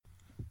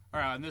All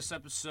right, on this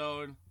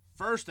episode,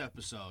 first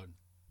episode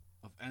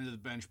of End of the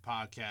Bench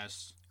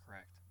podcast,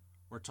 Correct.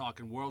 we're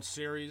talking World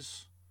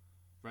Series.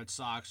 Red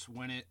Sox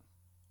win it,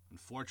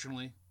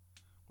 unfortunately.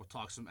 We'll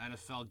talk some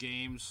NFL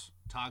games.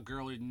 Todd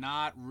Gurley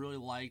not really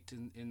liked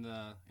in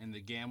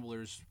the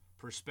gambler's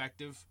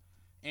perspective.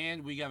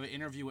 And we have an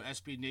interview with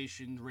SB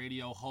Nation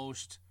radio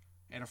host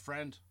and a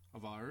friend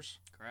of ours.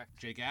 Correct.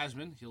 Jake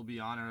Asman. He'll be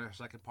on our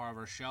second part of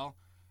our show.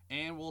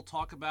 And we'll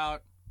talk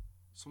about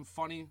some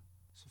funny,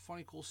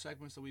 cool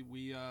segments that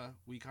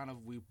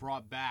we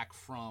brought back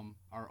from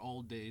our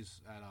old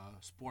days at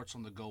Sports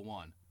on the Go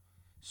 1.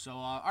 So,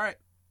 all right,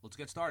 let's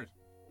get started.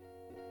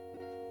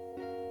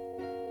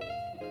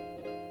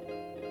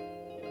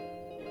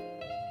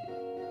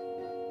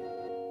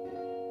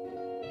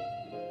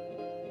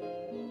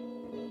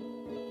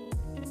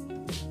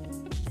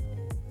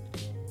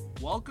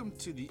 Welcome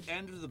to the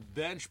End of the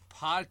Bench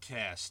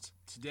podcast.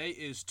 Today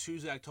is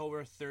Tuesday,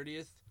 October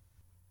 30th,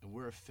 and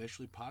we're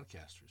officially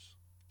podcasters.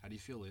 How do you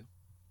feel, Liam?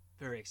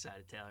 Very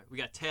excited, Taylor. We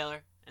got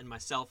Taylor and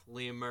myself,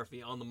 Liam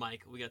Murphy, on the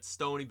mic. We got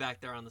Stoney back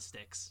there on the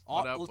sticks.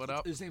 What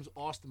up? His name's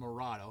Austin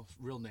Morado,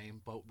 real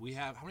name, but we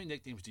have, how many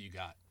nicknames do you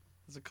got?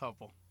 There's a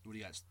couple. What do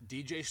you got?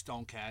 DJ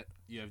Stonecat.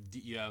 You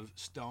have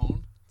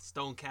Stone.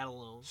 Stone Cat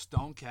alone.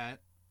 Stonecat.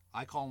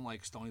 I call him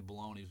like Stony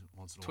Baloney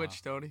once in a Twitch while.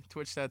 Stoney.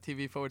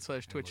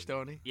 Twitch.tv/Twitch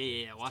Stoney.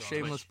 Yeah. Watch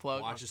Shameless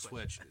plug. Watch his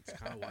Twitch. It's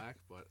kind of whack,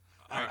 but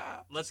All right,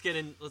 let's get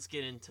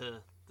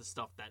into the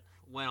stuff that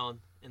went on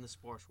in the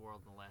sports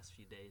world in the last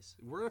few days.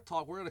 we're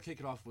gonna kick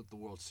it off with the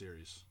World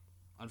Series.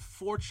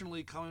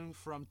 Unfortunately, coming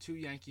from two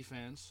Yankee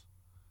fans,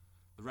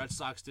 the Red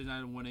Sox did not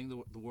end up winning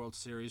the World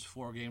Series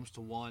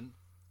 4-1.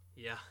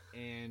 Yeah.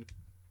 And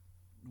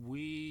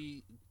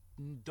we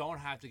don't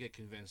have to get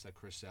convinced that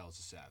Chris Sale is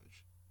a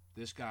savage.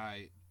 This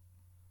guy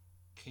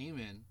came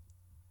in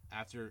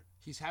after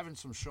he's having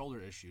some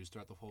shoulder issues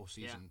throughout the whole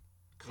season.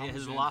 Yeah,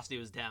 his velocity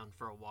was down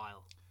for a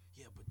while.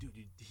 Yeah, but dude,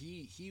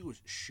 he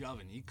was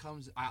shoving. He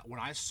comes when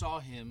I saw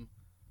him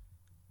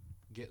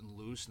getting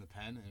loose in the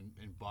pen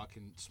and Buck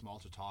and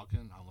Smoltz are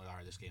talking, I'm like, all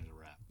right, this game's a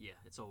wrap. Yeah,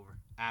 it's over.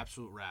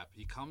 Absolute wrap.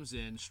 He comes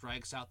in,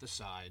 strikes out the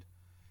side,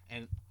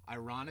 and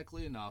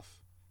ironically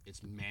enough,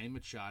 it's Manny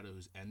Machado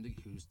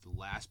who's the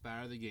last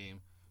batter of the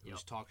game,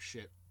 who's talked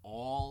shit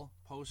all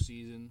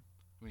postseason.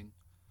 I mean,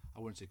 I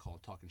wouldn't say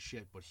talking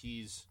shit, but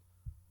he's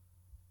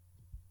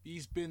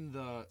been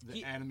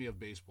the enemy of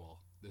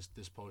baseball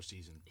this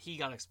postseason. He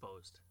got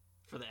exposed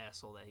for the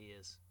asshole that he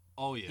is.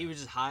 Oh yeah. He was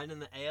just hiding in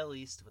the AL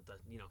East with the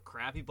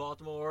crappy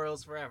Baltimore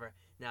Orioles forever.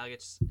 Now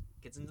gets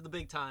into the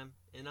big time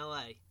in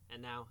LA,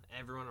 and now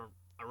everyone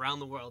around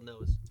the world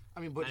knows. I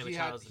mean, but Manny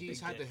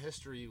he's had the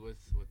history with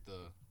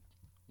the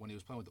when he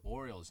was playing with the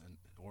Orioles and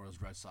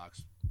Orioles Red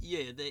Sox.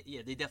 Yeah, they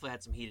definitely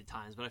had some heated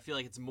times, but I feel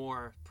like it's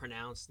more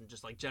pronounced and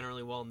just like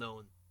generally well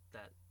known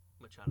that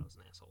Machado's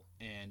an asshole.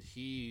 And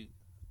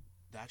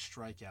that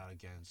strikeout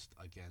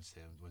against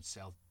him when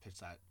Sale pitched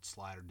that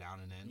slider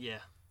down and in. Yeah.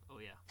 Oh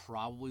yeah.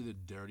 Probably the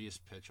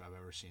dirtiest pitch I've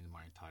ever seen in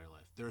my entire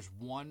life. There's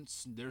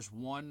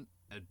one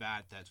at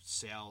bat that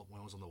Sale, when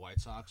he was on the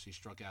White Sox, he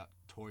struck out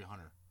Torrey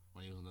Hunter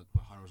when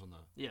Hunter was on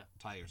the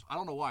Tigers. I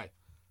don't know why.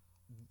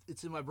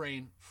 It's in my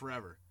brain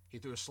forever. He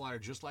threw a slider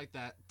just like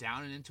that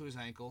down and into his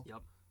ankle.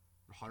 Yep.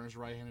 Hunter's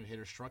right-handed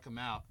hitter struck him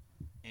out,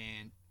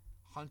 and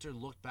Hunter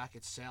looked back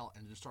at Sale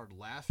and just started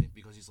laughing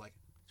because he's like,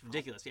 "It's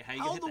ridiculous. Yeah,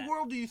 how in the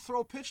world do you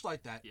throw a pitch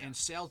like that?" Yeah. And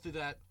Sale did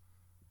that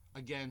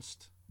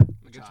against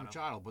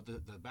Machado, but the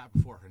bat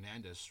before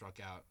Hernandez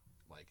struck out,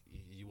 like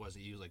he was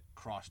like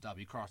crossed up.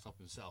 He crossed up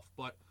himself.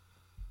 But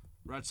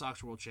Red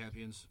Sox world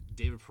champions,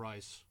 David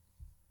Price.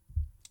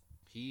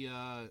 He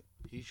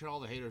shut all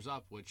the haters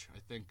up, which I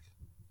think.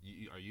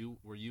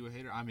 Were you a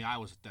hater? I mean, I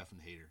was a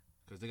definite hater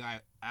because the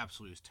guy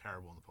absolutely was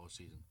terrible in the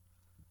postseason.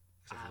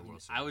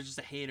 I was just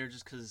a hater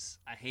just because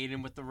I hate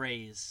him with the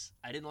Rays.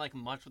 I didn't like him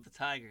much with the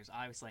Tigers.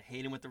 Obviously, I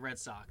hate him with the Red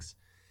Sox.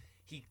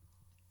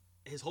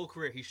 His whole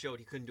career, he showed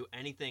he couldn't do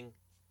anything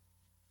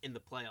in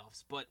the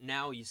playoffs. But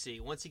now you see,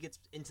 once he gets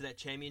into that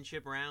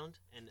championship round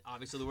and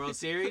obviously the World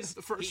Series,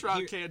 the first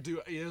round can't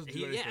do. He doesn't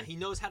do anything. Yeah, he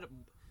knows how to.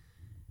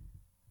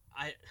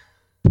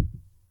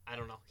 I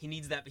don't know. He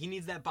needs that. He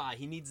needs that bye.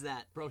 He needs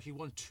that. Bro, he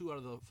won 2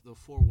 out of the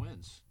 4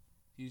 wins.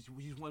 He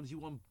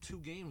won 2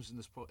 games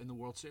in the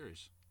World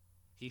Series.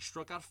 He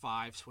struck out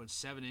 5, went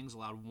 7 innings,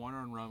 allowed 1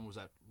 earned run. Was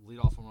that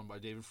leadoff home run by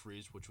David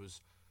Freese, which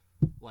was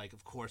like,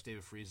 of course,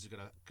 David Freese is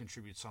going to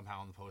contribute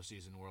somehow in the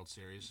postseason World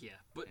Series. Yeah,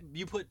 but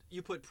you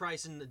put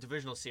Price in the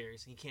divisional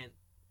series, he can't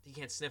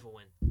sniff a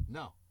win.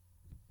 No,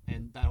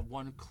 and that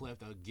one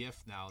clip, a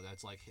GIF now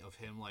that's like of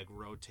him like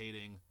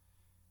rotating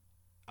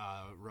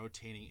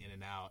in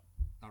and out.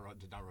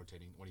 Not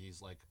rotating, when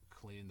he's like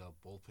cleaning the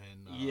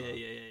bullpen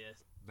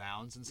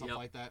mounds and stuff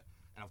like that.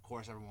 And of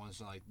course,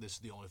 everyone's like, this is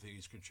the only thing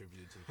he's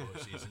contributed to the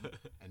postseason.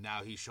 And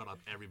now he shut up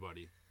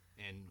everybody.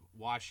 And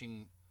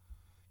watching,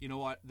 you know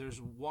what?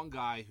 There's one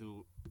guy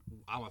who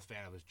I'm a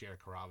fan of, is Jared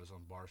Carrabis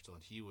on Barstool,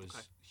 and he was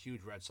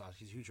huge Red Sox.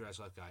 He's a huge Red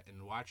Sox guy.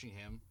 And watching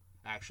him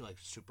actually like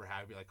super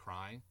happy, like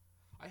crying.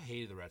 I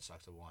hated the Red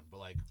Sox that won, but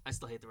like I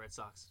still hate the Red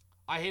Sox.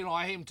 I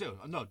hate him too.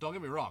 No, don't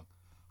get me wrong.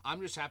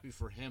 I'm just happy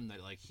for him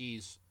that like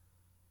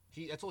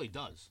that's all he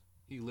does.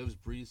 He lives,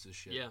 breathes this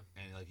shit. Yeah.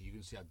 And like you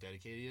can see how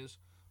dedicated he is.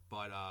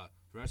 But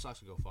the Red Sox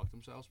can go fuck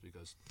themselves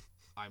because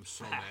I'm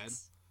so mad.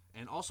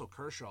 And also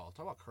Kershaw.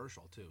 Talk about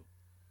Kershaw too.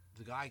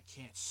 The guy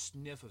can't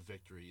sniff a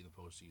victory in the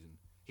postseason.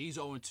 He's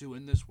 0-2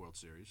 in this World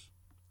Series.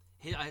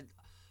 I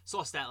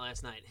saw a stat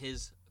last night.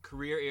 His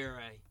career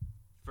ERA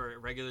for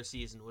regular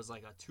season was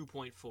like a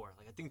 2.4.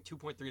 Like I think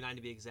 2.39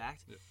 to be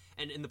exact. Yeah.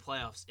 And in the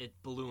playoffs, it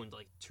ballooned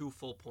like 2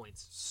 full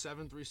points.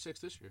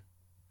 7.36 this year.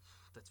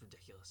 That's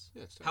ridiculous.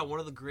 Yeah, how one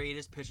of the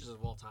greatest pitchers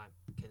of all time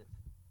can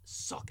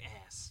suck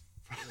ass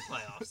in the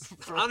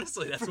playoffs.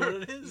 Honestly, that's what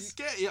it is.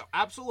 Yeah,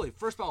 absolutely.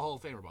 First ballot Hall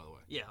of Famer, by the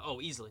way. Yeah,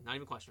 easily. Not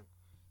even a question.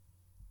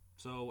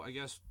 So I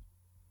guess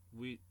do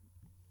we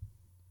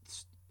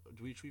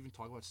even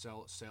talk about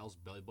Sale's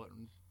belly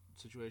button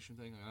situation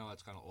thing? I know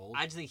that's kind of old.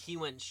 I just think he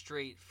went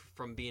straight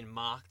from being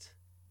mocked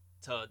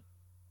to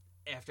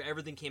after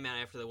everything came out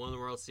after they won the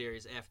World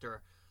Series,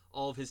 after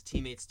all of his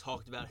teammates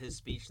talked about his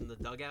speech in the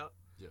dugout.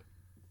 Yeah.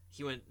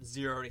 He went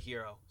 0 to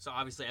hero. So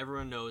obviously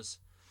everyone knows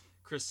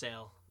Chris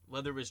Sale.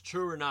 Whether it was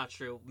true or not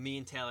true, me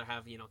and Taylor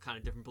have, kind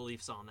of different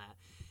beliefs on that.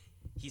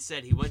 He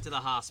said he went to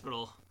the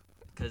hospital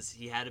because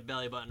he had a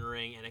belly button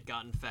ring and it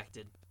got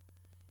infected.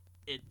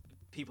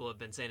 People have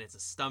been saying it's a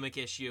stomach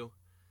issue.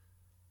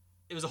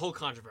 It was a whole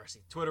controversy.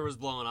 Twitter was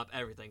blowing up,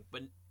 everything.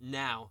 But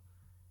now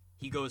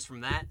he goes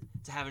from that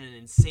to having an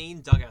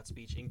insane dugout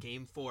speech in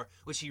Game 4,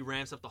 which he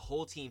ramps up the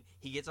whole team.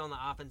 He gets on the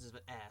offensive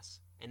ass.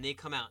 And they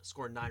come out,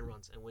 score 9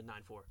 runs, and win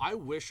 9-4.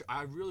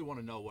 I really want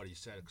to know what he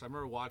said because I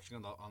remember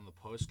watching on the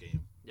post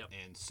game,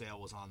 and Sale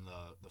was on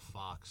the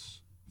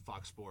Fox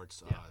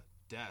Sports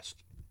desk,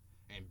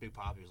 and Big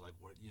Papi was like,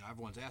 "What?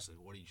 Everyone's asking,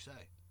 what did you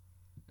say?"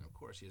 And of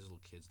course, he has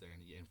little kids there,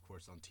 and of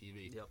course on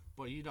TV. Yep.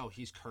 But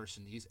he's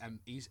cursing, he's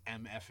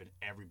MFing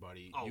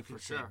everybody. Oh, you can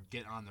for sure.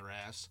 Get on their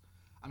ass.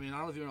 I mean, I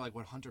don't know if you know like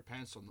when Hunter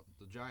Pence on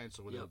the Giants,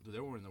 or when they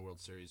were in the World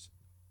Series,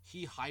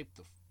 he hyped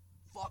the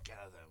fuck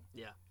out of them.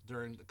 Yeah.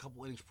 During a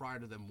couple innings prior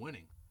to them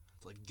winning.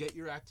 It's like, get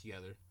your act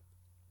together.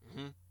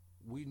 Mm-hmm.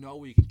 We know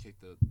we can kick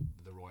the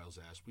Royals'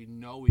 ass. We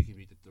know we can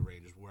beat the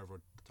Rangers,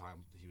 wherever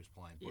time he was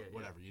playing. But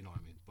whatever, you know what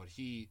I mean. But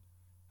he,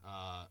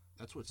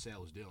 that's what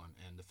Sale was doing.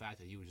 And the fact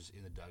that he was just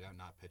in the dugout,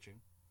 not pitching,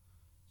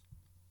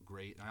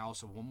 great. And I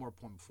also, one more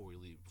point before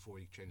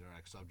we change our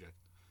next subject.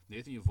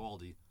 Nathan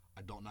Eovaldi,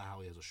 I don't know how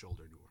he has a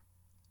shoulder injury.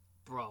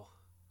 Bro,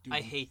 dude,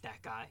 I hate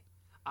that guy.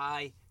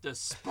 I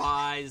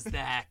despise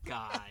that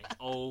guy.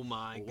 Oh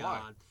my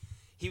God.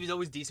 He was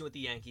always decent with the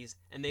Yankees,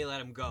 and they let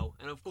him go.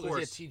 And of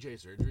course, he had TJ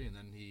surgery, and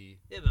then he.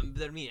 Yeah,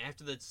 but I mean,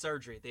 after the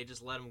surgery, they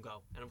just let him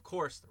go. And of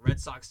course, the Red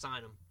Sox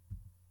sign him,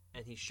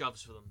 and he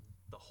shoves for them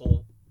the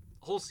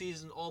whole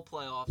season, all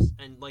playoffs.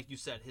 And like you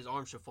said, his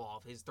arm should fall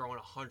off. He's throwing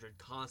 100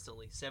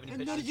 constantly, 70 pitches.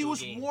 And then he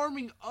was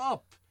warming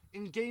up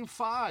in Game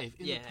 5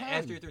 in the pen.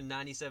 After he threw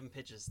 97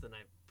 pitches the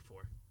night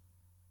before.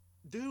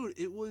 Dude,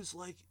 it was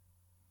like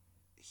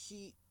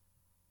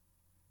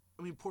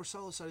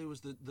Porcello said he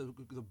was the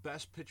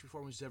best pitch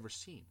performance he's ever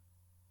seen,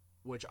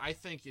 which I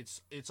think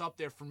it's up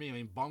there for me. I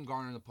mean,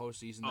 Bumgarner in the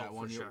postseason that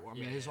one year. Sure. I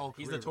mean, his whole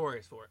career. He's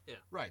notorious for it. Yeah.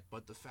 Right,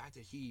 but the fact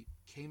that he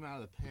came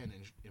out of the pen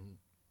and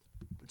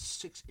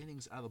 6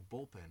 innings out of the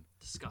bullpen,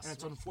 disgusting. And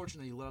it's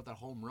unfortunate he let up that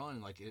home run.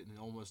 Like it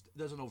almost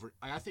doesn't over.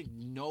 I think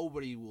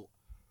nobody will.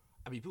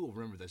 I mean, people will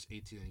remember this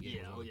 18-inning game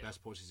was one of the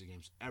best postseason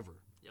games ever.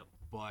 Yep.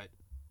 But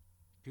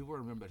people will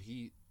remember that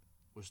he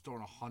was throwing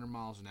 100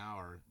 miles an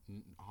hour,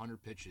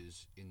 100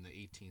 pitches in the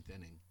 18th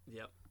inning.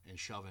 Yep. And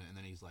shoving, and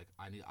then he's like,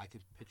 I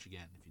could pitch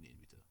again if you need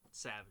me to.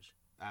 Savage.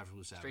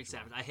 Absolute savage. Straight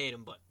savage. I hate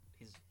him, but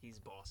he's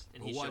boss,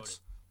 and he showed it.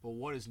 But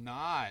what is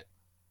not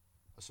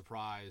a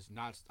surprise,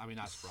 not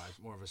surprise,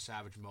 more of a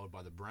savage mode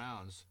by the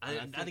Browns.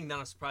 I think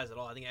not a surprise at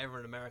all. I think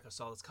everyone in America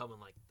saw this coming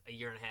like a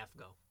year and a half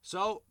ago.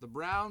 So the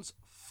Browns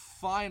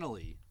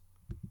finally,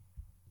 I'm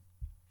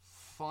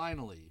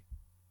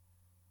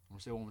going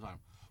to say it one more time,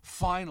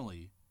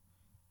 finally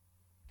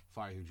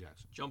fire Hugh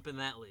Jackson. Jump in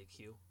that league,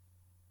 Hugh.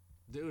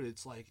 Dude,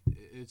 it's like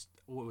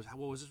what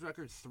was his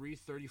record?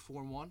 334-1.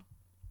 All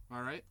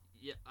right.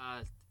 Yeah,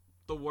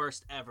 the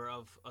worst ever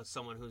of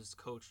someone who's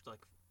coached like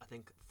I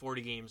think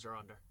 40 games or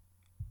under.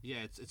 Yeah,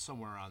 it's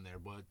somewhere around there.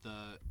 But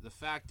the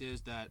fact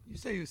is that you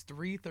say he was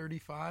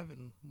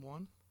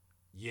 335-1.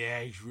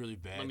 Yeah, he's really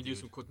bad. Let me do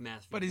some quick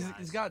math. But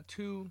he's got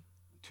two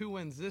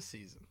wins this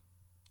season.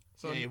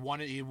 So yeah,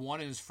 he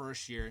won in his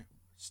first year.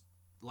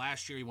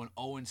 Last year he went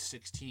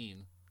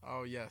 0-16.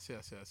 Oh yes.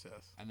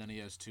 And then he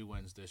has 2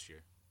 wins this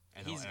year.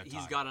 And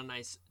he's got a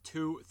nice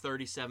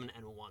 2-37-1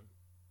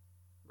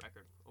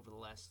 record over the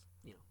last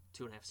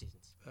 2.5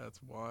 seasons. That's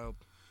wild.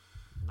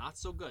 Not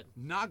so good.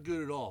 Not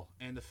good at all.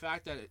 And the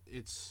fact that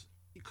it's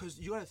because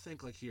you got to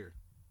think like here.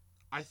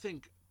 I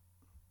think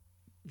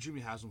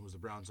Jimmy Haslam was the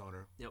Browns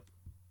owner. Yep.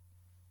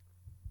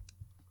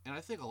 And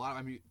I think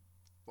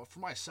but for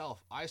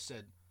myself, I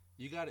said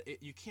you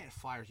can't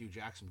fire Hugh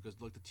Jackson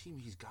because look, the team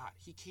he's got.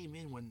 He came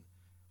in when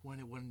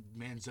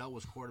Manziel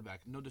was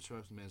quarterback. No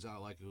disrespect to Manziel, I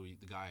like the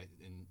guy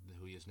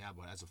who he is now,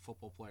 but as a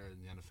football player in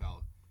the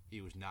NFL,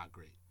 He was not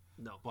great.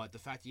 No. But the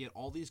fact he had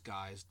all these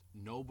guys,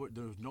 there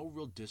was no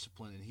real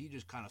discipline, and he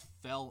just kind of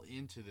fell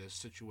into this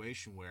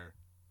situation where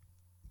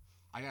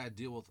I got to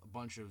deal with a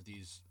bunch of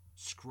these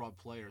scrub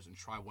players and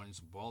try winning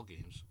some ball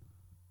games,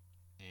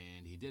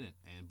 and he didn't.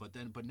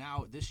 But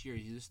now this year,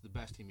 this is the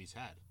best team he's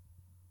had.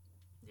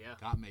 Yeah.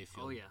 Got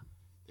Mayfield. Oh yeah.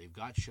 They've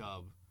got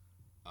Chubb.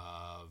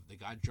 They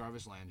got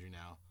Jarvis Landry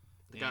now.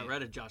 They got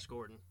rid of Josh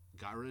Gordon.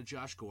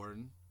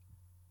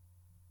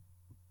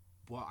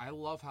 Well, I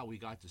love how we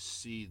got to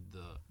see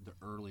the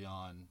early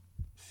on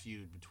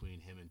feud between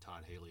him and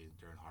Todd Haley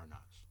during Hard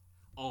Knocks.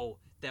 Oh,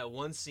 that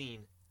one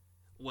scene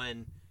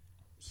when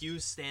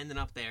Hugh's standing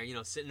up there,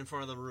 sitting in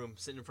front of the room,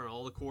 sitting in front of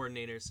all the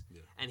coordinators,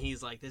 and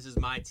he's like, "This is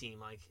my team.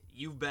 Like,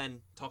 you've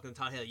been talking to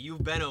Todd Haley.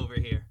 You've been over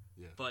here,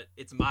 but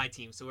it's my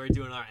team, so we're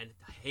doing our." And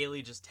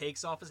Haley just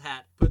takes off his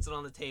hat, puts it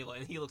on the table,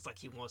 and he looks like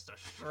he wants to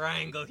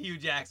strangle Hugh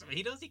Jackson, but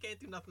he can't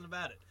do nothing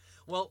about it.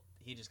 Well,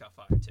 he just got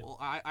fired too. Well,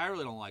 I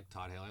really don't like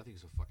Todd Haley. I think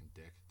he's a fucking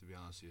dick, to be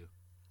honest with you.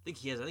 I think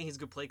he is. I think he's a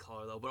good play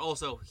caller though, but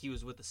also he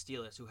was with the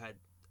Steelers, who had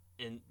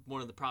one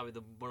of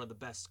the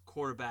best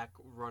quarterback,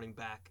 running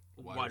back,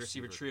 wide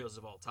receiver trios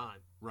of all time.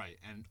 Right,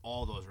 and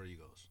all those are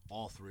egos.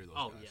 All three of those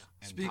guys. Oh, yeah.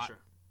 And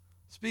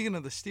Speaking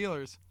of the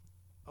Steelers,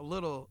 a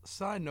little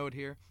side note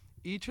here.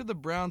 Each of the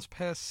Browns'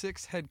 past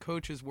 6 head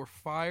coaches were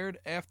fired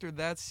after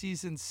that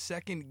season's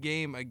second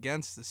game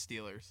against the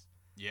Steelers.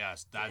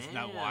 Yes, that's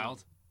not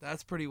wild.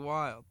 That's pretty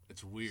wild.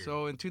 It's weird.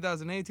 So in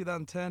 2008,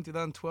 2010,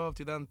 2012,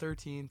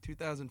 2013,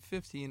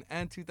 2015,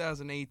 and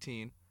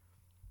 2018,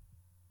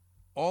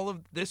 all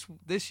of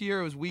this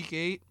year was week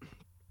 8.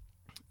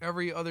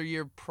 Every other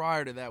year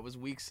prior to that was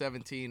week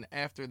 17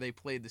 after they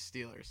played the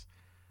Steelers.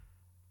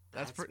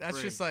 That's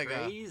just like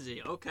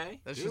crazy.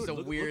 Okay. That's Dude, just a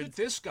weird. Look at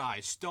this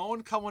guy,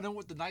 Stone, coming in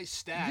with the nice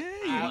stat.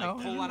 Yeah,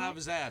 pulling out of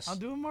his ass. I'm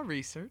doing my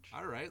research.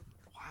 All right.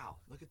 Wow,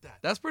 look at that.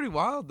 That's pretty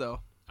wild,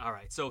 though. All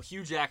right, so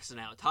Hugh Jackson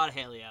out, Todd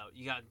Haley out.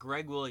 You got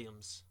Greg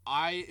Williams.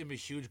 I am a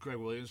huge Greg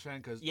Williams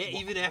fan because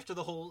even after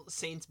the whole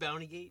Saints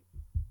bounty gate.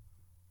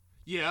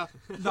 Yeah,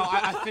 no,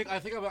 I think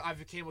I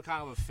became a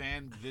kind of a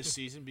fan this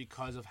season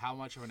because of how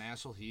much of an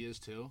asshole he is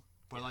too.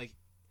 But like,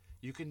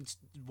 you can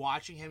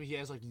watching him, he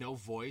has like no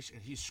voice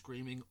and he's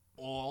screaming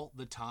all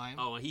the time.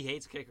 Oh, and he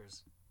hates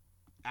kickers.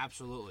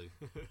 Absolutely.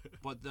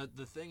 But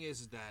the thing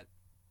is that,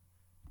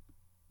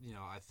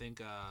 I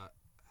think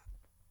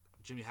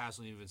Jimmy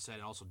Haslam even said,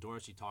 and also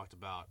Dorsey talked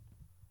about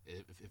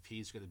if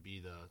he's going to be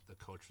the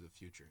coach for the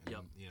future. And,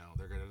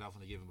 they're going to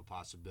definitely give him a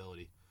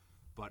possibility.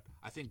 But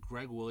I think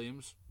Greg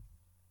Williams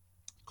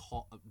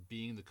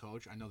being the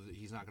coach, I know that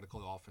he's not going to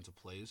call the offensive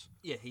plays.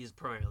 Yeah, he's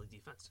primarily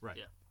defense. Right.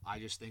 Yeah. I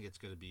just think it's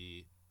going to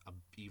be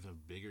even a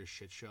bigger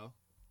shit show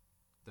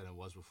than it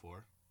was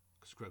before.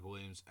 Because Greg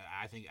Williams,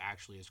 I think,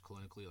 actually is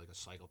clinically like a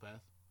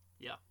psychopath.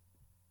 Yeah.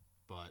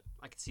 But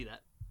I can see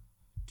that.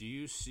 Do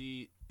you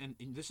see, and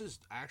this is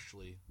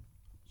actually,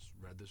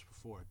 read this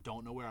before,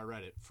 don't know where I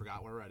read it,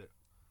 forgot where I read it.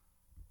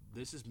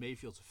 This is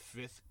Mayfield's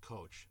 5th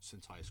coach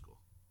since high school.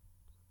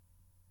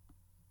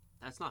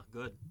 That's not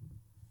good.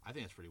 I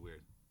think that's pretty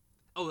weird.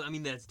 Oh, I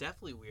mean, that's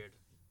definitely weird.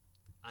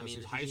 I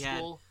mean, high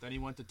school, then he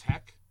went to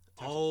Tech.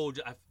 Oh,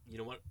 you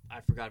know what?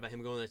 I forgot about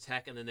him going to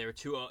Tech, and then there were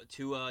two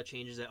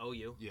changes at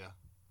OU. Yeah.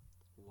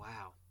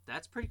 Wow,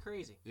 that's pretty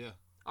crazy. Yeah.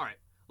 All right,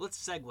 let's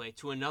segue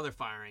to another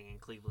firing in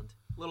Cleveland.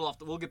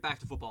 We'll get back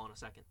to football in a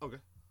second. Okay.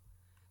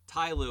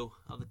 Ty Lue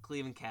of the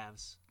Cleveland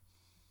Cavs.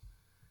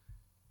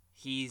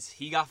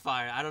 He got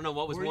fired. I don't know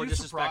what was more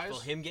disrespectful,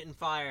 him getting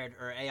fired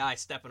or AI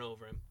stepping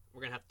over him.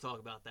 We're gonna have to talk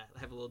about that.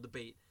 Have a little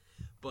debate.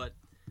 But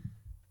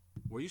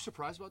were you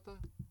surprised about that?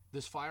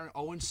 This firing,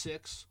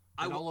 0-6.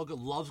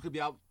 Love's gonna be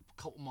out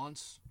a couple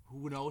months.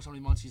 Who knows how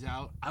many months he's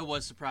out? I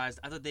was surprised.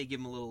 I thought they'd give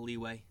him a little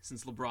leeway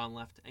since LeBron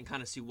left and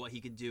kind of see what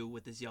he could do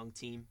with this young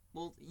team.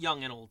 Well,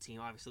 young and old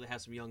team. Obviously, they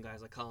have some young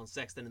guys like Colin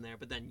Sexton in there.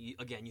 But then, you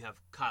have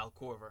Kyle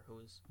Korver, who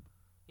is,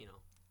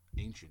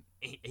 ancient.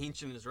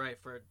 Ancient is right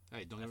for.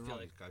 Hey, don't get me wrong.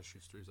 This guy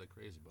shoots threes like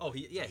crazy. Oh,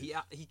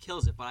 he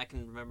kills it. But I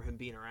can remember him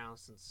being around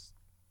since,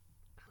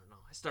 I don't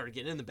know, I started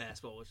getting into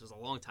basketball, which was a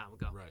long time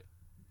ago. Right.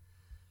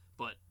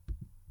 But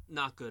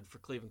not good for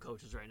Cleveland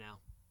coaches right now.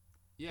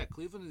 Yeah,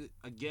 Cleveland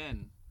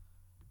again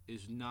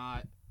is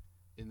not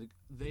in the.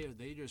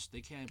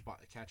 They can't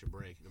catch a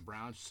break. The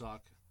Browns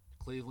suck.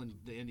 Cleveland,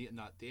 the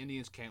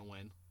Indians can't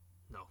win.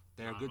 No,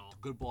 they're a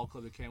good ball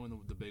club. They can't win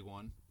the big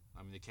one.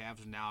 I mean, the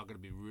Cavs are now going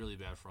to be really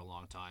bad for a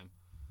long time.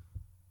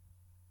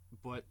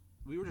 But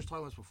we were just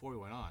talking about this before we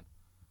went on.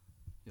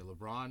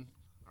 LeBron.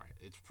 All right,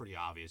 it's pretty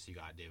obvious he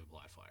got David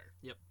Bly fired.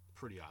 Yep,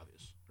 pretty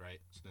obvious, right?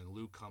 So then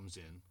Luke comes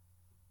in.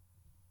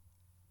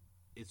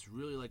 It's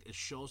really like it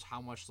shows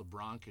how much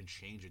LeBron can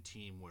change a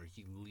team where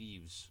he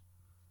leaves,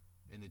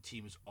 and the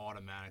team is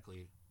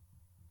automatically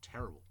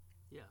terrible.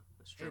 Yeah,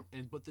 that's true.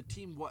 But the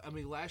team,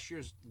 last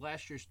year's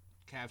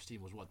Cavs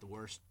team was the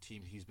worst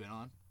team he's been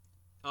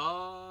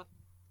on.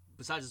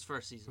 Besides his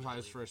first season.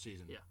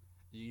 Yeah.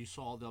 You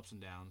saw all the ups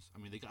and downs. I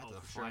mean, they got to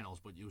the finals,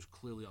 but it was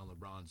clearly on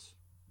LeBron's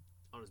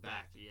on his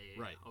back.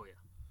 Yeah. Right. Oh yeah.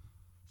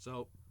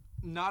 So,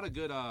 not a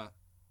good.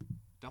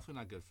 Definitely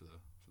not good for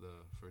the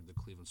the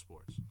Cleveland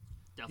sports.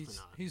 Definitely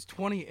not. He's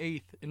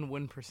 28th in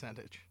win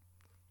percentage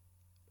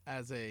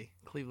as a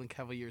Cleveland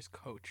Cavaliers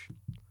coach.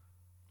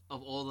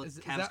 Of all the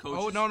Cavs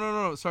coaches? Oh,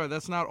 no. Sorry,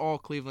 that's not all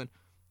Cleveland.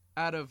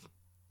 Out of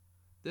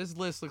this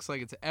list looks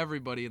like it's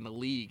everybody in the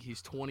league.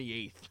 He's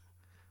 28th.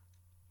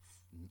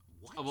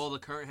 What? Of all the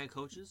current head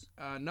coaches?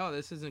 No,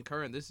 this isn't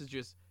current.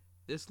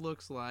 This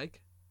looks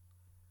like...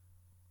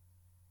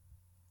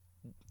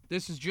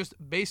 This is just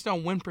based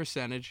on win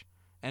percentage,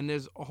 and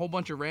there's a whole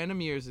bunch of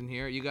random years in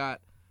here. You got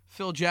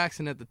Phil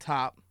Jackson at the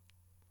top.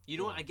 You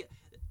know what? I get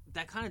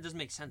that kind of does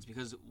make sense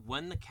because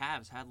when the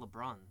Cavs had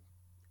LeBron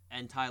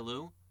and Ty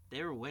Lue,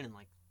 they were winning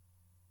like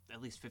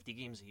at least 50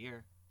 games a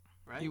year,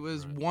 right? He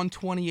was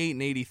 128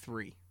 and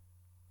 83.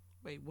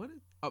 Wait, what?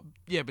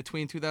 Yeah,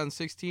 between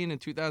 2016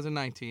 and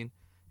 2019,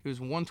 he was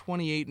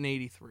 128 and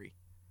 83.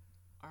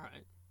 All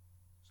right.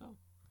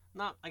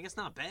 I guess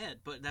not bad,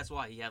 but that's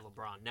why he had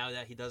LeBron. Now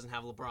that he doesn't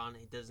have LeBron,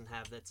 he doesn't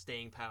have that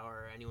staying power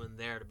or anyone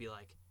there to be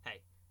like, hey,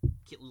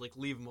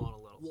 leave him on a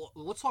little. Well,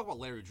 let's talk about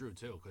Larry Drew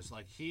too, because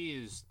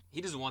he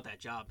doesn't want that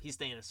job. He's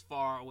staying as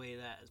far away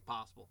as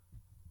possible.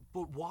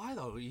 But why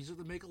though? He's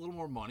going to make a little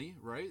more money,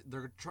 right?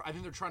 I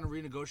think they're trying to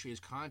renegotiate his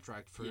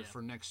contract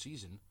for next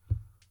season.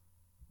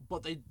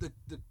 But the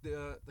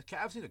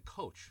Cavs need a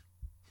coach.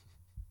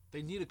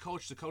 They need a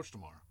coach to coach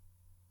tomorrow.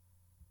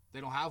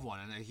 They don't have one,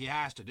 and he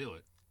has to do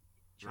it.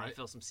 Trying to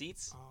fill some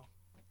seats. Oh.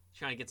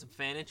 Trying to get some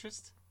fan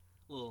interest.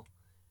 A little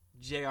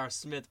J.R.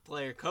 Smith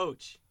player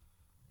coach.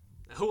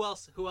 Who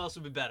else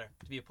would be better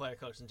to be a player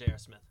coach than J.R.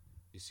 Smith?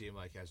 You see him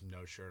like has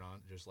no shirt on,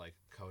 just like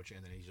coach,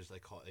 and then he's just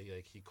like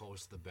he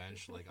goes to the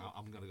bench like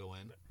I'm gonna go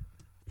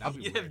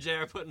in. You'd have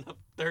J.R. putting up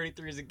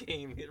 33s a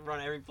game. He'd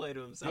run every play to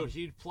himself. Dude,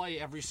 he'd play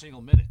every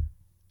single minute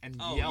and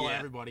yell at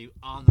everybody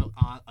on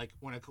like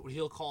when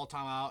he'll call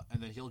timeout,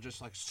 and then he'll just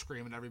like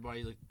scream at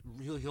everybody. Like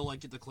he'll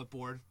like get the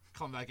clipport,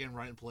 come back in,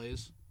 writing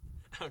plays.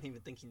 I don't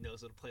even think he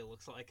knows what a play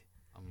looks like.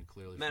 I mean,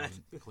 clearly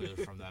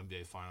from the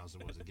NBA Finals,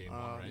 it was a game 1,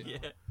 right? Yeah,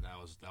 that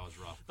was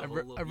rough.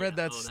 I read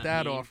that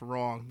stat off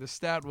wrong. The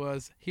stat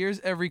was: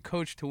 here's every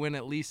coach to win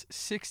at least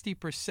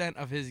 60%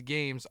 of his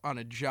games on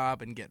a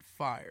job and get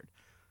fired.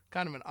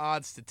 Kind of an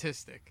odd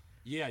statistic.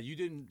 Yeah, you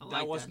didn't.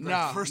 That wasn't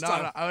the first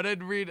time. No, I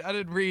didn't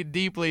read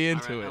deeply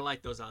into it. I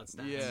like those odd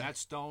stats. Yeah, and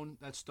that's Stone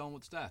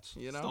with stats.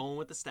 You know, Stone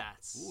with the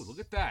stats. Ooh, look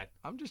at that!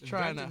 I'm just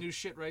trying to new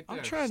shit right there.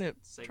 I'm trying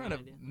to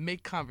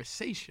make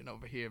conversation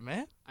over here,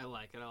 man. I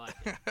like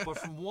it. But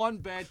from one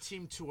bad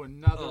team to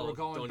another, we're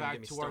going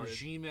back to our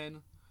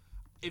G-men.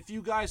 If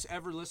you guys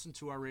ever listened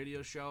to our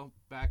radio show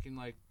back in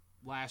like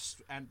the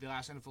last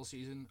NFL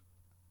season,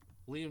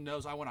 Liam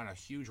knows I went on a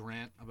huge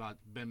rant about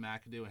Ben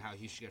McAdoo and how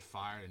he should get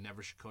fired and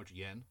never should coach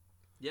again.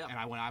 Yeah, and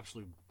I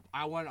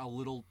went a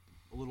little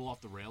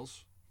off the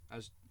rails. I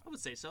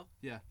would say so.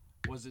 Yeah,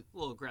 was it a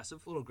little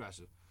aggressive? A little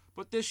aggressive.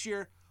 But this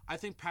year, I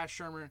think Pat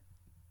Shurmur,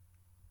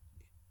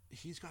 I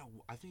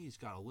think he's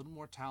got a little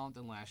more talent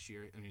than last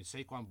year. I mean,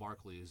 Saquon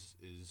Barkley is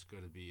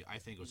going to be. I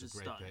think it was a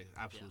great pick,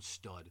 absolute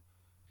stud.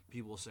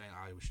 People saying,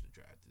 we should have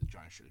drafted. The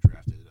Giants should have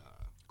drafted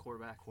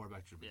quarterback.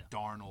 Quarterback should have been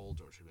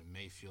Darnold or should have been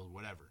Mayfield,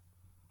 whatever.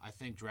 I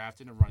think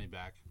drafting a running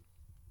back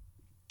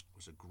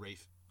was a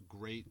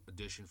great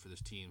addition for this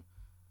team.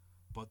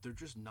 But they're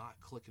just not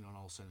clicking on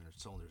all cylinders.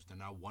 They're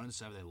now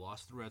 1-7. They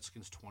lost to the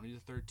Redskins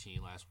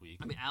 20-13 last week.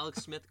 I mean,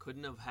 Alex Smith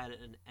couldn't have had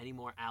any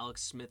more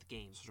Alex Smith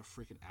games. Such a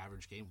freaking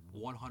average game.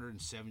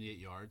 178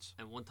 yards.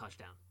 And 1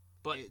 touchdown.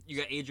 But you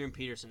got Adrian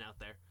Peterson out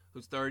there,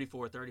 who's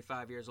 34,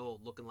 35 years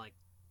old, looking like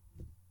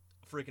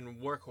a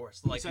freaking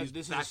workhorse. Like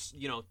this is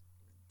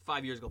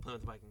 5 years ago playing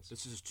with the Vikings.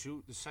 This is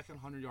the second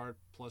 100-yard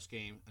plus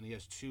game, and he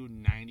has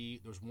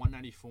 290. There's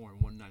 194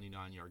 and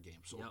 199-yard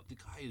games. So the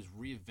guy is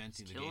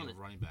reinventing the game of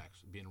running backs,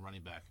 being a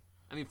running back.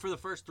 I mean, for the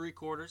first 3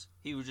 quarters,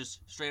 he was just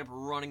straight up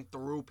running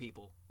through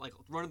people, like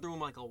running through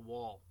them like a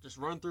wall, just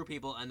running through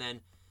people, and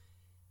then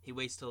he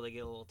waits till they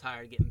get a little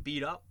tired, getting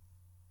beat up,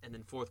 and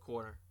then fourth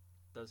quarter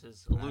does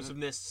his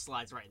elusiveness,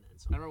 slides right in the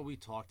end zone. I remember we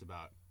talked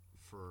about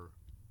for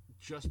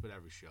just about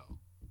every show.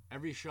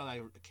 Every show that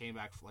came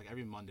back, like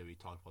every Monday, we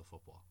talked about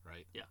football,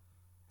 right? Yeah.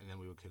 And then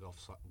we would kick off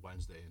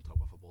Wednesday and talk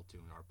about football too,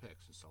 and our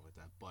picks and stuff like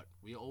that. But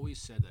we always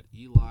said that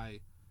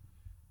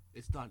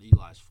it's not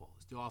Eli's fault.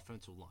 It's the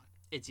offensive line.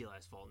 It's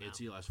Eli's fault now.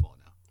 It's Eli's fault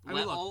now. I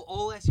mean,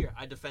 all last year,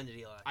 I defended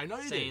Eli. I know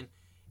you saying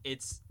did.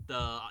 It's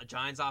the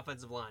Giants'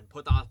 offensive line.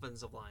 Put the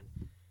offensive line.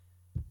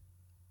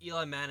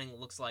 Eli Manning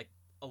looks like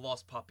a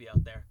lost puppy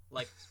out there.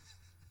 Like,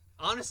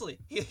 honestly,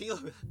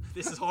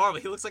 this is horrible.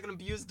 He looks like an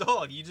abused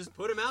dog. You just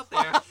put him out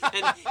there,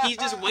 and he's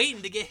just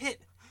waiting to get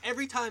hit.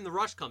 Every time the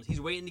rush comes,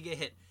 he's waiting to get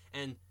hit.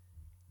 And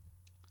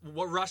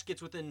what rush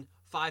gets within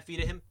 5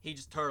 feet of him, he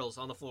just turtles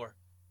on the floor.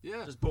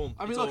 Yeah. Just boom.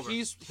 I mean, look,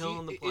 he's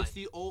killing the play. It's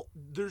the old.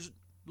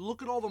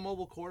 Look at all the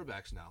mobile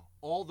quarterbacks now.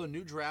 All the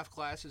new draft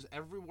classes.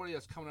 Everybody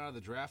that's coming out of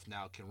the draft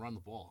now can run the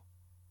ball.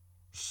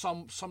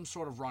 Some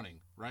sort of running,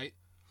 right?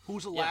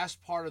 Who's the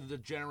last part of the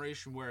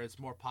generation where it's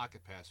more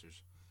pocket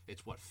passers?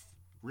 It's what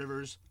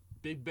Rivers,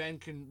 Big Ben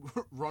can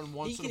run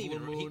once in a blue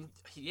moon.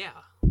 Yeah.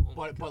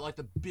 But like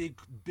the big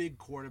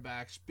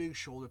quarterbacks, big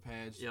shoulder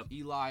pads. Yep.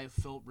 Eli,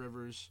 Philip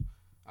Rivers,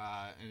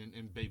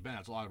 and Big Ben.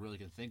 That's all I really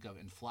can think of.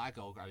 And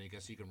Flacco, I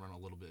guess he can run a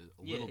little bit.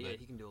 Yeah,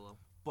 he can do a little.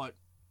 But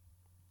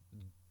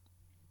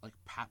like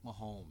Pat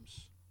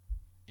Mahomes,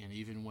 and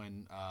even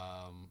when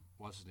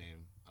what's his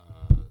name,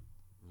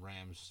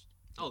 Rams.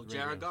 Oh,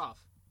 Jared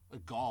Goff.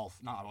 Golf.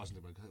 No, I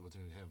wasn't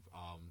thinking him.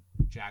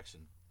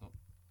 Jackson.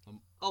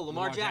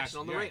 Lamar Jackson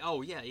on the right.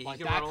 Oh yeah, he like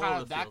can run all over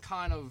the field. That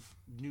kind of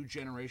new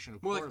generation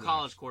of more like a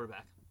college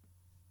quarterback.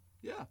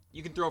 Yeah,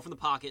 you can throw from the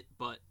pocket,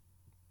 but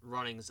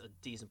running's a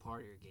decent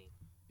part of your game.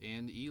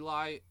 And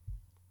Eli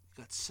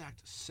got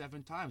sacked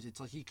 7 times. It's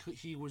like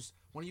he was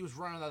when he was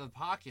running out of the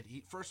pocket.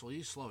 First of all,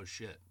 he's slow as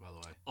shit. By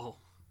the way,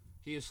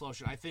 he is slow as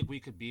shit. I think we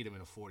could beat him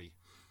in a 40.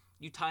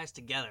 You tie us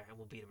together, and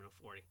we'll beat him in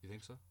a 40. You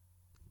think so?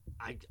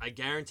 I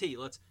guarantee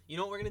you. You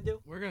know what we're gonna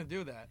do? We're gonna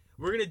do that.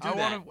 We're gonna do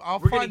that. I'll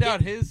find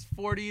out his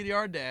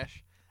 40-yard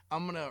dash.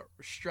 I'm gonna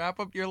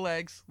strap up your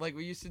legs like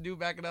we used to do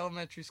back in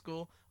elementary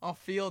school on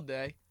field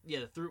day. Yeah,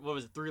 what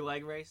was it?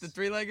 3-leg race. The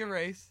 3-legged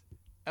race,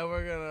 and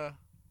we're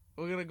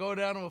gonna go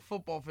down to a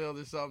football field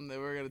or something. That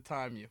we're gonna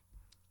time you.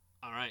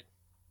 All right,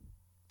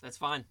 that's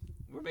fine.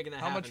 We're making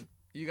that happen. How much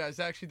you guys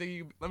actually think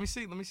you? Let me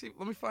see. Let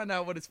me find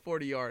out what his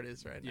 40-yard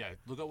is right now. Yeah,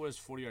 look up what his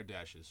 40-yard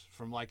dash is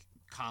from like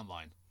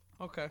combine.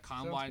 Okay.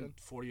 Combine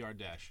 40-yard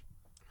dash.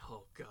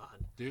 Oh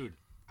God, dude,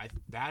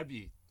 that'd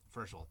be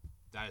first of all,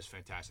 that is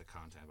fantastic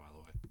content, by the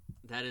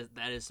way.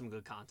 That is some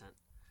good content.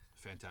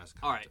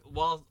 Fantastic content. All right,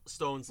 while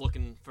Stone's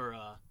looking for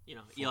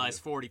Eli's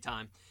 40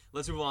 time,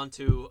 let's move on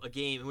to a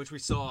game in which we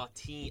saw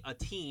a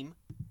team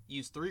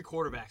use 3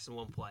 quarterbacks in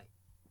one play.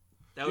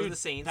 That was the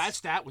Saints. That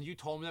stat when you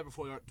told me that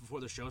before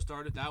the show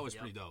started, that was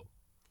pretty dope.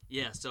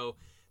 Yeah, so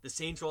the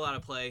Saints roll out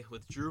of play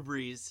with Drew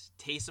Brees,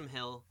 Taysom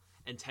Hill,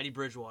 and Teddy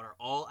Bridgewater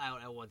all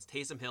out at once.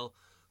 Taysom Hill,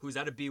 who's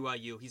out of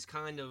BYU, he's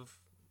kind of,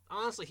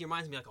 honestly, he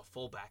reminds me like a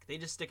fullback. They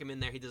just stick him in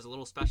there. He does a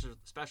little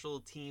special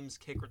teams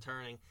kick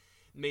returning,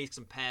 makes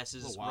some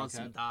passes, runs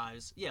some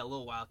dives. Yeah, a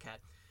little wildcat.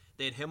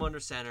 They had him under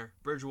center,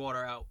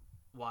 Bridgewater out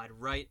wide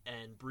right,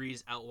 and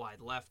Brees out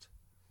wide left.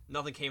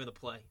 Nothing came of the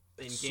play.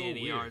 They didn't gain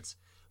any yards.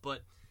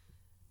 But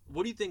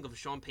what do you think of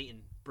Sean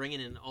Payton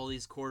bringing in all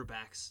these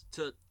quarterbacks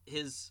to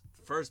his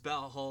first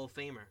ballot Hall of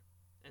Famer?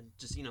 And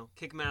just,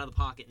 kick him out of the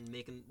pocket and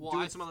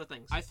doing some other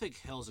things. I think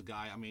Hill's a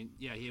guy. I mean,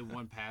 yeah, he had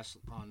one pass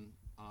on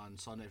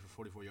Sunday for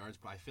 44 yards,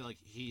 but I feel like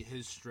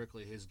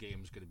strictly his game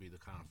is going to be the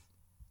kind of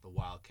the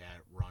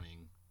wildcat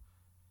running,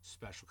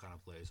 special kind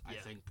of plays. Yeah.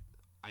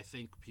 I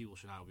think people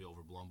should not be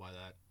overblown by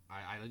that.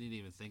 I didn't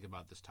even think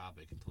about this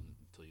topic until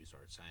you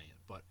started saying it.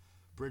 But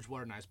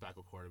Bridgewater, nice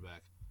backup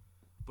quarterback.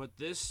 But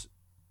this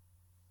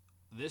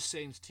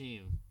Saints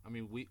team, I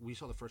mean, we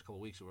saw the first couple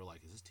of weeks and we're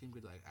like, is this team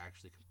going to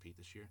actually compete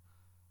this year?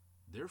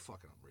 They're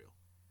fucking unreal.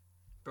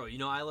 Bro,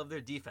 I love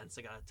their defense.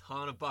 They got a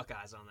ton of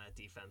Buckeyes on that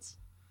defense.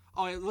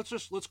 Oh, yeah,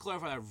 let's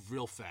clarify that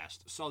real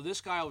fast. So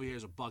this guy over here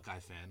is a Buckeye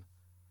fan,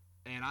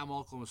 and I'm an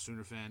Oklahoma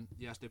Sooner fan.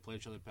 Yes, they played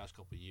each other the past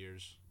couple of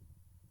years.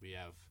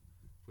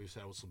 We've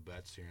settled some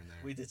bets here and there.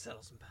 We did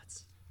settle some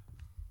bets.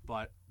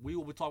 But we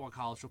will be talking about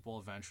college football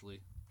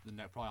eventually.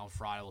 Probably on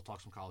Friday we'll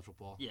talk some college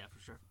football. Yeah, for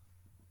sure.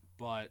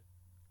 But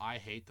I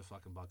hate the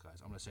fucking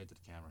Buckeyes. I'm going to say it to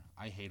the camera.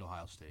 I hate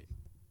Ohio State.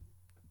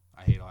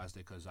 I hate Ohio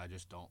State because I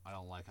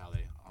don't like how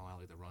they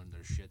run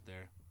their shit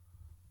there.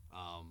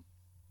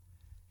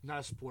 Not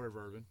a supporter of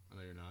Urban. I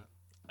know you're not.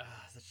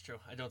 That's true.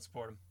 I don't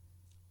support him.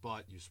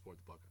 But you support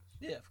the Buckeyes.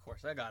 Yeah, of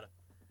course. I got it.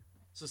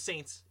 So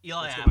Saints,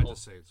 Eli Let's Apple. go back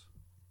to Saints.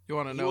 You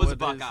want to know what what a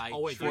Buckeye.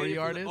 his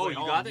 40-yard is? Oh, you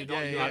got it?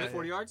 Yeah, you got it?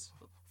 40 yards?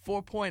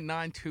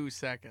 4.92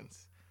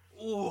 seconds.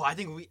 Ooh, I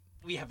think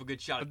we have a good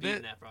shot at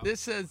beating that, bro.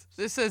 This says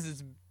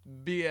it's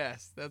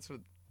BS.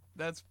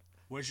 That's.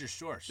 Where's your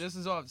source? This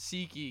is off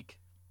SeatGeek.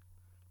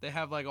 They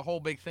have a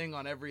whole big thing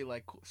on every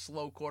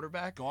slow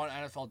quarterback. Go on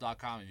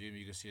NFL.com and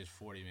you can see his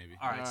 40 maybe.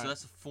 All right, so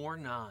that's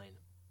 4.9.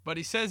 But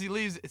he says he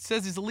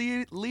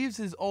leaves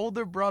his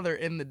older brother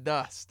in the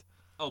dust.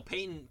 Oh,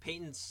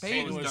 Peyton's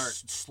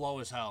was slow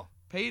as hell.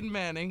 Peyton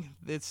Manning.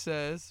 It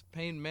says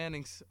Peyton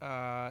Manning's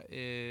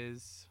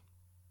is.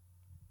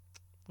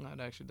 No, it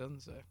actually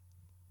doesn't say.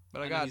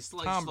 But I got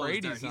Tom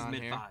Brady's on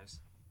here. He's mid-5s.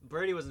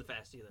 Brady wasn't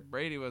fast either.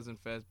 Brady wasn't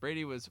fast.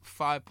 Brady was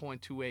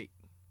 5.28.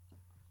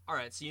 All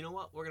right, so you know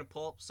what? We're going to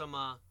pull up some,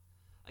 I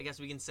guess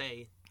we can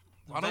say,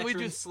 why don't we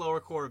just slower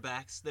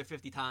quarterbacks, they're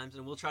 50 times,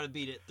 and we'll try to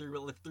beat it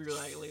three-legged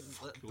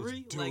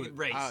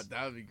race.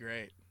 That would be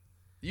great.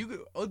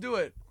 We'll do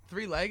it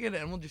three-legged,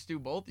 and we'll just do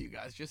both of you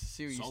guys just to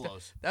see where you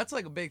stand. That's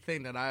a big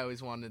thing that I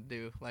always wanted to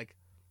do.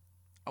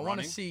 I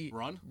want to see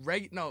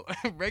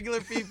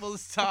regular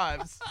people's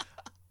times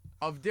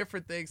of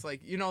different things,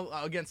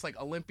 against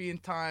Olympian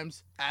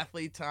times,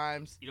 athlete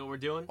times. You know what we're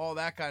doing? All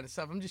that kind of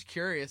stuff. I'm just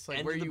curious,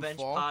 End where of the you Bench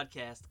fall.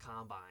 Podcast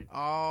Combine.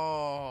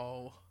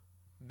 Oh,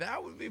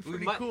 That would be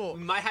pretty We cool.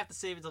 might have to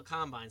save it till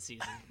combine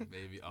season.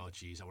 Maybe. Oh,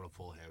 jeez, I want to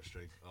pull a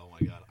hamstring. Oh my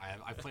god,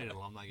 I played an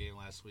alumni game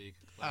last week.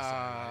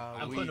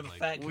 I'm putting a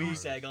fat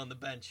goose egg on the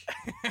bench.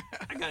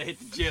 I gotta hit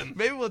the gym.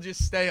 Maybe we'll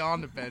just stay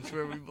on the bench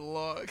where we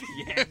belong.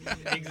 Yeah,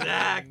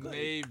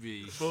 exactly.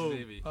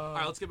 Maybe. All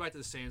right, let's get back to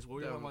the Saints. What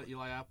were you talking about,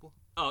 Eli Apple?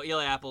 Oh,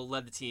 Eli Apple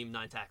led the team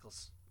 9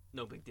 tackles.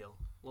 No big deal.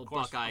 Little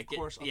Buckeye. Of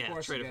course,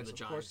 traded from the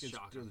Giants. Of course, gets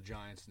Shocker. to the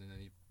Giants, and then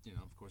he,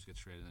 of course, gets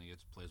traded, and he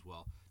plays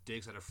well.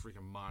 Diggs had a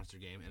freaking monster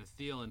game, and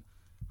Thielen,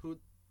 who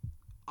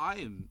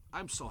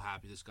I'm so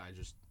happy this guy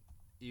is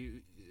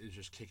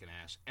just kicking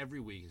ass every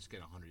week. He's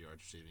getting 100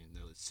 yards receiving,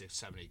 6,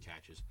 7, 8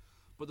 catches.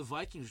 But the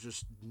Vikings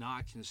just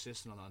not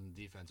consistent on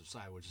the defensive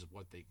side, which is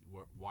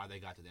why they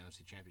got to the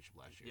NFC Championship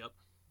last year. Yep.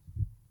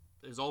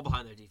 It was all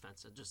behind their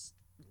defense.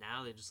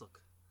 Now they just look.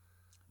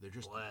 They're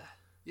just. Bleh.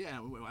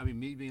 Yeah, I mean,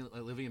 me being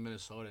living in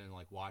Minnesota and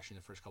watching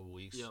the first couple of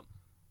weeks. Yep.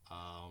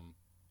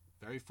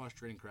 Very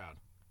frustrating crowd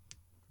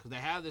because they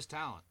have this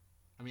talent.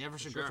 I mean,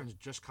 Everson Griffin's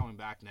just coming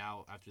back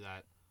now after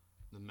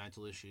the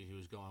mental issue he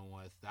was going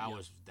with. That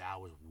was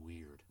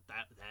weird.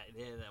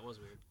 That was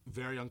weird.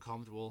 Very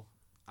uncomfortable.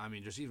 I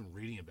mean, just even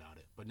reading about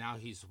it. But now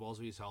he's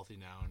healthy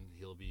now, and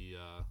he'll be.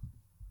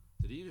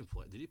 Did he even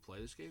play? Did he play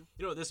this game?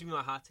 This is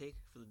my hot take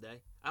for the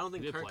day. I don't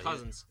think Kirk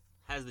Cousins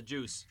has the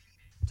juice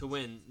to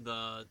win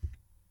the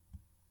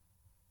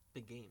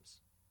big games.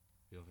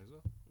 You don't think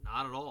so?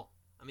 Not at all.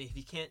 I mean, if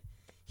he can't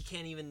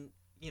even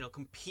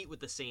compete with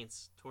the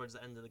Saints towards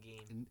the end of the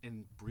game.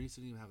 And Brees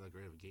didn't even have that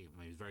great of a game. I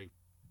mean, he's very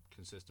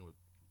consistent with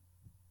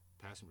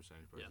passing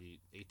percentage, but he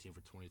 18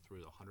 for 23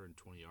 with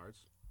 120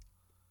 yards.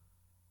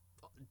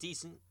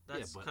 Decent.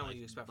 That's kind of what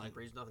you expect from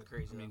Brees. Nothing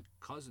crazy. I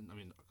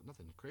mean,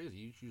 nothing crazy.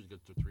 You usually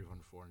get to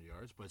 300, 400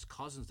 yards, but it's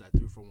Cousins that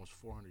threw for almost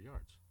 400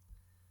 yards.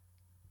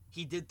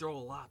 He did throw a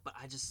lot, but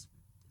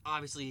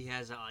obviously he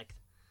has that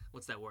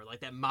what's that word?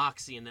 Like that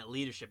moxie and that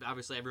leadership.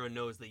 Obviously, everyone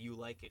knows that you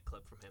like it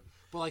clip from him.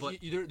 But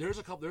there's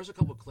a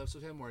couple of clips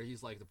of him where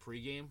he's like the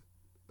pregame,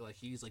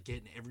 he's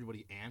getting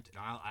everybody amped, and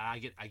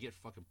I get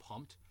fucking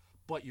pumped.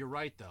 But you're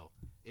right though.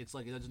 It's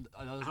like it doesn't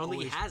I don't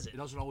think he has it. It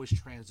doesn't always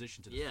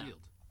transition to the field,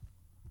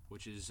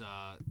 which is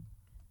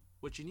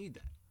what you need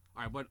that.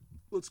 All right, but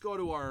let's go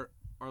to our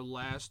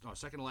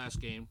second to last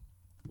game.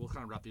 We'll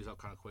kind of wrap these up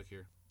kind of quick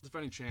here.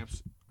 Defending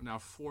champs are now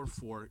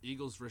 4-4.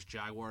 Eagles versus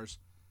Jaguars.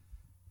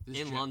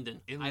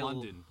 London.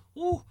 London.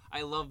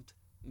 I loved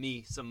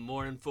me some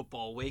morning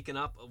football. Woke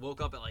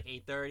up at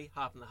 8:30,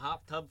 hop in the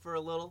hot tub for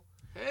a little.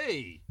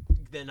 Hey.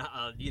 Then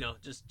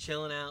just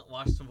chilling out,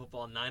 watching some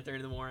football. 9:30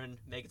 in the morning,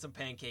 making some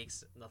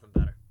pancakes. Nothing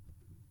better.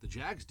 The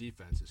Jags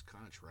defense is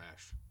kind of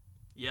trash.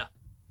 Yeah.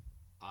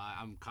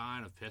 I'm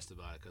kind of pissed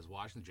about it because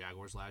watching the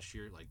Jaguars last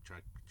year,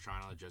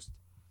 trying to just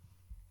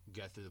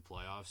get through the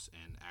playoffs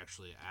and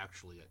actually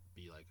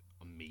be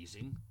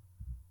amazing.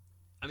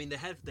 I mean, they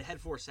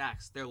had 4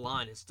 sacks. Their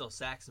line is still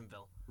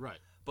Saxonville. Right.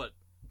 But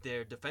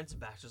their defensive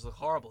backs just look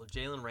horrible.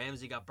 Jalen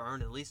Ramsey got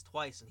burned at least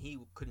twice, and he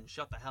couldn't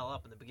shut the hell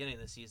up in the beginning of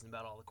the season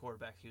about all the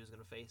quarterbacks he was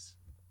going to face.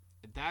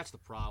 And that's the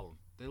problem.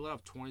 They let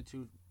up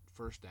 22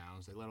 first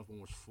downs. They let up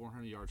almost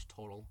 400 yards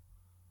total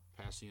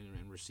passing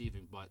and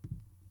receiving. But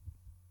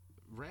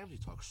Ramsey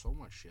talks so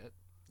much shit.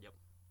 Yep.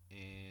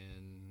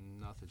 And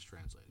nothing's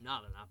translated. No,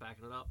 they're not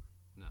backing it up.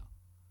 No.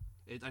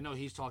 I know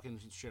he's talking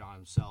shit on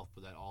himself,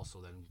 but that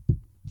also then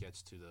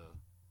gets to the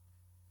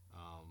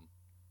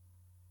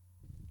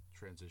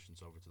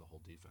transitions over to the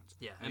whole defense.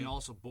 Yeah. And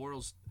also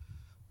Bortles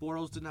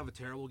didn't have a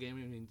terrible game.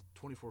 I mean,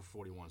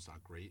 24-41 is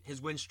not great.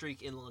 His win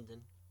streak in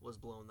London was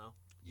blown, though.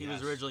 He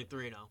was originally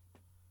 3-0.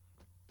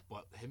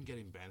 But him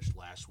getting benched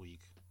last week.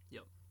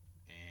 Yep.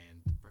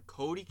 And for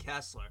Cody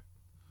Kessler.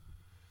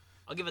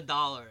 I'll give $1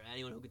 to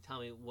anyone who can tell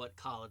me what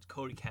college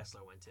Cody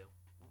Kessler went to.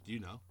 Do you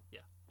know?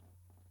 Yeah.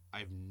 I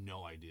have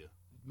no idea.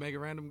 Make a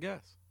random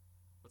guess.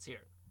 Let's hear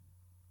it.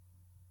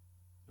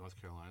 North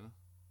Carolina?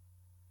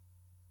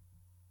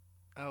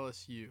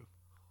 LSU.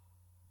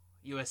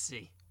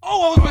 USC.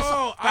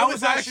 That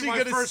was actually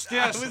my first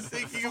guess. I was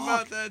thinking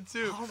about that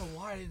too. I don't know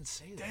why I didn't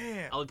say that.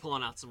 Damn. I'll be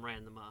pulling out some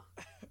random.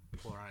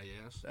 Pulling out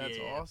yes. That's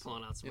awesome.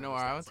 Pulling out some. You know where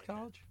I went to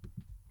college?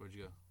 Where'd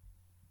you go?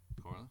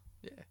 Cornell?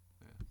 Yeah.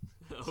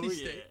 Oh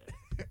yeah.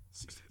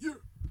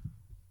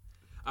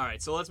 All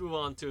right, so let's move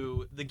on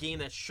to the game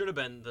that should have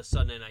been the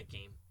Sunday night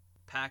game.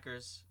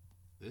 Packers.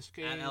 This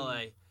game at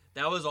LA.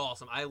 That was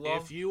awesome.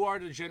 If you are a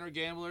degenerate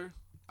gambler,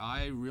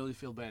 I really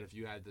feel bad if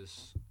you had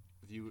this.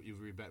 If you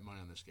rebet money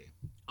on this game.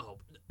 Oh,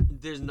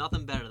 there's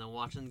nothing better than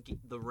watching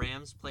the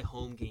Rams play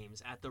home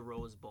games at the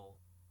Rose Bowl.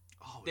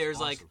 Oh, there's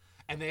awesome.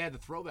 And they had the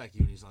throwback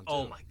unis on too.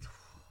 Oh my,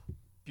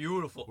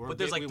 beautiful. But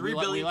there's 3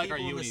 billion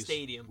people in the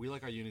stadium. We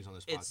like our unis on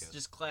this podcast. It's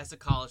just classic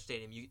college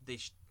stadium. They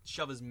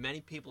shove as many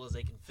people as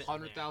they can fit.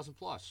 100,000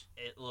 plus.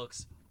 It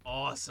looks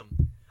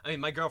awesome. I mean,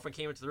 my girlfriend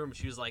came into the room and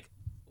she was like,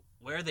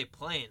 "Where are they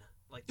playing?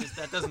 Like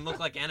that doesn't look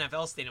like an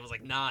NFL stadium." I was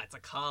like, "Nah, it's a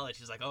college."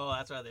 She's like, "Oh,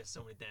 that's why there's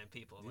so many damn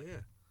people." I'm like,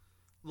 yeah.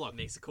 Look, it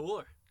makes it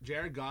cooler.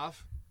 Jared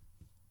Goff,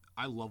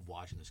 I love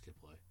watching this kid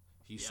play.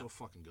 He's so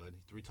fucking good.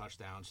 3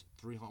 touchdowns,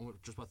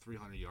 just about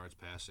 300 yards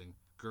passing.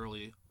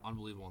 Gurley,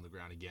 unbelievable on the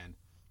ground again.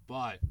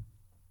 But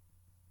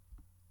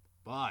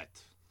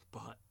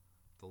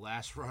the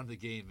last run of the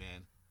game,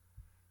 man.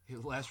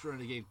 The last run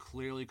of the game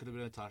clearly could have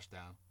been a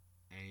touchdown.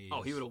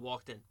 And he would have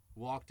walked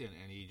in.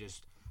 And he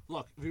just...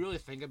 Look, if you really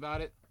think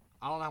about it,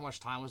 I don't know how much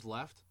time was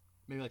left.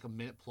 Maybe like a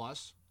minute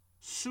plus.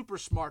 Super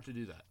smart to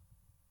do that.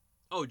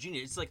 Oh,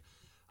 genius. It's like,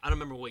 I don't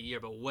remember what year,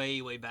 but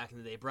way, way back in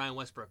the day, Brian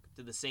Westbrook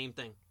did the same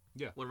thing.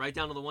 Yeah. Went right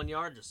down to the 1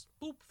 yard, just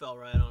boop, fell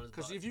right on his butt.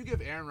 Because if you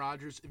give Aaron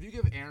Rodgers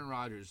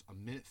a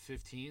minute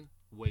 15,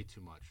 way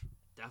too much.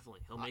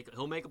 Definitely.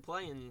 He'll make a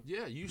play. And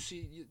yeah, you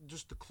see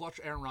just the clutch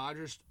Aaron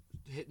Rodgers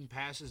hitting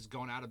passes,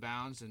 going out of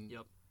bounds.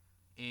 Yep.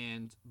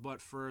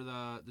 But for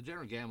the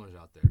general gamblers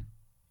out there,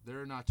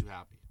 they're not too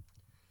happy.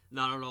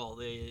 Not at all.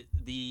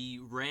 The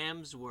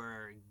Rams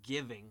were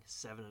giving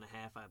 7.5,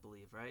 I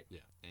believe, right? Yeah.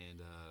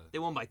 And they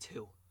won by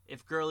 2.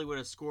 If Gurley would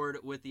have scored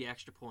with the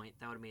extra point,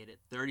 that would have made it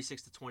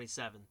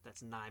 36-27.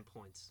 That's 9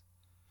 points.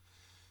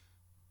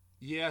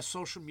 Yeah,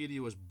 social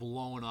media was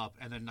blowing up,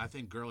 and then I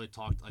think Gurley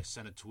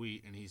sent a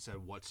tweet, and he said,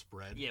 "What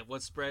spread?" Yeah,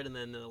 what spread? And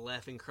then the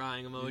laughing,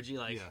 crying emoji.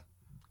 Like, yeah.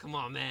 Come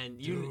on, man.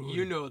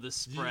 You know the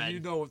spread. You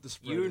know what the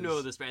spread is. You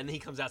know the spread. And then he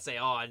comes out and say,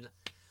 "Oh, I'm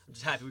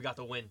just happy we got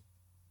the win."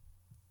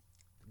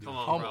 Come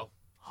on, bro.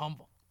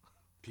 Humble.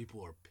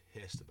 People are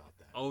pissed about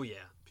that. Oh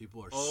yeah.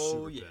 People are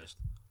super pissed.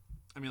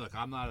 I mean, look,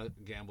 I'm not a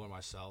gambler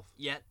myself.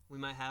 Yet we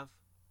might have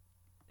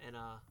an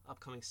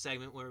upcoming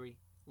segment where we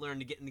learn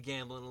to get into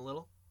gambling a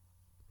little.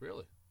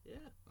 Really? Yeah.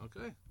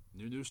 Okay.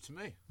 New news to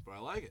me, but I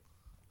like it.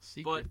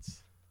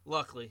 Secrets. But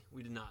luckily,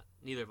 we did not.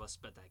 Neither of us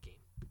bet that game.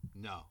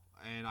 No.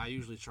 And I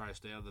usually try to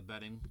stay out of the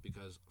betting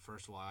because,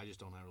 first of all, I just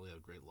don't really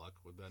have great luck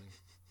with betting.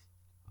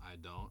 I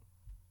don't.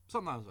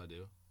 Sometimes I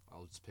do.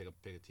 I'll just pick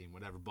a team,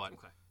 whatever. But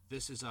okay.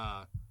 This was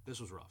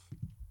rough.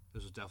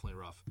 This was definitely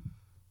rough.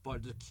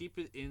 But to keep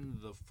it in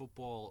the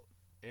football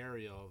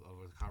area of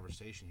the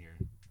conversation here,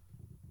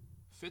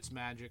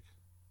 Fitzmagic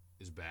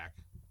is back.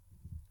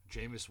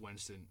 Jameis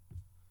Winston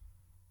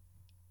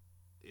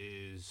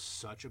is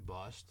such a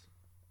bust.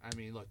 I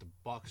mean, look, the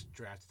Bucs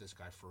drafted this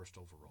guy first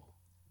overall.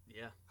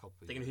 Yeah.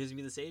 Thinking he was going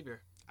to be the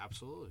savior.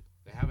 Absolutely.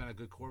 They haven't had a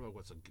good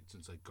quarterback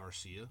since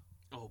Garcia.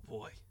 Oh,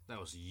 boy. That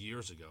was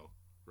years ago,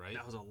 right?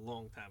 That was a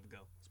long time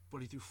ago.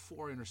 But he threw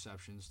 4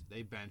 interceptions.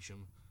 They bench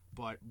him.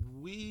 But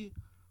we're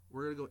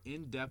going to go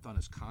in-depth on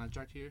his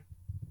contract here,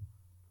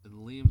 and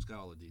Liam's got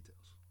all the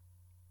details.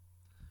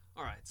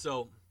 All right,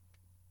 so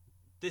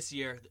this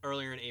year,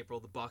 earlier in April,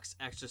 the Bucs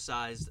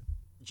exercised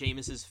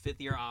Jameis's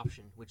 5th-year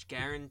option, which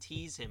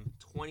guarantees him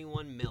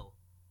 $21 million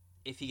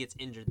if he gets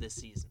injured this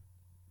season.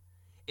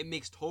 It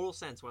makes total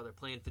sense why they're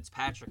playing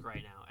Fitzpatrick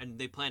right now, and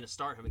they plan to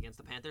start him against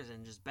the Panthers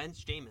and just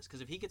bench Jameis,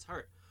 because if he gets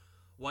hurt,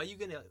 why are you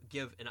going to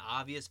give an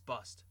obvious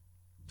bust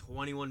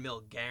 $21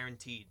 million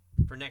guaranteed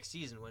for next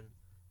season when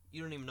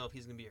you don't even know if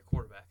he's going to be your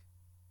quarterback?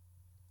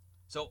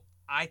 So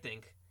I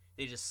think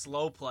they just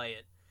slow play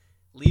it,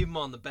 leave him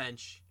on the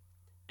bench,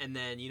 and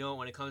then,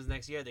 when it comes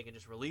next year, they can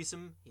just release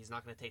him. He's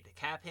not going to take the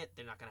cap hit.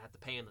 They're not going to have to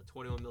pay him the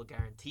 $21 million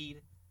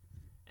guaranteed.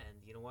 And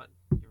you know what?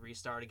 You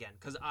restart again.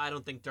 Because I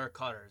don't think Dirk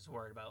Cutter is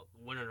worried about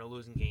winning or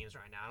losing games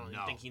right now. I don't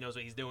even think he knows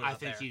what he's doing I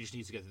think he just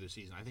needs to get through the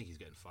season. I think he's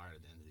getting fired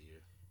at the end of the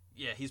year.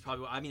 Yeah, he's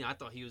probably... I mean, I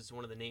thought he was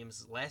one of the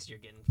names last year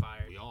getting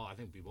fired. I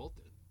think we both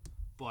did.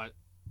 But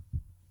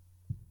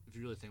if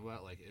you really think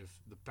about it, if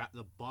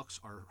the Bucs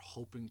are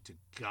hoping to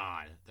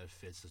God that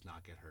Fitz does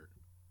not get hurt.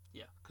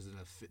 Yeah. Because then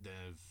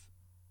if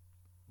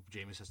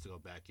Jameis has to go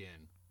back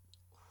in,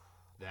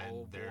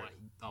 then their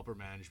upper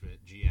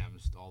management,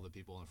 GMs, all the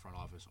people in the front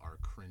office are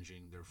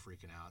cringing. They're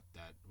freaking out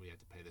that we have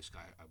to pay this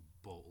guy a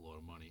boatload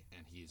of money,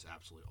 and he's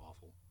absolutely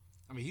awful.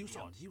 I mean, he was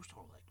throwing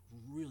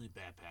really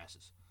bad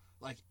passes.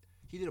 Like,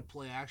 he did a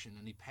play action,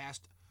 and he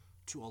passed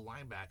to a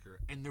linebacker,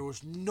 and there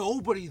was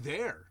nobody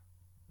there.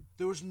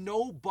 There was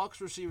no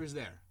Bucs receivers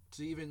there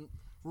to even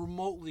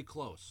remotely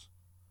close.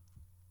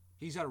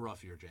 He's had a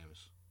rough year,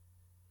 Jameis.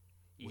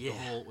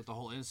 With the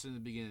whole incident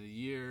at the beginning of the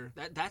year.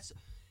 That's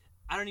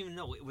I don't even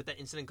know with that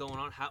incident going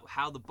on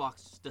how the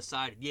Bucs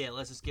decided,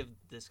 let's just give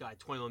this guy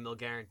 $21 million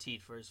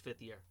guaranteed for his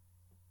 5th year.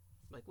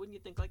 Like, wouldn't you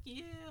think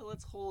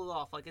let's hold it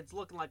off. Like, it's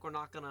looking like we're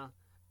not gonna,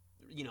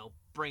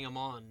 bring him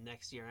on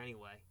next year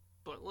anyway.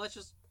 But let's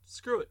just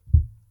screw it.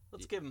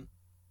 Let's give him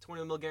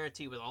 $21 million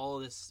guaranteed with all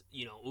of this,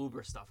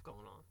 Uber stuff going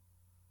on.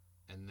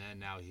 And then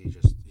now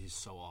he's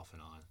so off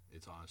and on.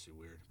 It's honestly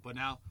weird. But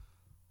now,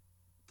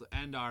 to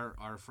end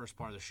our first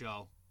part of the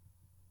show,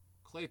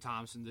 Klay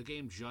Thompson, the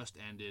game just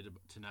ended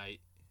tonight.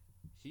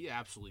 He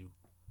absolutely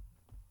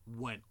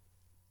went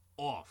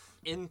off.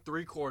 In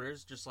 3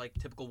 quarters, just like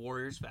typical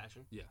Warriors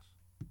fashion. Yes.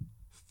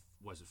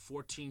 Was it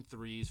 14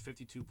 threes,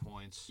 52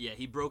 points? Yeah,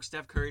 he broke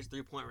Steph Curry's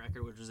 3-point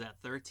record, which was at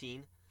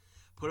 13.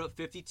 Put up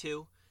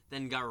 52,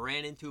 then got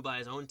ran into by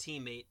his own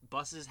teammate,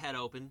 busted his head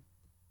open.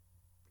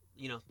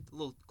 A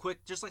little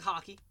quick, just like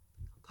hockey.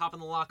 Hop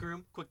in the locker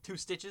room, quick 2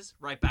 stitches,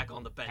 right back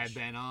on the bench.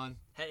 Headband on.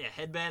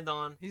 Headband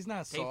on. He's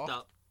not taped soft.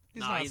 Up.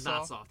 He's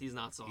not soft. He's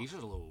not soft. He's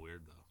just a little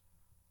weird,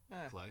 though.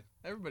 Clay.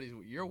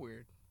 You're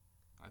weird.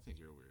 I think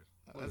you're weird.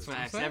 That's what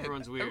I'm saying.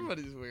 Everyone's weird.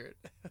 Everybody's weird.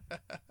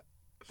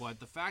 But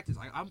the fact is,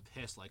 I'm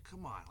pissed. Like,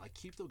 come on, like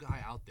keep the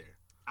guy out there.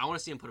 I want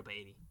to see him put up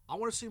 80. I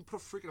want to see him put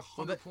freaking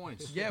 100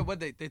 points. Yeah, what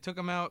they took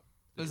him out.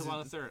 They took him out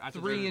in the third. After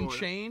 3 and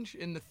change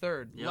in the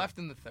third. Yep. Left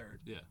in the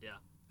third. Yeah.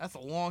 That's a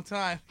long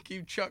time.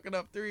 Keep chucking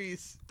up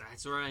threes.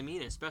 That's what I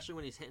mean, especially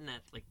when he's hitting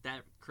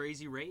that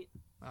crazy rate.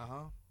 Uh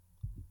huh.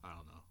 I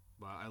don't know,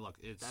 but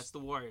that's the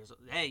Warriors.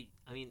 Hey,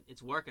 I mean,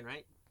 it's working,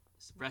 right?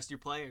 Rest your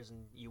players,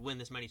 and you win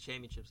this many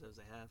championships as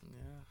they have.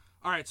 Yeah.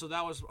 All right, so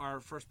that was our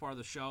first part of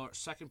the show. Our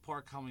second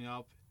part coming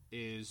up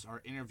is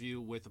our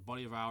interview with a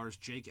buddy of ours,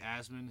 Jake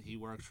Asman. He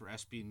works for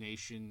SB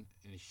Nation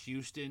in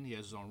Houston. He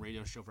has his own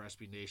radio show for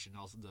SB Nation.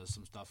 Also does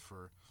some stuff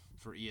for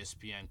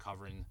ESPN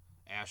covering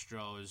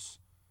Astros,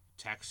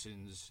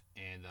 Texans,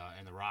 and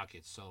the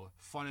Rockets. So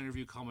fun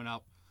interview coming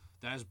up.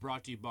 That is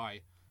brought to you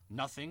by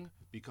nothing,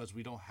 because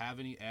we don't have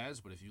any ads.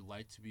 But if you'd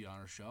like to be on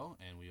our show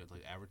and we would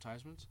like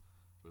advertisements,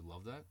 we'd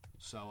love that.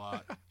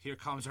 So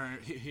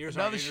here's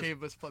another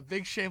shameless plug.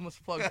 Big shameless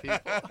plug, people.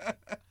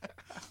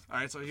 All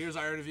right, so here's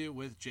our interview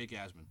with Jake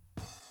Asman.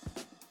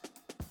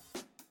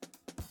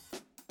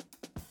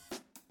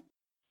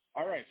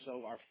 All right,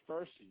 so our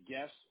first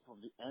guest from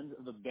the end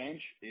of the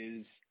bench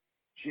is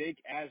Jake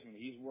Asman.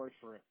 He's worked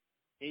for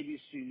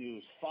ABC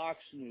News, Fox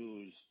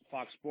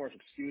Sports,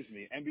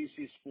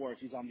 NBC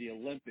Sports. He's on the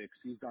Olympics.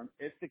 He's done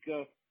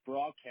Ithaca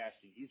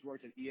broadcasting. He's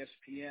worked at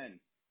ESPN,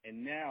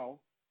 and now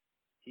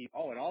he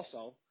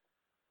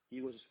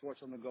was a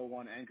Sports on the Go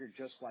 1 anchor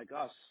just like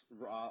us,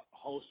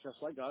 host just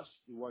like us.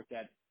 He worked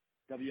at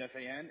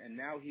WFAN, and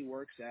now he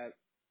works at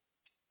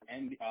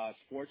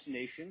Sports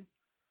Nation.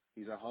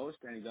 He's a host,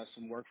 and he does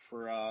some work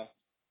for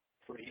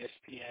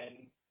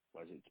ESPN.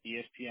 What is it?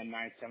 ESPN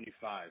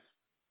 975.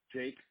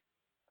 Jake,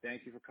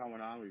 thank you for coming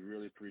on. We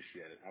really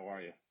appreciate it. How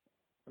are you?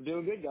 I'm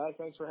doing good, guys.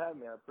 Thanks for having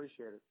me. I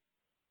appreciate it.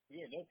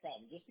 Yeah, no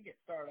problem. Just to get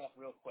started off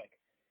real quick,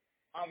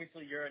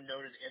 obviously you're a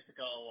noted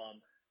Ithaca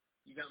alum.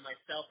 You got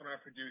myself and our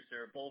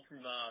producer, both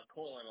from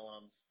Cortland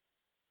alums.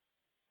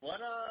 What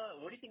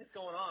do you think is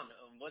going on?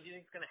 What do you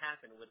think is going to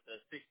happen with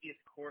the 60th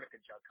Cortica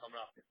Jug coming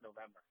up this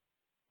November?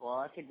 Well,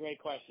 that's a great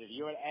question. If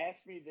you had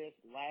asked me this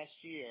last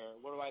year,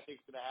 what do I think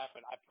is going to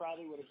happen? I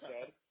probably would have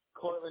said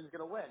Cortland's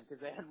going to win,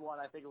 because they had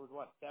won, I think it was,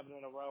 7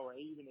 in a row, or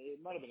even,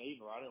 it might have been 8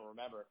 in a row, I don't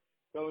remember,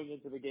 going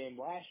into the game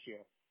last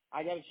year.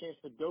 I got a chance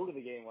to go to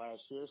the game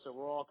last year, so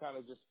we're all kind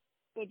of just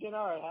thinking,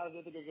 all right, how do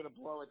they think they're going to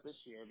blow it this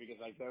year? Because,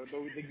 like, the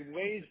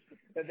ways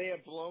that they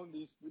have blown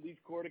these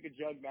Cortica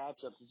Jug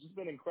matchups, it's just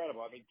been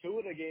incredible. I mean, 2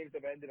 of the games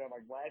have ended on,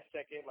 like, last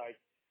second, like,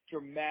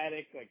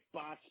 dramatic, like,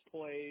 botch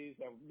plays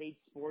that made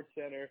Sports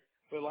Center.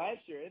 But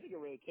last year, Ithaca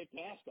really kicked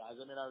ass, guys.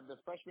 I mean,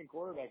 the freshman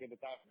quarterback at the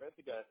time for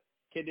Ithaca,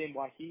 a kid named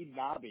Wahid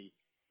Nabi,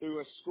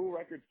 threw a school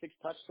record 6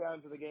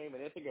 touchdowns in the game,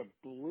 and Ithaca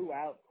blew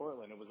out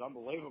Portland. It was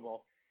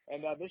unbelievable.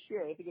 And this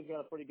year, Ithaca's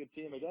got a pretty good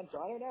team again. So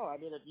I don't know. I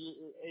mean,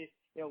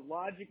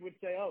 logic would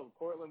say, oh,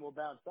 Portland will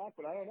bounce back,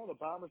 but I don't know. The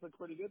Bombers look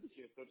pretty good this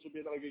year, so it should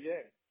be another good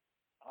game.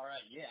 All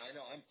right, yeah, I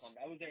know. I'm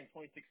pumped. I was there in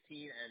 2016,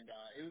 and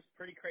it was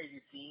pretty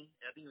crazy scene.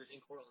 I think it was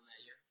in Portland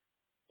that year.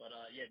 But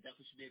yeah,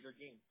 definitely should be a good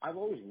game. I've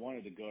always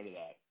wanted to go to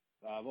that.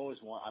 I've always,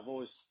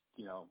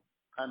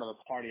 kind of the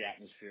party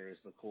atmosphere is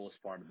the coolest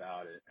part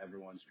about it.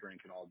 Everyone's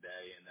drinking all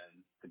day, and then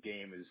the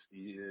game is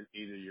either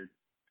you're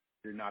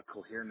not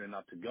coherent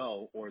enough to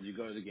go, or you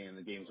go to the game and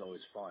the game's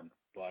always fun.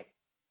 But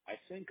I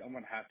think I'm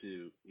gonna have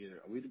to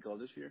are we to go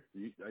this year?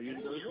 Are you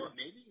to go this year?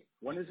 Maybe.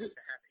 When is it?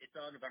 It's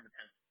on November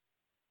 10th.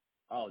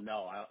 Oh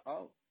no!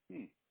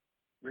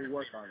 We'll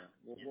work on it.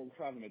 We'll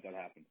try to make that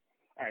happen.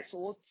 All right,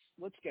 so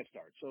let's get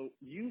started. So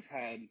you've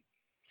had,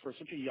 for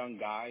such a young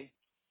guy,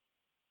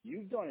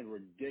 you've done a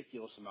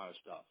ridiculous amount of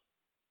stuff.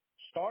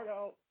 Start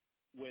out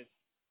with,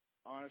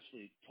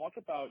 honestly, talk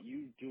about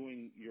you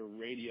doing your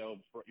radio,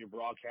 your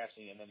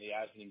broadcasting, and then the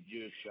Asman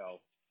Buick show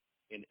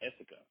in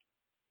Ithaca.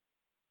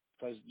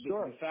 Because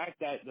the fact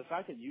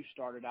that you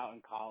started out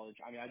in college,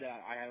 I mean,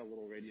 I had a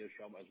little radio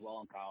show as well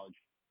in college.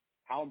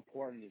 How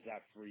important is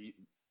that for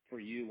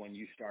you when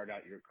you start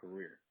out your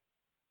career?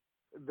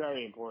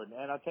 Very important.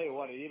 And I'll tell you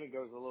what, it even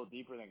goes a little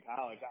deeper than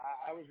college.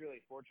 I was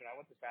really fortunate. I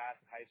went to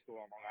Syosset High School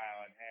on Long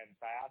Island, and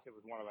Syosset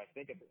was one of, I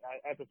think, at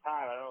the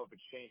time, I don't know if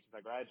it's changed since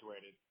I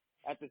graduated.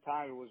 At the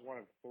time, it was one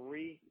of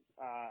 3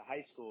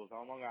 high schools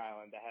on Long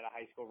Island that had a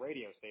high school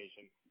radio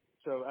station.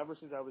 So ever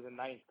since I was in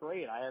 9th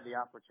grade, I had the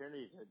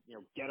opportunity to,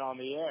 get on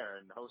the air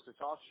and host a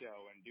talk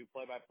show and do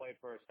play-by-play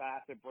for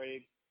Syosset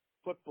Braves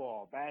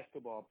football,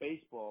 basketball,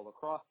 baseball,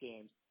 lacrosse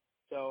games.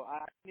 So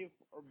I knew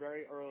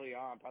very early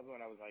on, probably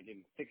when I was like in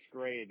 6th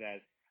grade,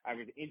 that I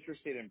was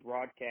interested in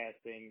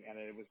broadcasting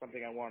and it was something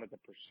I wanted to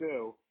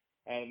pursue.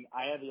 And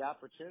I had the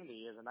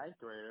opportunity as a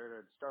 9th grader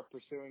to start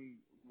pursuing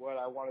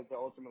what I wanted to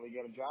ultimately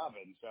get a job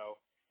in.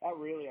 So that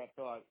really, I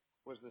thought,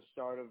 was the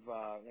start of,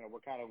 I don't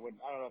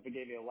know if it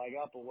gave me a leg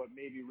up or what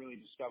made me really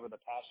discover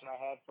the passion I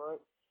had for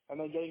it. And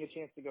then getting a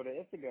chance to go to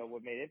Ithaca,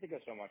 what made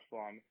Ithaca so much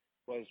fun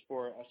was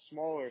for a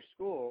smaller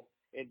school.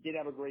 It did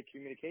have a great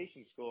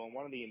communication school, and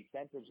one of the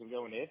incentives of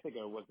going to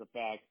Ithaca was the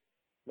fact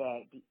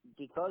that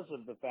because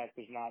of the fact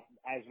there's not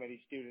as many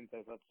students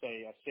as, let's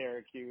say, a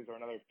Syracuse or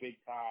another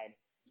big-time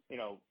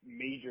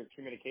major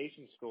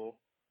communication school,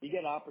 you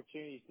get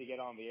opportunities to get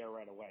on the air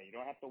right away. You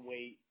don't have to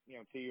wait,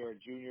 till you're a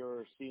junior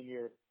or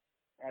senior.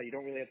 You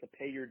don't really have to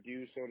pay your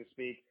dues, so to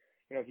speak.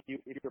 If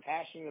you're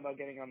passionate about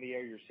getting on the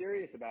air, you're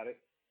serious about it,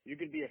 you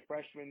could be a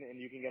freshman and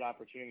you can get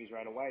opportunities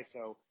right away.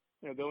 So,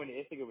 going to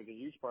Ithaca was a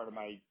huge part of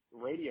my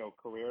radio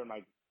career and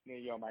my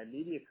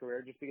media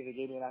career, just because it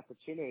gave me an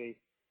opportunity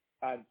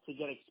to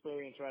get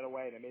experience right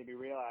away and it made me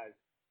realize,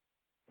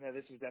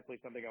 this is definitely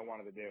something I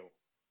wanted to do.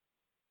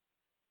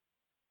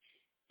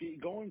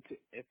 Going to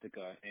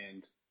Ithaca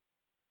and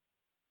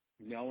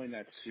knowing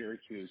that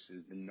Syracuse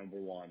is the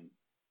 #1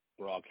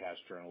 broadcast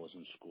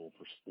journalism school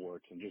for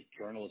sports and just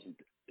journalism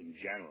in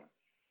general,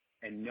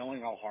 and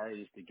knowing how hard it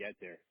is to get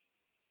there,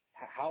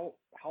 how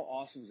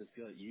awesome does it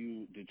feel that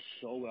you did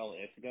so well at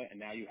Ithaca and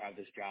now you have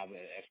this job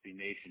at SB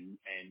Nation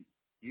and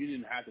you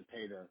didn't have to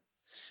pay the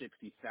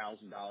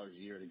 $60,000 a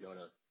year to go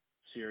to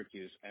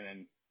Syracuse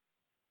and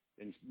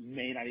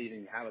may not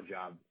even have a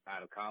job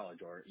out of college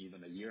or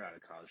even a year out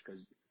of college?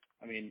 Because,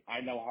 I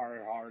know how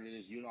hard it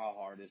is. You know how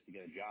hard it is to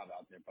get a job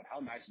out there. But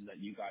how nice is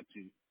that you got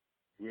to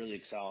really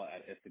excel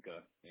at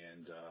Ithaca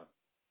and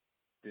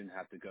didn't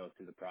have to go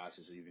through the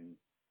process of even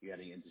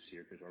getting into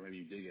Syracuse, or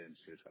maybe you did get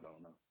into Syracuse. I don't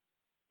know.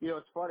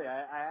 It's funny.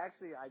 I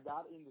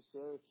got into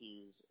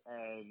Syracuse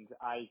and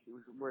I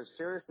was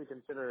seriously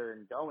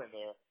considering going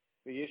there.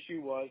 The issue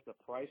was the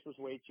price was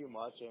way too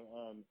much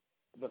and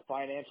the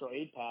financial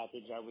aid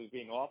package I was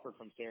being offered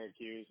from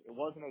Syracuse, it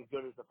wasn't as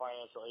good as the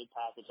financial aid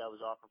package I was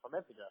offered from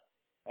Ithaca.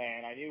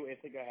 And I knew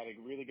Ithaca had a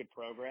really good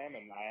program,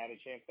 and I had a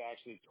chance to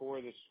actually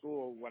tour the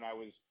school when I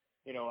was,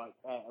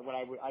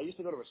 I used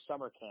to go to a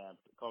summer camp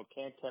called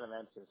Camp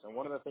Canadensis. And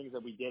one of the things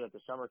that we did at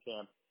the summer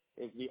camp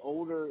is the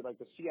older, like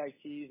the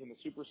CITs and the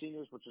super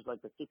seniors, which is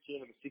like the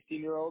 15 and the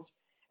 16-year-olds,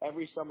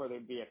 every summer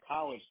there'd be a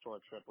college tour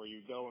trip where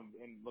you go and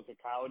look at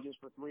colleges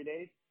for 3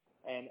 days.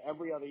 And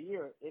every other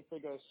year,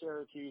 Ithaca,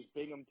 Syracuse,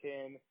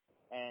 Binghamton,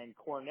 and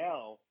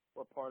Cornell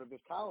were part of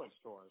this college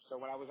tour. So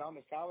when I was on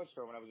this college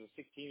tour, when I was a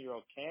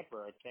 16-year-old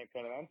camper at Camp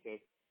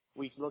Canadensis,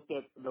 we looked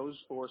at those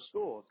 4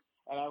 schools.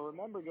 And I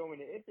remember going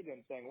to Ithaca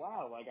and saying,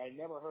 wow, like I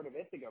never heard of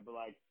Ithaca, but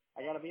like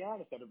I got to be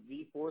honest, out of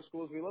these 4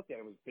 schools we looked at,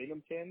 it was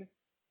Binghamton,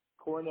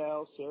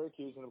 Cornell,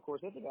 Syracuse, and of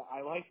course Ithaca.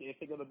 I liked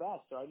Ithaca the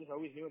best, so I just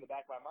always knew in the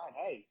back of my mind,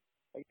 hey,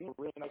 like, a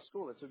really nice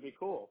school. This would be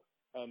cool.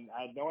 And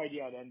I had no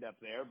idea I'd end up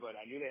there, but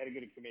I knew they had a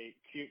good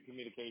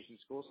communication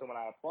school. So when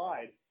I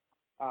applied,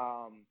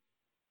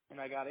 and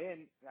I got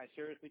in, I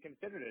seriously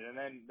considered it. And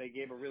then they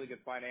gave a really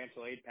good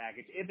financial aid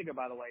package. Ithaca,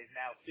 by the way, is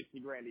now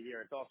 $60,000 a year.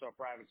 It's also a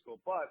private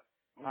school, but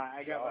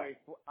I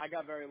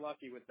got very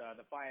lucky with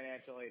the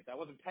financial aid. I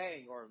wasn't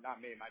paying, or not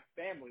me, my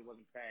family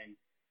wasn't paying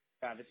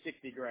the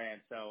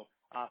 $60,000. So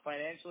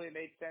financially, it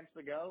made sense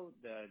to go.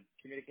 The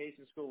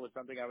communication school was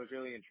something I was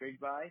really intrigued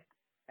by.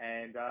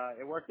 And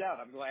it worked out.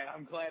 I'm glad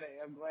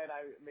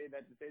I made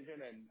that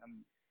decision,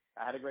 and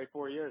I had a great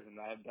 4 years, and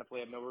I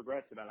definitely have no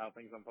regrets about how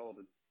things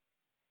unfolded.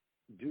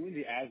 Doing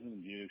the Asman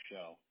and Buick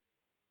show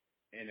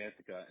in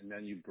Ithaca, and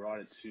then you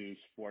brought it to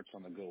Sports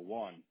on the Go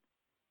 1.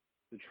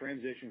 The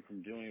transition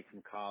from doing it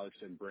from college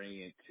to bringing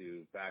it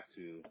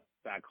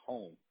back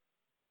home.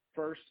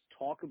 First,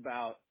 talk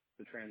about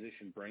the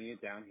transition, bringing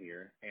it down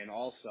here, and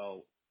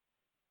also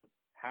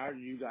how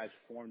did you guys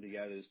form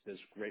together this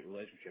great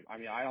relationship?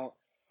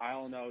 I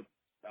don't know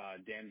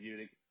Dan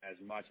Budick as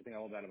much. I think I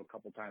know about him a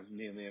couple times.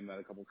 Me and Liam met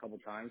a couple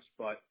times,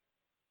 but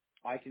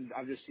I've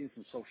just seen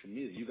from social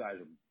media you guys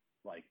are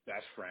like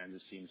best friends.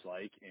 It seems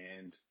like,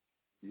 and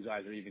you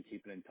guys are even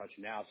keeping in touch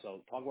now. So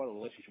talk about the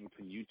relationship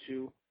between you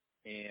two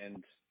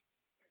and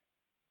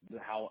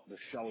how the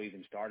show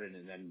even started,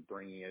 and then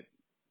bringing it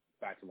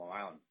back to Long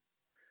Island.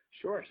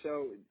 Sure.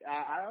 So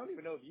I don't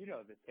even know if you know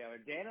this, Taylor.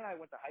 Dan and I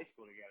went to high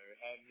school together,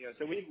 and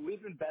so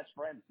we've been best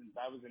friends since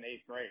I was in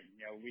 8th grade.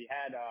 We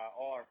had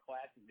all our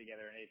classes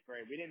together in 8th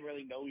grade. We didn't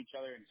really know each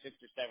other in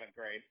 6th or 7th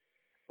grade,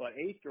 but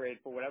 8th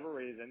grade, for whatever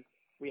reason,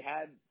 we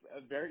had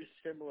a very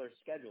similar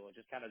schedule. It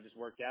just kind of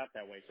worked out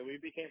that way. So we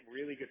became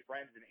really good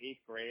friends in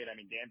 8th grade.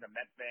 Dan's a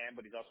Mets fan,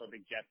 but he's also a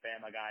big Jet fan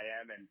like I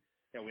am, and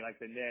we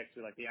like the Knicks,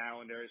 we like the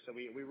Islanders. So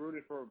we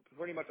rooted for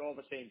pretty much all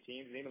the same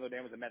teams. And even though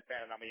Dan was a Mets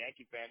fan and I'm a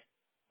Yankee fan,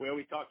 we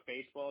always talked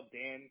baseball.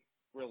 Dan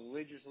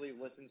religiously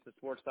listens to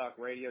sports talk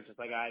radio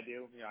just like I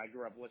do. I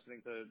grew up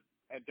listening to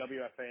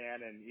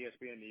WFAN and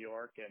ESPN New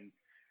York, and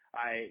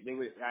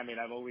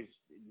I've always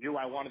knew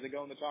I wanted to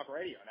go into talk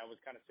radio, and that was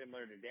kind of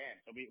similar to Dan.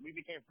 So we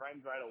became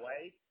friends right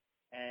away.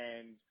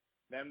 And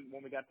then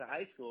when we got to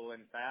high school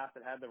and Fast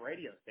had the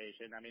radio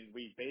station,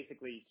 we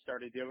basically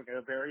started doing a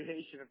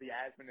variation of the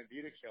Asman and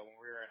Budick show when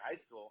we were in high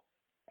school.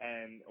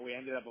 And we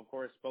ended up, of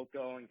course, both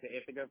going to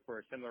Ithaca for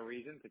a similar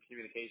reason, to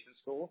communication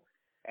school.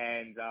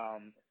 And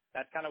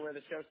that's kind of where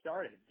the show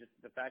started. Just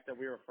the fact that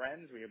we were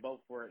friends. We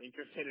both were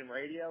interested in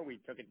radio. We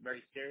took it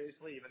very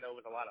seriously, even though it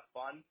was a lot of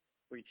fun.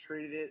 We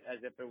treated it as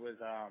if it was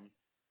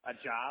a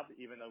job,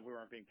 even though we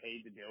weren't being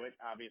paid to do it,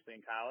 obviously,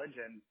 in college.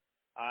 And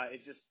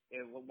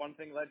one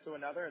thing led to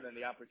another, and then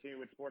the opportunity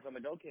with Sports on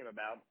the Go came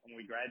about when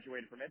we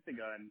graduated from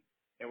Ithaca, and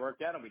it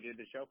worked out, and we did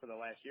the show for the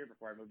last year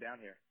before I moved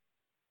down here.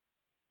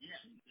 Yeah,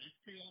 that's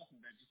pretty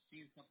awesome. That just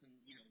seeing something,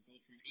 go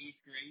from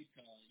 8th grade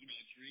to,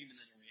 a dream and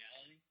then a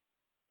reality.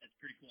 That's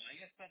pretty cool. I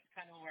guess that's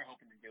kind of what we're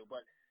hoping to do.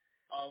 But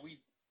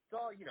we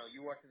saw,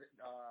 you worked at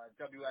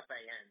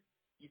WFAN.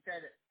 You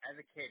said as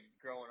a kid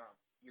growing up,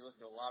 you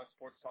listened to a lot of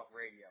sports talk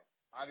radio.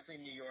 Obviously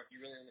in New York,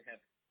 you really only have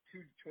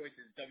two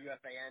choices,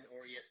 WFAN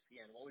or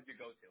ESPN. What was your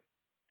go-to?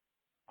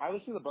 I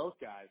listen to both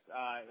guys.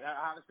 That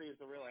honestly is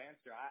the real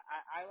answer.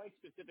 I like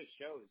specific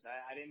shows.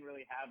 I didn't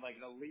really have like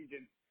an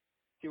allegiance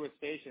to a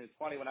station. It's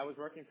funny, when I was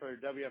working for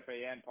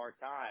WFAN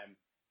part-time,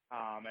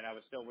 and I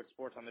was still with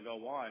Sports on the Go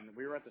 1,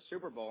 we were at the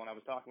Super Bowl, and I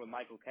was talking with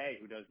Michael Kay,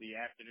 who does the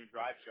afternoon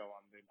drive show on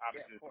the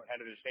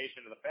competitive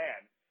station of the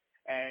Fan.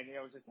 And,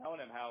 I was just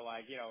telling him how,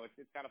 like,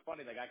 it's kind of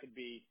funny. Like, I could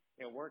be,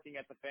 working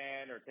at the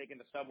Fan or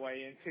taking the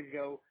subway in to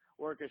go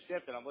work a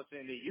shift, and I'm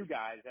listening to you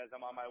guys as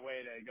I'm on my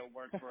way to go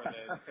work for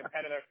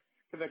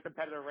the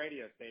competitor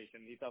radio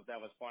station. He thought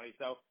that was funny.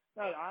 So,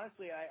 no,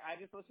 honestly, I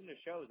just listen to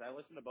shows. I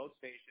listen to both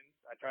stations.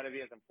 I try to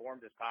be as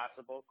informed as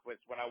possible.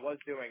 Because when I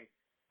was doing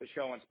the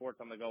show on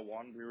Sports on the Go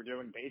 1, we were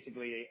doing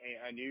basically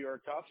a New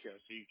York talk show.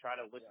 So you try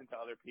to listen to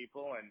other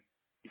people and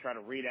you try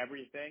to read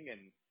everything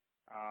and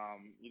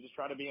you just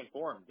try to be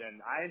informed. And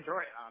I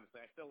enjoy it,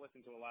 honestly. I still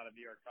listen to a lot of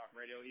New York talk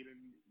radio, even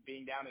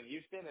being down in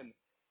Houston. And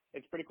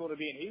it's pretty cool to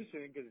be in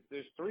Houston because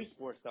there's 3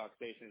 sports talk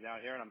stations out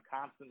here, and I'm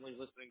constantly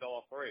listening to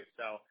all 3.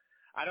 So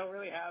I don't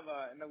really have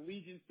an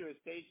allegiance to a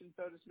station,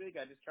 so to speak.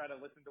 I just try to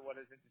listen to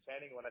what is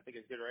entertaining and what I think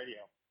is good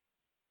radio.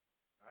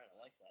 All right, I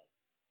like that.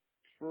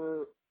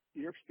 For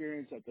your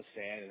experience at the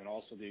Fan and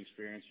also the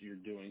experience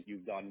you've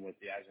done with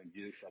the Asman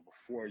View Show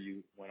before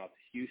you went up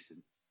to Houston,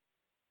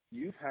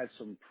 you've had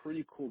some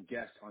pretty cool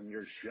guests on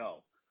your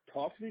show.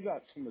 Talk to me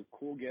about some of the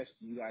cool guests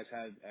you guys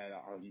had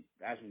on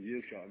the Asman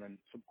View Show, and then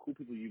some cool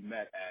people you've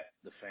met at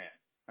the Fan.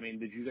 I mean,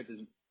 did you get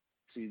to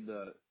see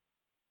the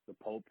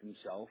Pope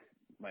himself,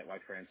 Mike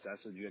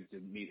Francesa? Did you get to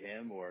meet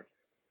him? Or,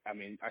 I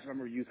mean, I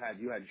remember you had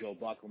Joe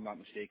Buck, if I'm not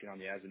mistaken, on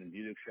the Asman and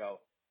Budick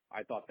show.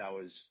 I thought that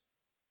was,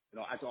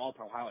 that's an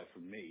all-time highlight for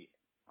me.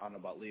 I don't know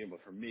about Liam, but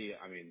for me,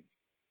 I mean,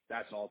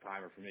 that's an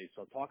all-timer for me.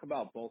 So talk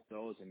about both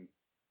those and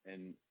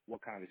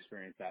what kind of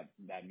experience that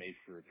made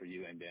for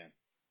you and Dan.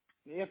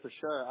 Yeah, for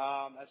sure.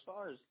 As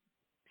far as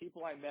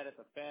people I met at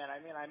the Fan,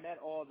 I mean, I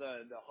met all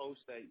the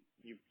hosts that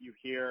you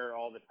hear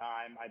all the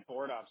time. I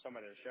board up some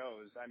of their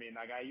shows. I mean,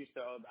 like I used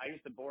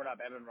to board up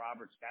Evan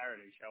Roberts'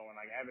 Saturday show, and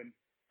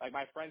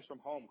my friends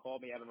from home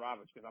called me Evan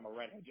Roberts because I'm a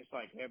redhead just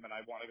like him, and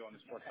I want to go on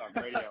the sports talk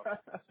radio.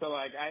 So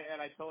I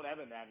told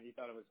Evan that, and he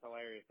thought it was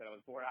hilarious that I was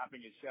board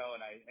hopping his show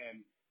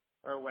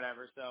or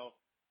whatever. So.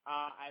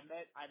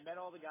 I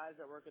met all the guys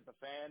that work at the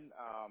Fan.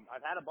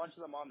 I've had a bunch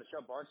of them on the show.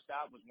 Bart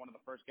Stout was one of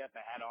the first guests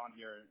I had on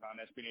here on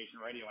SB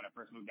Nation Radio when I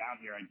first moved down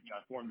here. I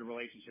formed a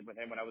relationship with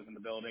him when I was in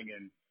the building,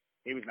 and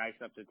he was nice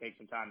enough to take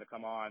some time to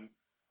come on.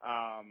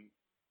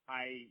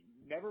 I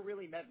never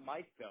really met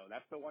Mike, though.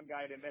 That's the one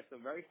guy I didn't met. So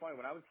very funny.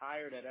 When I was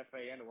hired at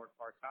FAN to work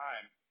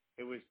part-time,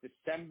 it was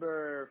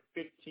December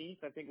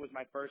 15th, I think was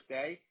my first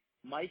day.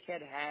 Mike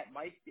did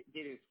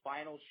his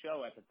final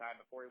show at the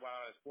time before he went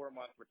on his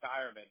 4-month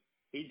retirement.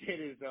 He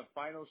did his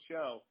final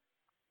show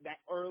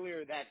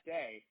earlier that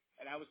day,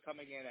 and I was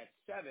coming in at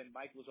 7.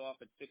 Mike was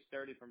off at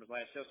 6:30 from his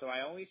last show, so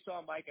I only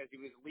saw Mike as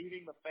he was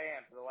leaving the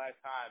Fan for the last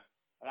time,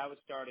 and I was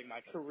starting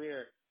my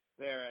career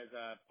there as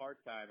a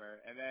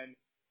part-timer. And then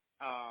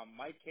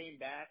Mike came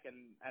back,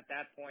 and at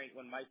that point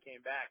when Mike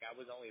came back, I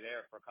was only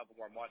there for a couple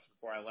more months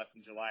before I left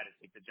in July to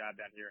take the job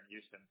down here in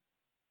Houston.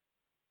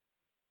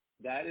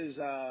 That is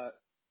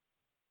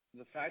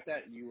the fact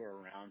that you were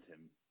around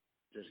him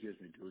just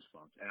gives me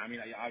goosebumps. And I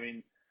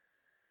mean,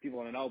 people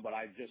want to know, but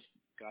I just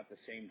got the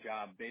same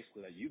job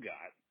basically that you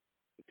got,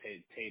 the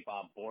tape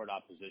op, board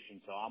op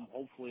position. So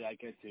hopefully I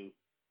get to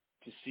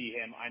see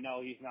him. I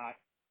know he's not,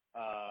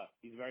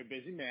 he's a very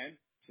busy man,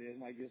 so he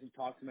doesn't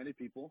talk to many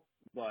people,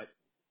 but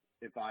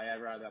if I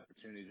ever have the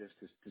opportunity just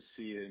to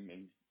see him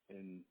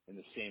in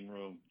the same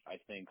room, I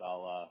think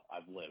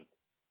I've lived.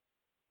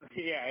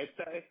 Yeah,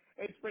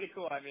 it's pretty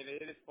cool. I mean,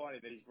 it is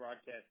funny that he's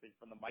broadcasting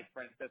from the Mike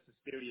Francesa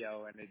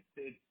studio, and it's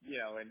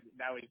and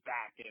now he's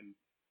back, and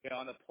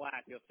on the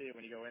plaque you'll see it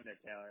when you go in there,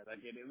 Taylor.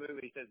 Like it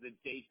literally says the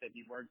date that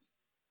he worked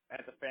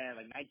at the Fan,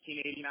 like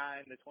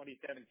 1989 to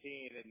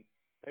 2017, and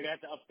they're gonna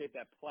have to update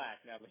that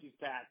plaque now. But he's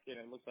back, and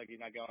it looks like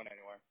he's not going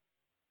anywhere.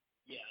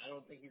 Yeah, I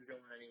don't think he's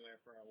going anywhere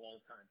for a long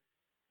time.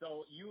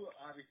 So you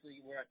obviously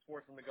were at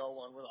Sports on the Go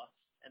 1 with us,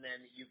 and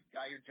then you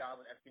got your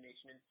job with SB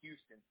Nation in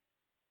Houston.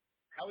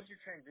 How was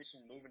your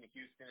transition moving to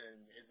Houston,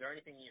 and is there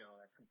anything,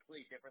 that's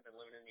completely different than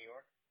living in New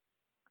York?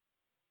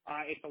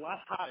 It's a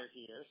lot hotter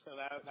here, so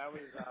that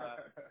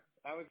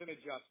was an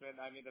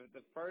adjustment. I mean,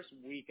 the first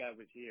week I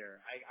was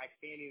here, I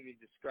can't even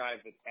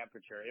describe the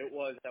temperature. It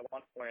was at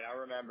one point, I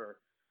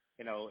remember,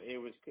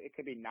 it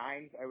could be 9.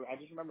 I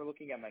just remember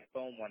looking at my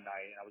phone one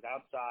night, and I was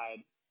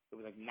outside. It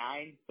was like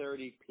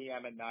 9:30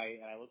 p.m. at night,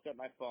 and I looked at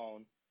my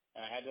phone,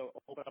 and I had to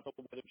open up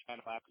the weather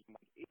channel app because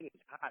I'm like, it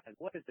is hot. Like,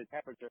 what is the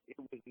temperature?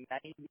 It was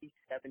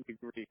 97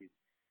 degrees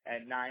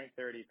at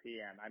 9:30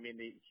 p.m. I mean,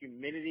 the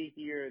humidity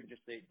here,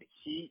 just the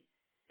heat,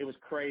 it was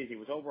crazy.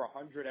 It was over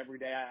 100 every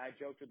day. I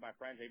joked with my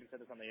friends. I even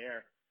said this on the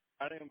air.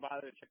 I don't even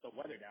bother to check the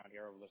weather down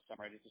here over the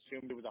summer. I just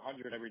assumed it was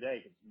 100 every day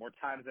because more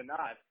times than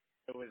not,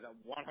 it was a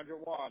 101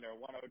 or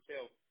 102.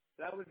 So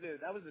that was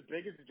the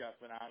biggest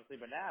adjustment, honestly.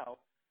 But now,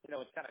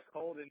 it's kind of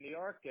cold in New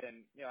York,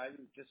 and I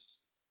just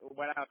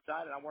went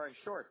outside and I'm wearing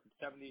shorts. It's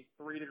 73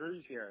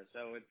 degrees here,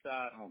 so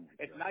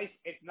it's nice.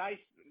 It's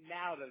nice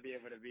now to be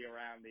able to be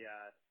around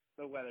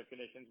the weather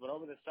conditions. But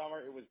over the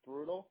summer, it was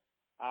brutal.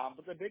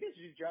 But the biggest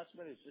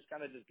adjustment is just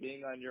kind of just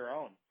being on your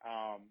own.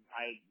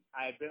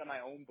 I've been on my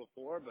own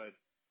before, but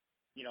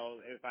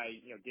if I,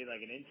 did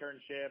like an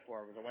internship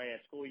or was away at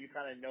school, you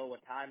kind of know a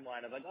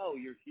timeline of like, oh,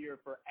 you're here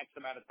for X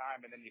amount of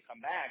time and then you come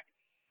back.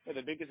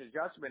 The biggest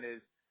adjustment is,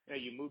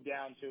 you move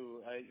down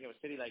to a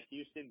city like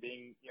Houston,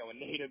 being, a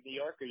native New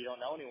Yorker, you don't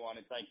know anyone.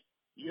 It's like,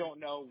 you don't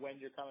know when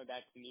you're coming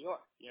back to New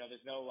York.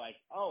 There's no like,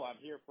 oh, I'm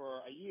here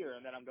for a year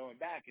and then I'm going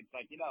back. It's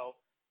like, I'm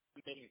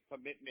making a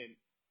commitment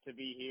to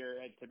be here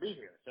and to be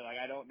here. So like,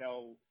 I don't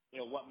know,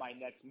 what my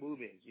next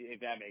move is,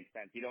 if that makes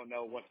sense. You don't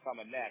know what's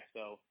coming next.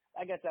 So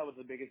I guess that was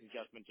the biggest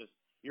adjustment. Just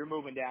you're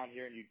moving down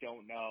here and you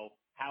don't know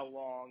how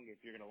long, if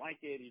you're going to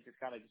like it. You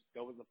just kind of just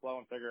go with the flow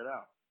and figure it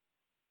out.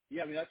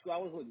 Yeah, I mean, that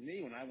was with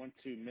me when I went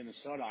to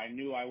Minnesota. I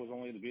knew I was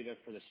only going to be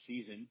there for the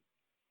season.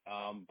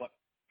 But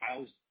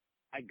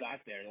I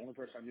got there. The only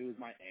person I knew was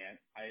my aunt.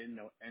 I didn't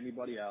know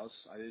anybody else.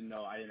 I didn't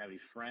have any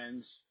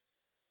friends.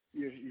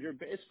 You're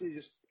basically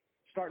just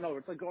starting over.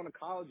 It's like going to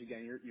college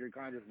again. You're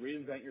kind of just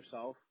reinvent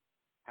yourself,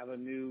 have a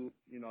new,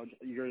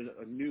 you're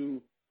a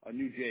new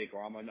Jake,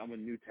 or I'm a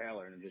new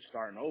Taylor, and just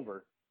starting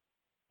over.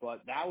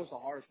 But that was the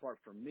hardest part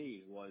for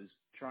me, was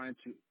trying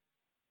to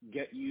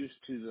get used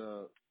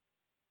to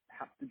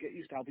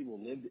how people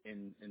lived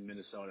in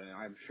Minnesota. And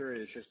I'm sure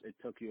it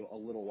took you a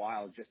little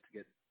while just to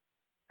get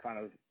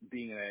kind of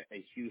being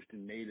a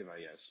Houston native,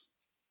 I guess.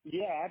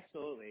 Yeah,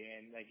 absolutely.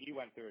 And like you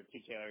went through it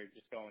too, Taylor,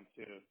 just going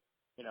to,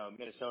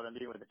 Minnesota and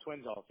being with the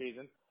Twins all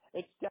season.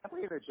 It's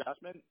definitely an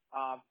adjustment.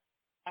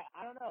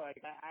 I don't know.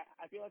 Like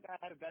I feel like I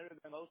had it better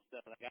than most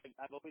of them. Like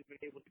I've always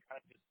been able to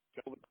kind of just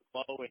go with the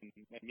flow and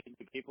meet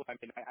new people. I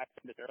mean, I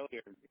said this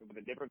earlier with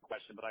a different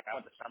question, but like I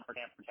went to summer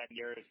camp for 10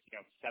 years.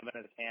 7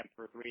 of the camp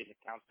for 3 as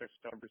it counts their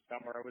every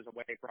summer. I was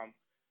away from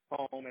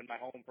home and my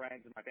home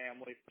friends and my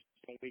family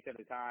for a week at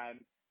a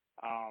time.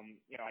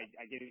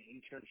 I did an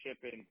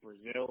internship in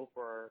Brazil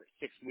for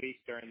 6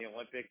 weeks during the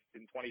Olympics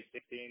in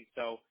 2016.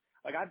 So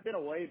like I've been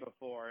away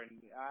before, and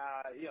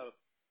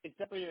it's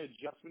definitely an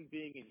adjustment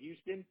being in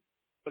Houston.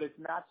 But it's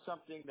not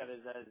something that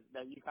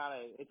you kind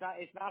of, it's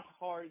not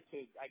hard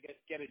to, I guess,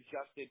 get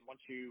adjusted once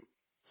you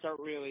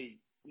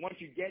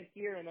get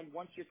here, and then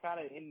once you're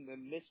kind of in the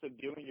midst of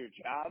doing your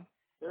job.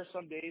 There are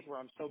some days where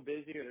I'm so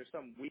busy, or there's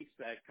some weeks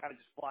that kind of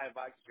just fly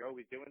by because you're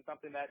always doing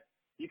something that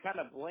you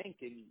kind of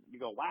blink and you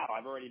go, wow,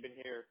 I've already been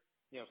here,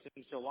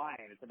 since July,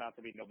 and it's about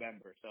to be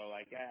November. So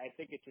like, I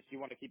think it's just, you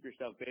want to keep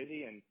yourself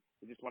busy, and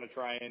you just want to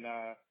try and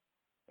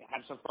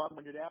have some fun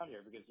when you're down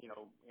here, because,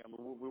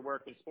 we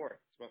work in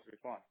sports. It's supposed to be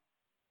fun.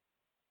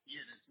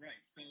 Yeah, that's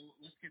right. So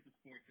let's get to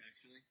sports,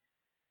 actually.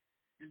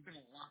 There's been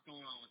a lot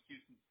going on with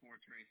Houston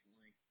sports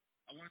recently.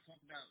 I want to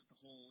talk about the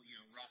whole,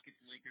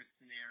 Rockets-Lakers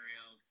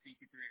scenario,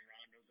 CP3 and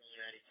Rondo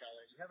going at each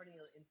other. Do you have any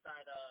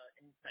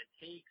inside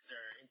takes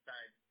or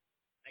inside,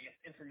 I guess,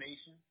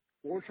 information?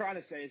 What we're trying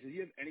to say is, if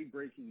you have any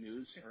breaking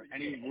news or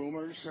any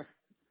rumors,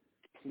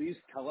 please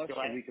tell us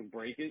so we can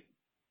break it.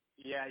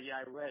 Yeah,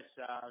 I wish.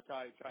 I'll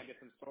try and get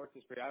some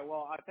sources for you.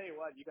 Well, I'll tell you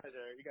what, you guys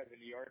are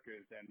New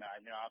Yorkers, and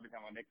I'll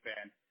become a Knicks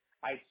fan.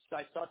 I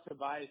saw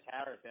Tobias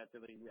Harris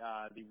after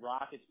the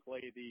Rockets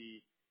played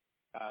the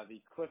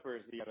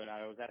Clippers the other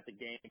night. I was at the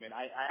game, and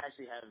I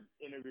actually have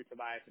interviewed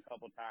Tobias a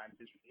couple of times.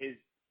 His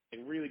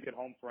really good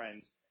home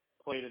friends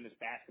played in this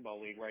basketball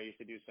league where I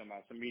used to do some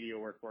media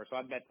work for. So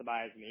I met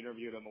Tobias and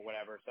interviewed him or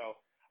whatever. So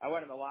I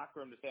went in the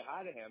locker room to say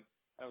hi to him.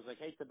 I was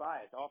like, hey,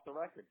 Tobias, off the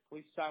record,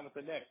 please sign with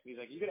the Knicks.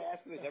 He's like, you going to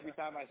ask me this every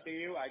time I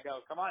see you? I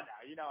go, come on now,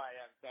 I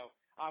am. So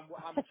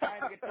I'm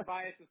trying to get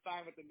Tobias to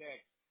sign with the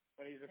Knicks.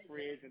 But he's a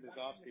free agent this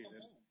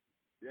offseason.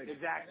 Yeah,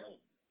 exactly.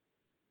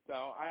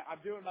 So I'm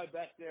doing my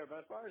best there.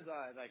 But as far as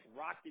like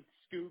Rocket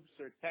scoops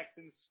or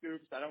Texan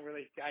scoops, I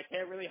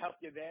can't really help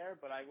you there.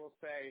 But I will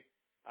say,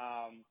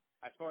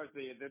 as far as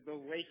the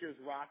Lakers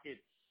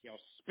Rockets,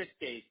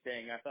 Spitgate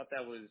thing, I thought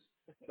that was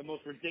the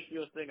most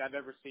ridiculous thing I've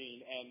ever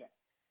seen. And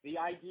the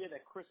idea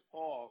that Chris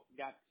Paul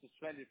got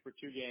suspended for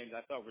 2 games,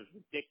 I thought was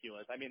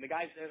ridiculous. I mean, the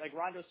guy's like,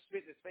 Rondo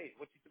spit in his face.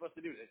 What's he supposed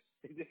to do?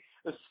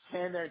 Just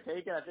stand there and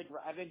take it? I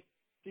think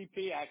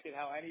CP acted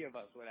how any of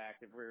us would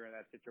act if we were in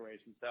that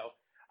situation. So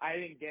I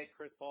didn't get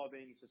Chris Paul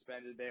being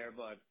suspended there,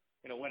 but,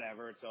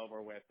 whatever, it's over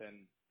with.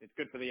 And it's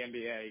good for the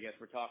NBA. I guess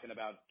we're talking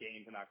about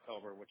games in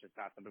October, which is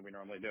not something we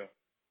normally do.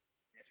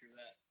 Yeah, true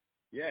that.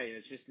 Yeah,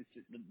 it's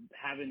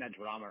having that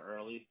drama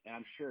early, and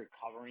I'm sure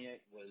covering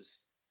it was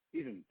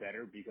even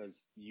better because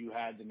you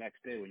had the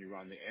next day when you were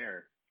on the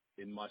air.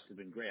 It must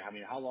have been great. I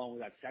mean, how long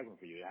was that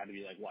segment for you? It had to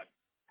be like, what,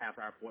 half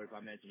hour,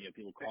 45 minutes, and you have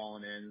people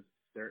calling in.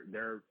 They're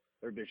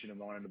bitching and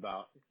moaning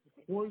about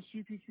what did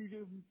CP3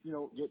 do?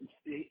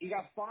 He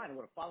got fined,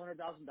 $500,000?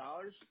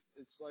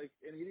 It's like,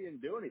 and he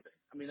didn't do anything.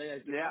 I mean, they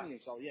defending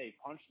himself. Yeah, he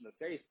punched in the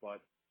face, but,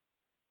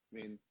 I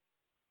mean,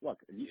 look,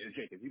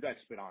 Jake, if you guys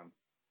spit on,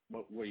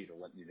 what are you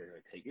going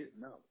to take it?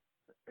 No.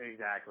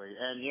 Exactly.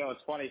 And,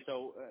 it's funny.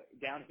 So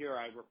down here,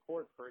 I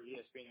report for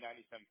ESPN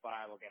 97.5.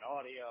 I'll get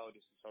audio, do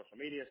some social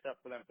media stuff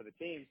for them, for the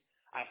teams.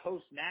 I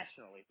host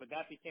nationally, but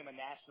that became a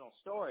national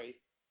story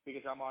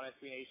because I'm on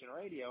SB Nation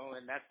Radio,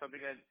 and that's something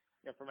that,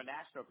 from a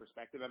national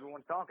perspective,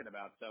 everyone's talking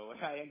about. So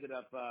I ended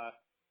up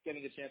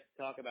getting a chance to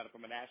talk about it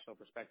from a national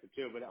perspective,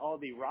 too. But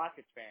all the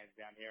Rockets fans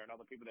down here and all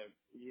the people that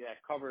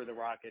cover the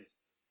Rockets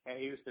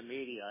and Houston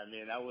media, I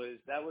mean, that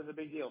was a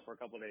big deal for a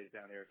couple of days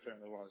down here. It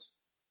certainly was.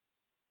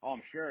 Oh,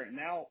 I'm sure.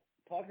 Now,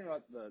 talking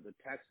about the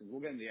Texans,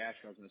 we'll get into the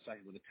Astros in a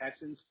second, but the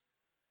Texans,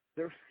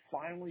 they're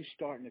finally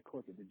starting to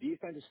click. The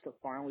defense is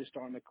finally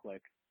starting to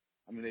click.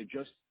 I mean, they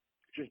just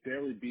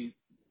barely beat,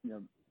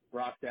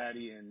 Brock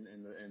Daddy and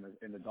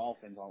the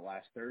Dolphins on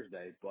last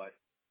Thursday, but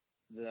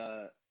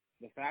the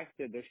fact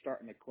that they're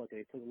starting to click,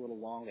 they took a little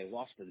long. They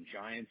lost to the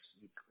Giants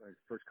the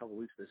first couple of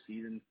weeks of the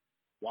season.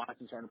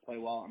 Watson's starting to play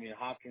well. I mean,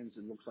 Hopkins,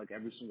 it looks like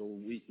every single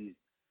week he's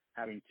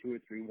having 2 or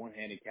 3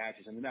 one-handed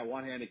catches. I mean, that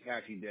one-handed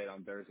catch he did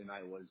on Thursday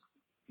night was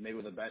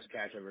maybe the best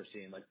catch I've ever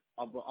seen, like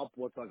up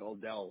what's like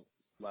Odell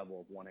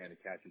level of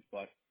one-handed catches.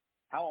 But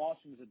how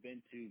awesome has it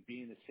been to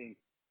be in the same,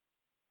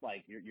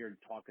 like you're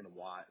talking to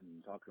Watt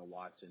and talking to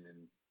Watson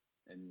and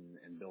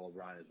Bill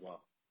O'Brien as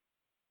well?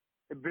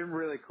 It's been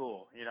really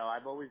cool.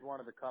 I've always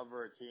wanted to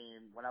cover a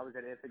team. When I was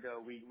at Ithaca,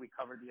 we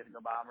covered the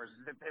Ithaca Bombers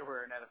as if they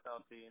were an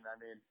NFL team. I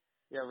mean,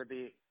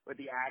 with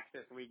the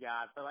access we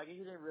got. So,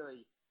 you didn't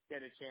really get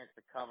a chance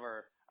to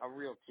cover a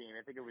real team.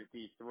 I think it was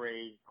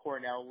D3.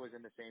 Cornell was in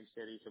the same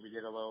city, so we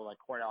did a little,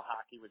 Cornell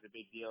hockey was a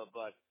big deal.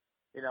 But,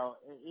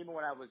 even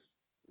when I was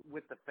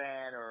with the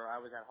fan or I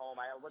was at home,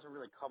 I wasn't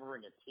really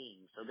covering a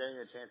team. So getting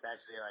a chance to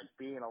actually,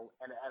 be in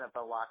an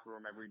NFL locker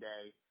room every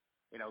day,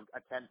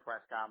 attend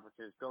press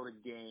conferences, go to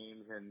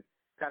games, and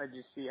kind of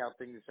just see how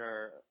things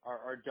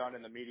are done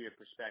in the media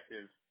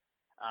perspective.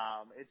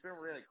 It's been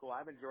really cool.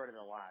 I've enjoyed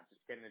it a lot,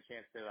 just getting a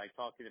chance to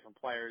talk to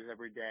different players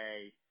every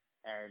day,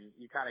 and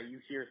you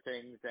hear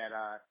things that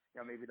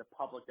maybe the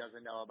public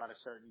doesn't know about a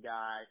certain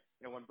guy.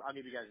 I'll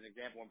give you guys an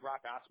example. When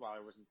Brock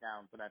Osweiler was in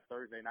town for that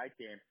Thursday night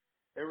game,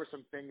 there were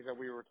some things that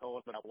we were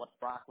told about what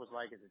Brock was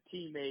like as a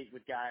teammate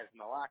with guys in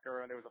the locker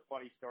room. There was a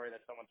funny story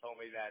that someone told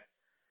me that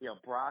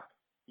Brock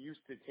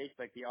used to take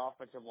the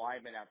offensive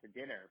linemen out to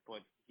dinner,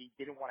 but he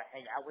didn't want to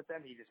hang out with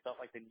them. He just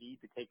felt the need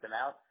to take them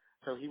out.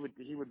 So he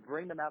would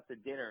bring them out to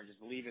dinner and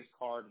just leave his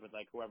card with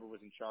whoever was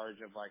in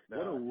charge of what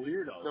a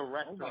weirdo. the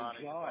restaurant.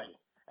 Oh my God.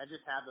 And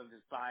just have them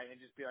just buy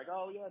and just be like,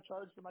 oh yeah,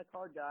 charge for my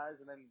card,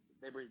 guys. And then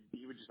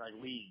he would just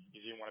leave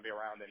because he didn't want to be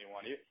around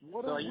anyone.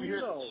 What a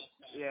weirdo.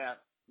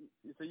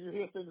 So you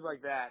hear things like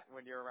that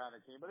when you're around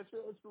the team, but it's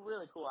been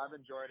really cool. I've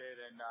enjoyed it,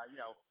 and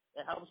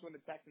it helps when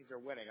the Texans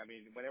are winning. I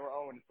mean, when they were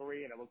 0-3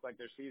 and it looked like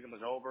their season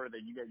was over,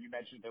 that you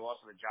mentioned they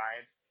lost to the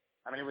Giants.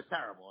 I mean, it was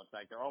terrible. It's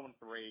they're 0-3.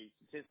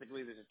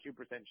 Statistically, there's a 2%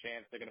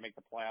 chance they're going to make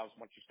the playoffs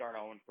once you start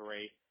 0-3.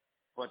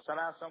 But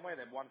somehow, someway,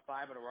 they've won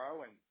 5 in a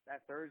row, and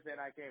that Thursday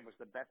night game was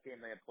the best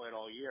game they had played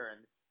all year.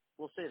 And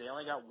we'll see. They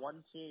only got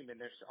one team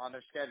on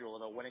their schedule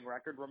with a winning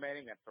record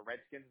remaining. That's the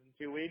Redskins in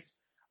 2 weeks.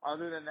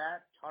 Other than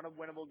that, ton of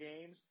winnable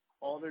games.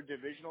 All their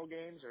divisional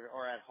games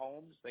are at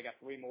homes. They got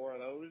 3 more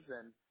of those,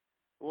 and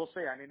we'll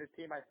see. I mean, this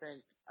team, I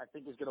think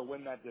is going to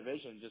win that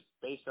division just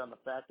based on the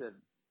fact that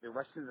the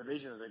rest of the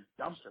division is a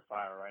dumpster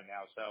fire right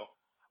now. So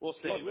we'll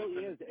see. Well, it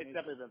really is. It's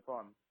definitely been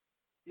fun.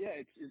 Yeah,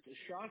 it's a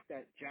shock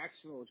that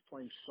Jacksonville is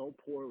playing so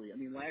poorly. I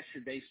mean, last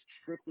year they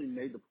strictly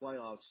made the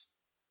playoffs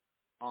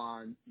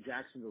on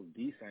Jacksonville's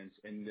defense,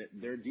 and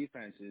their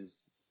defense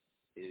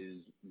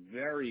is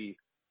very,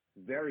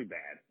 very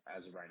bad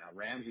as of right now.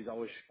 Ramsey's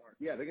always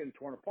they're getting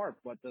torn apart.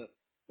 But the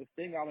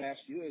thing I would ask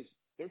you is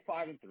they're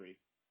 5-3.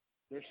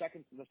 The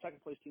second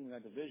place team in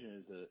that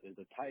division is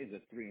the Titans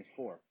at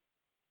 3-4.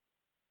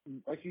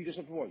 Like you just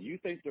said before, you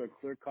think they're a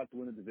clear cut to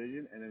win the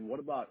division, and then what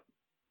about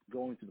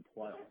going to the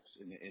playoffs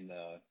in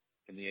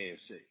the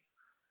AFC?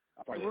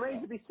 It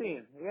remains to be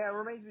seen. Yeah, it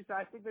remains to be seen.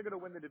 I think they're going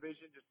to win the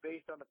division just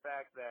based on the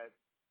fact that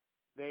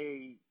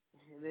they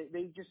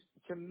just,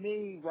 to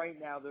me, right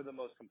now, they're the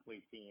most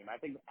complete team.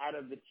 I think out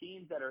of the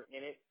teams that are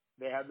in it,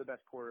 they have the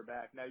best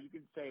quarterback. Now, you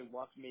could say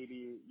Luck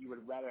maybe you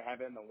would rather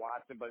have him than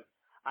Watson, but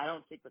I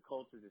don't think the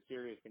Colts is a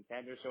serious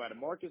contender. So out of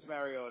Marcus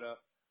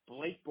Mariota,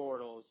 Blake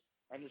Bortles,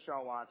 and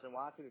Deshaun Watson,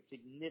 Watson is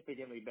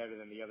significantly better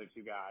than the other 2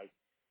 guys.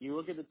 You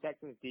look at the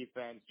Texans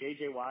defense,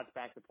 J.J. Watt's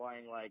back to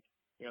playing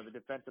the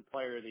defensive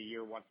player of the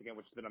year once again,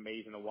 which has been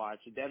amazing to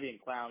watch.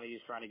 Devian Clowney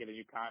is trying to get a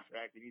new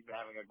contract, and he's been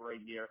having a great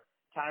year.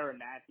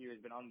 Tyrann Mathieu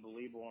has been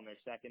unbelievable in their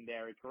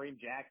secondary.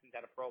 Kareem Jackson's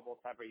had a Pro Bowl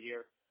type of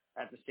year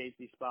at the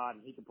safety spot,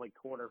 and he can play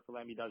corner for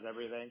them. He does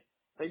everything.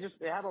 They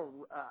have a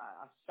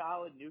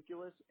solid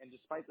nucleus, and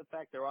despite the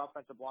fact their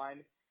offensive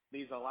line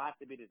leaves a lot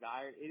to be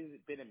desired, it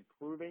has been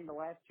improving the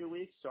last 2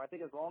 weeks. So I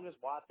think as long as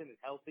Watson is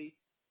healthy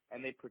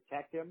and they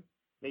protect him,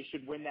 they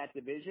should win that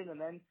division. And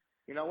then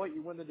you know what?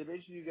 You win the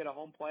division, you get a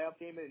home playoff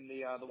game in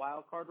the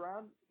wild card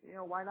round. You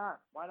know, why not?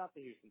 Why not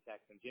the Houston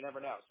Texans? You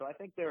never know. So I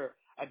think they're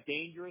a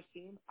dangerous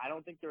team. I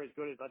don't think they're as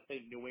good as, let's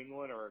say, New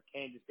England or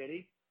Kansas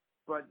City.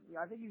 But you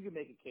know, I think you can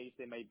make a case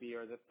they might be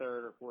or the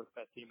third or fourth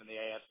best team in the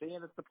AFC,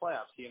 and it's the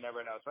playoffs, so you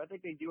never know. So I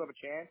think they do have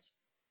a chance,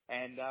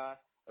 and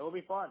it will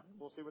be fun.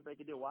 We'll see what they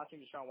can do.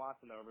 Watching Deshaun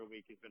Watson though every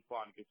week has been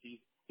fun because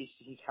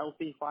he's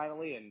healthy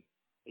finally, and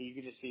you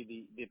can just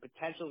see the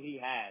potential he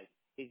has.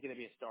 He's going to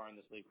be a star in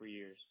this league for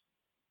years.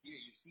 Yeah,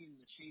 you've seen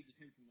the shades of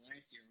him from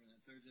last year when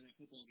that Thursday night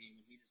football game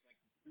when he just like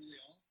completely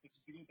off. But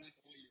if you go back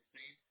to what you were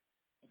saying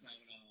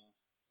about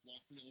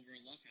Watson over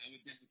Luck, I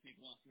would definitely take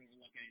Watson over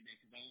Luck any day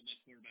because I want my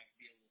quarterback to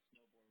be able to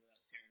snowboard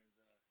without tearing his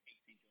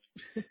AC joint.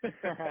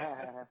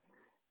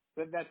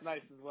 That's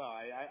nice as well.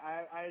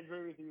 I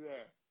agree with you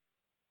there.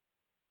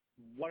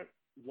 What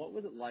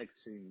was it like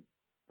seeing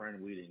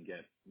Brandon Weeden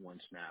get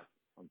one snap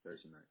on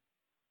Thursday night?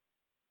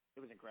 It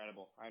was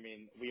incredible. I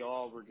mean, we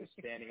all were just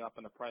standing up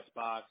in the press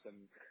box,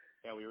 and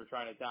you know, we were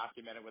trying to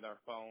document it with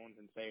our phones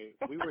and say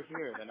we were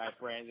here the night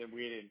Brandon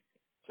Weeden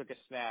took a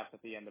snap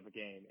at the end of a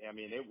game. I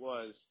mean, it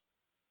was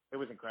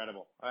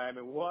incredible. I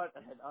mean, what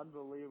an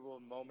unbelievable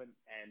moment.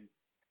 And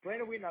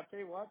Brandon Weeden, I'll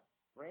tell you what,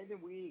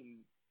 Brandon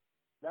Weeden,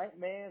 that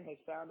man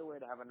has found a way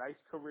to have a nice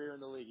career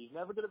in the league. He's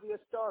never going to be a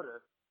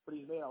starter, but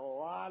he's made a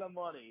lot of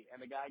money, and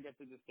the guy gets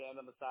to just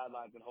stand on the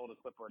sidelines and hold a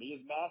clipboard. He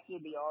has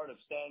mastered the art of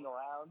staying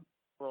around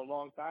for a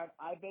long time.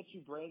 I bet you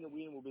Brandon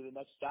Weeden will be the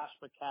next Josh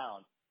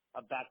McCown,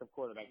 a backup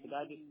quarterback. The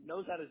guy just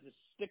knows how to just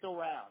stick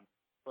around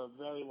for a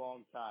very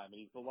long time.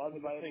 And he's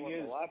beloved by everyone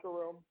in the locker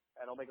room,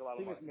 and he'll make a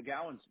lot of money.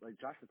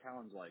 Josh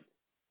McCown's like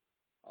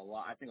a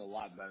lot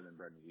better than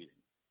Brandon Weeden.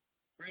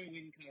 Brandon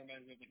Weeden kind of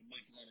reminds me of like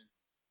Mike Leonard.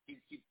 He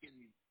just keeps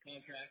getting these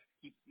contracts,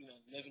 keeps,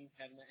 living,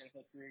 having that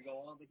NFL career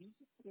go on, but he's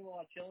just doing a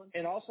lot of chilling.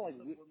 And also, like,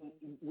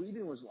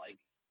 Weeden was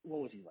like, what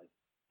was he, like,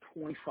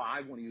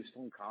 25 when he was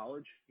still in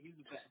college? He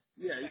was the best.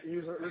 Yeah, he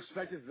was a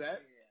respected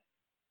vet. Yeah.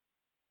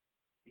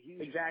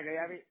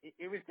 Exactly. I mean,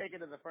 it was taken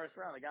to the first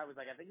round. The guy was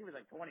like, I think he was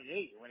like 28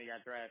 when he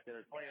got drafted,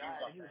 or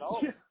 29. He was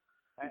old.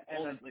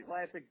 And the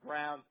classic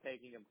Browns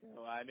taking him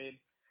too. I mean,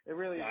 it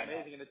really is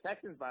amazing. And the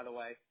Texans, by the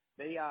way,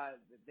 they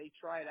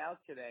tried out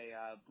today.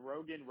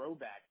 Brogan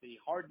Roback, the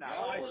hard knock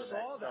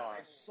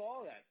quarterback. I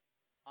saw that.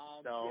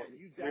 So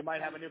we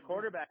might have a new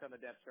quarterback on the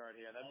depth chart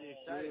here. That'd be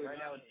exciting. Right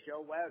now it's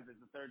Joe Webb as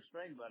the third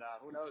string, but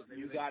who knows?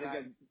 Maybe you got to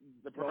get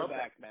the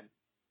throwback man.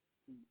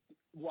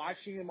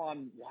 Watching him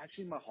on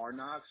Hard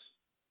Knocks,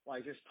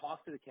 like just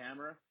talk to the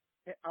camera.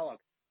 Hey, look,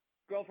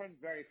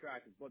 girlfriend's very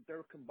attractive, but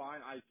their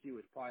combined IQ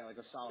is probably like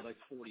a solid like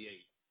 48.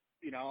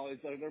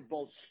 It's like they're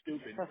both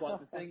stupid.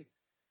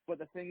 But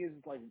the thing is,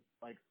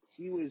 like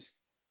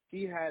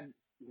he had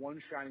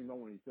one shining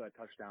moment when he threw that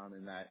touchdown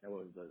in that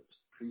was the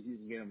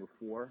preseason game number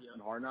 4 in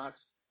Hard Knocks,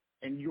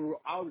 and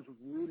I was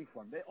rooting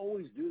for him. They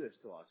always do this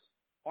to us.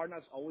 Hard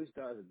Knocks always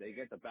does it. They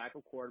get the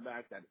backup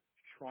quarterback that's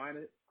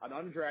an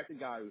undrafted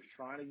guy who's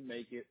trying to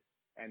make it,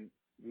 and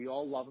we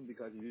all love him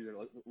because he either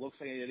looks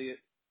like an idiot,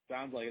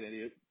 sounds like an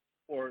idiot,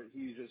 or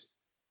he's just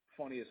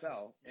funny as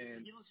hell.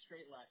 And he looks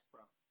straight laced,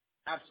 bro.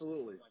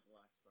 Absolutely. Like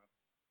laced, bro.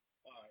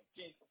 All right,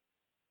 Jake.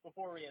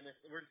 Before we end this,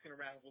 we're just gonna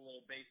wrap up a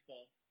little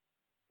baseball.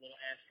 Little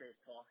Astros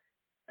talk.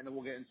 And then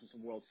we'll get into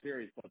some World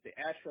Series. But the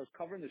Astros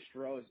covering the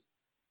Stros,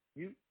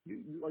 you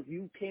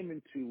came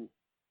into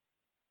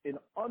an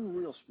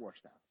unreal sports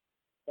town.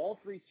 All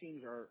three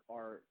teams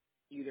are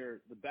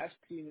either the best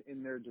team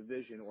in their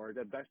division or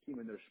the best team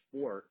in their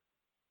sport,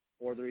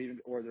 or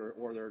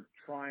they're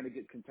trying to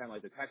get content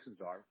like the Texans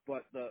are.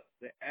 But the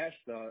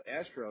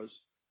Astros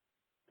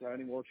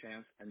defending world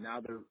champs, and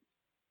now they're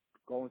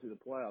going through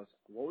the playoffs.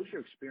 What was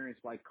your experience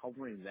like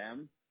covering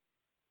them,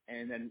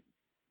 and then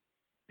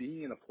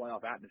being in a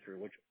playoff atmosphere,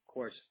 which, of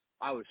course,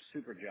 I was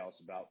super jealous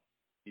about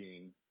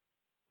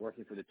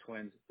working for the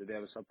Twins? Did they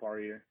have a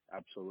subpar year?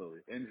 Absolutely.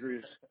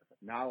 Injuries,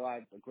 not a lot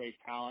of great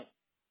talent,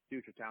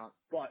 future talent.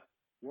 But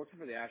working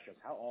for the Astros,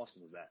 how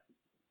awesome was that?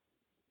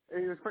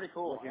 It was pretty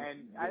cool.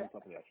 And I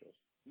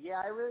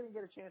really didn't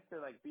get a chance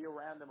to be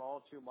around them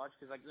all too much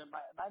because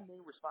my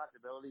main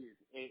responsibility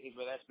is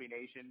with SB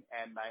Nation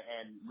and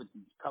with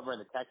covering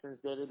the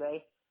Texans day to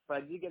day. But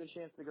I did get a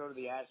chance to go to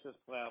the Astros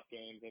playoff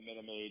games in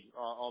Minute Maid,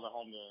 all the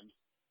home games,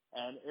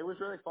 and it was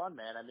really fun,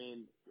 man. I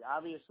mean,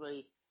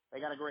 obviously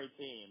they got a great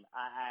team.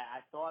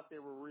 I thought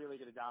they were really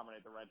going to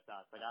dominate the Red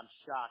Sox. I'm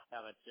shocked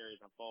how that series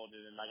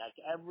unfolded, and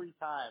every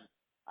time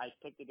I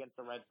picked against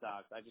the Red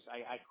Sox,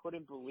 I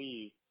couldn't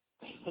believe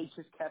they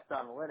just kept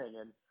on winning,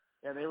 and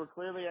they were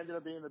clearly ended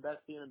up being the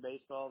best team in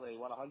baseball. They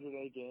won 108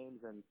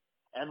 games, and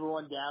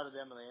everyone doubted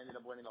them, and they ended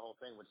up winning the whole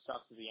thing, which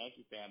sucks as a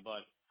Yankee fan.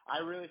 But I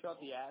really thought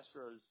the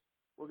Astros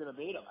were going to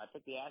beat them. I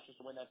picked the Astros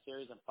to win that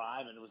series in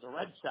 5, and it was the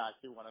Red Sox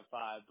who won in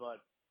 5.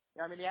 But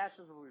I mean, the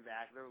Astros will be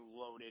back. They're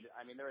loaded.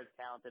 I mean, they're as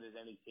talented as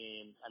any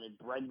team. I mean,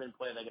 Bregman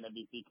played like an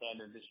MVP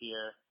candidate this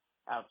year.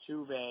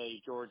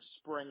 Altuve, George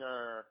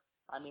Springer.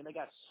 I mean, they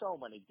got so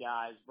many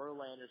guys.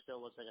 Verlander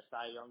still looks like a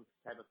Cy Young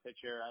type of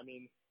pitcher. I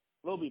mean,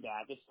 we'll be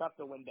back. It's tough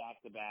to win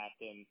back-to-back.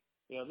 And,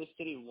 This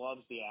city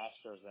loves the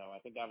Astros, though.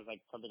 I think that was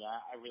like something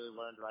I really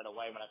learned right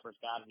away when I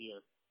first got here.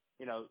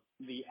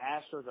 The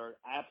Astros are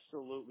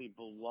absolutely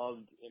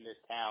beloved in this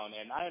town,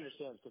 and I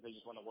understand it's because they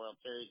just won the World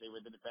Series. They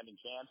were the defending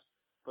champs.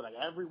 But like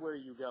everywhere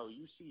you go,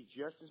 you see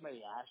just as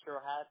many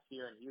Astro hats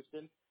here in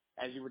Houston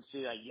as you would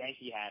see like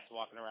Yankee hats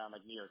walking around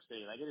like New York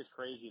City. Like it is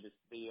crazy the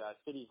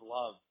city's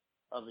love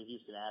of the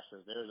Houston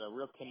Astros. There's a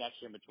real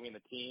connection between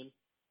the team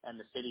and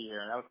the city here,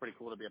 and that was pretty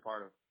cool to be a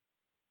part of.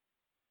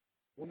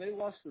 When they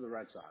lost to the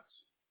Red Sox,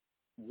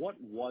 what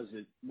was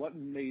it? What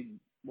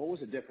was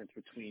the difference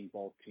between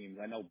both teams?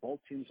 I know both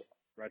teams,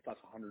 Red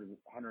Sox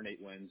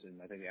 108 wins,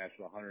 and I think the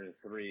Astros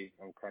 103.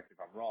 I'm correct if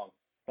I'm wrong,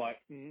 but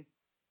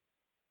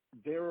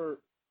they were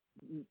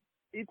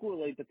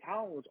equally. The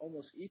talent was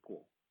almost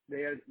equal.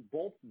 They had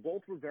both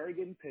were very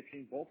good in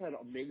pitching. Both had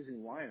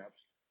amazing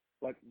lineups.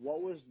 Like,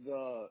 what did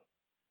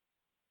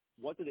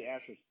the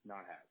Astros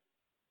not have?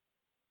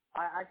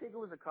 I think it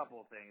was a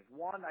couple of things.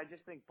 One, I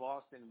just think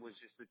Boston was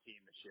just the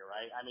team this year,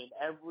 right? I mean,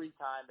 every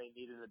time they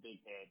needed a big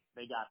hit,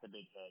 they got the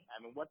big hit.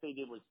 I mean, what they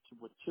did was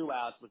with 2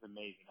 outs was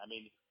amazing. I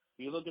mean, if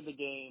you look at the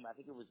game, I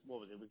think it was,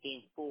 it was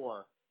game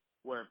 4,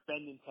 where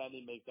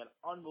Benintendi makes that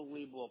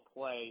unbelievable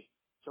play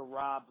to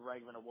rob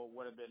Bregman of what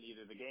would have been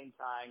either the game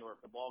tying or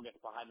if the ball gets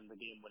behind him, the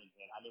game winning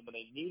hit. I mean, when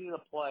they needed a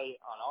play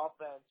on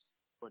offense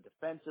or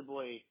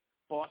defensively,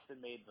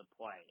 Boston made the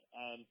play.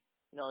 And,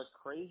 as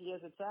crazy as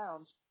it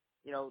sounds,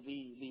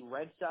 the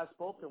Red Sox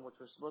bullpen, which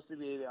was supposed to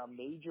be a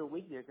major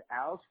weakness,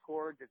 Alex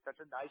Cora did such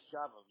a nice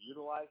job of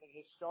utilizing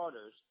his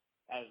starters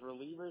as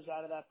relievers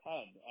out of that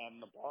pen.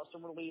 And the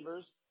Boston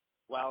relievers,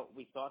 while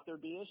we thought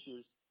there'd be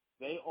issues,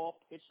 they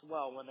all pitched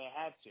well when they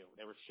had to.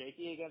 They were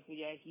shaky against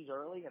the Yankees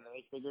early, and then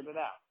they figured it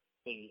out.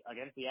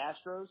 Against the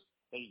Astros,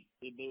 it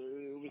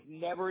was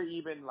never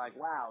even like,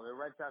 wow, the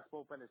Red Sox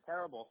bullpen is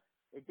terrible.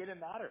 It didn't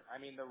matter. I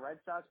mean, the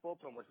Red Sox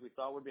bullpen, which we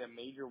thought would be a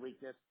major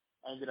weakness,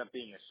 ended up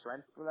being a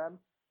strength for them.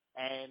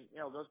 And, it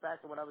goes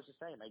back to what I was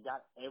just saying. They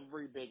got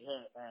every big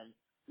hit. And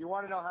you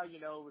want to know how you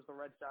know it was the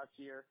Red Sox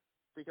year?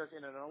 Because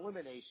in an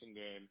elimination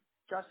game,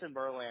 Justin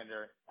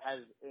Verlander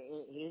has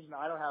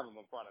I don't have him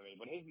in front of me,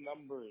 but his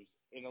numbers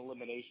in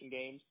elimination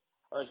games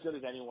are as good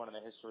as anyone in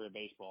the history of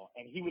baseball.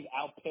 And he was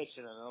outpitched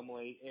in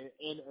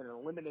an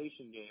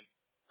elimination game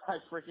by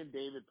freaking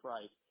David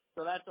Price.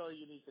 So that's all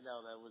you need to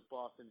know that it was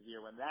Boston's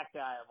year when that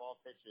guy of all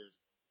pitchers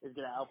is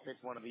going to outpitch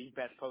one of the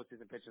best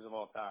postseason pitchers of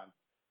all time.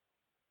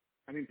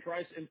 I mean,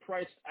 Price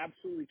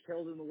absolutely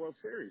killed in the World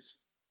Series.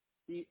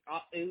 If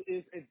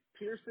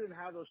Pierce didn't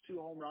have those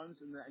 2 home runs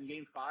in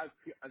Game 5,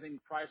 I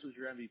think Price was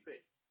your MVP.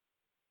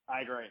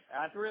 I agree.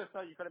 I really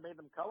thought you could have made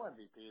them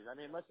co-MVPs. I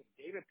mean, listen,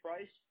 David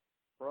Price,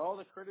 for all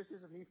the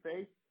criticism he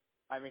faced,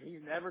 I mean,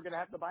 he's never going to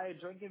have to buy a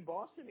drink in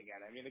Boston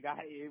again. I mean, the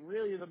guy, it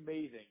really is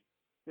amazing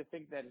to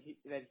think that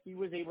he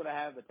was able to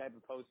have the type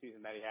of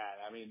postseason that he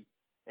had. I mean,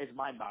 it's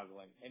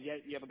mind-boggling. And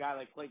yet you have a guy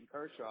like Clayton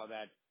Kershaw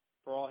that,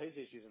 for all his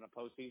issues in the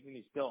postseason,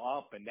 he's still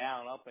up and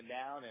down,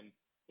 and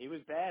he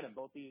was bad in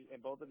both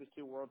of his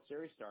 2 World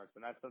Series starts, and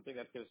that's something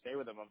that's going to stay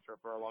with him, I'm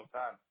sure, for a long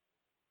time.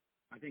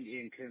 I think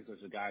Ian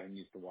Kinsler's a guy who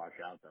needs to watch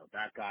out, though.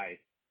 That guy,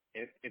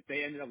 if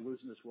they ended up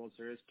losing this World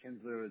Series,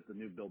 Kinsler is the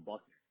new Bill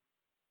Buckner.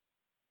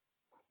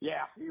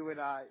 Yeah, he would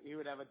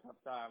have a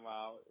tough time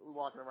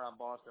walking around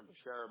Boston for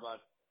sure.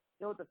 But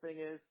you know what the thing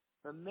is?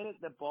 The minute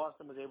that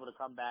Boston was able to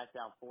come back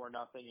down 4-0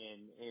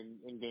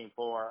 in Game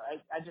 4,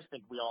 I just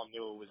think we all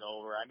knew it was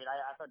over. I mean,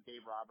 I thought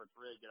Dave Roberts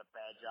really did a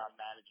bad job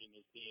managing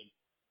his team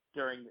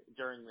during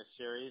this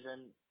series.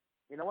 And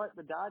you know what?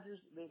 The Dodgers,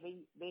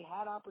 they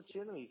had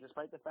opportunities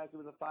despite the fact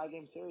it was a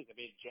 5-game series. I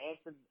mean,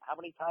 Jansen, how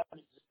many times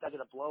did this guy get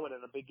a blow it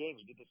in a big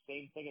game? He did the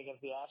same thing against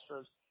the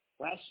Astros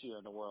last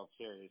year in the World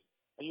Series.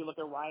 And you look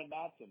at Ryan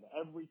Matson,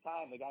 every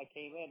time the guy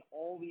came in,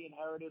 all the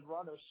inherited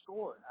runners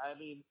scored. I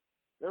mean,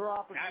 there were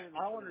opportunities.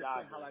 I don't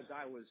understand how that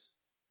guy was.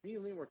 Me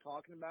and Lee were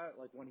talking about it,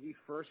 like when he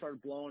first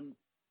started blowing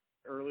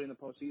early in the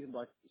postseason,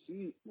 like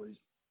he was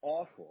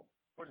awful.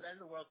 For the end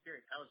of the World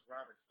Series, how is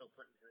Roberts still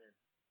putting him in?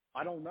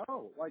 I don't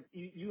know. Like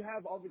you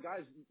have all the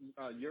guys,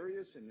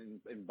 Urias and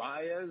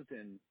Baez,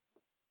 and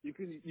you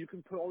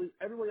can put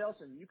everybody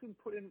else in. You can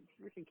put in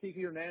freaking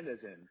Kiki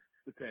Hernandez in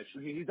the pitch. I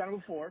mean, he's done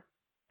it before,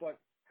 but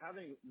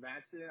having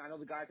Matson, I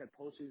know the guy had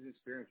postseason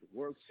experience with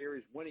World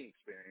Series winning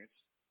experience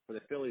for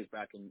the Phillies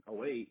back in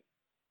 2008.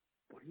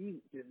 But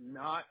he did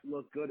not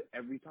look good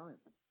every time.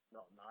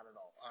 No, not at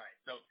all. All right.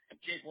 So,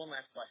 Jake, one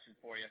last question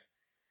for you.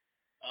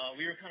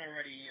 We were kind of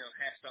already,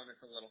 hashed on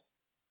this a little,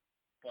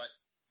 but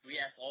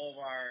we asked all of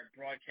our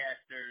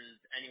broadcasters,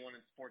 anyone in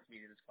sports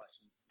media, this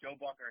question: Joe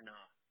Buck or nah?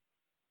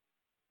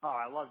 Oh,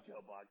 I love Joe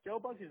Buck. Joe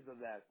Buck is the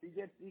best. I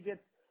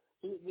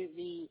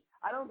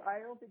don't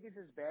think it's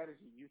as bad as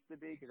he used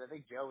to be, because I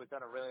think Joe has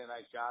done a really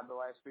nice job the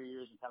last few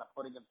years in kind of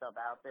putting himself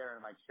out there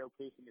and like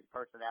showcasing his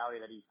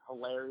personality, that he's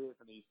hilarious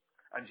and he's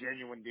a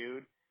genuine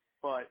dude.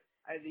 But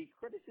the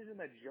criticism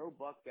that Joe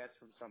Buck gets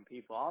from some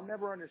people, I'll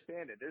never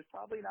understand it. There's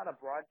probably not a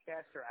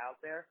broadcaster out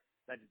there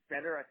that's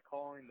better at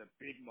calling the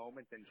big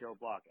moments than Joe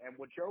Buck. And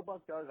what Joe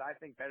Buck does, I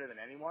think, better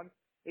than anyone,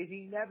 is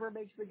he never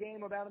makes the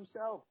game about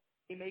himself.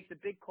 He makes a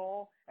big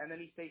call, and then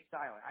he stays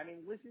silent. I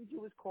mean, listen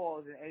to his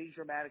calls in any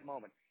dramatic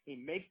moment. He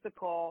makes the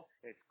call.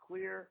 It's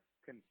clear,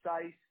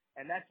 concise,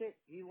 and that's it.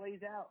 He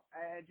lays out.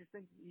 I just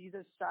think he's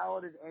as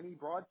solid as any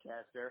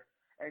broadcaster.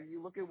 And you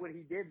look at what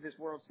he did this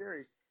World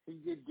Series. He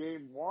did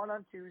Game 1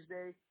 on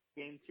Tuesday,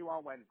 Game 2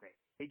 on Wednesday.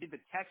 He did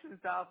the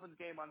Texans-Dolphins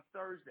game on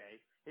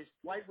Thursday. His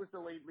flight was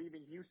delayed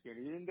leaving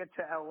Houston. He didn't get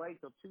to L.A.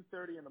 till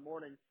 2:30 in the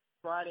morning,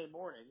 Friday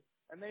morning.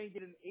 And then he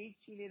did an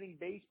 18-inning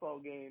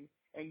baseball game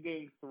in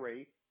Game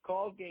 3,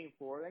 called Game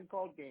 4, then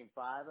called Game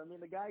 5. I mean,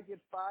 the guy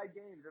did 5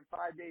 games in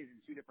 5 days in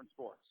 2 different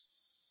sports.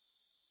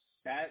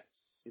 That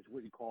is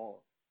what you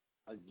call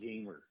a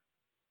gamer.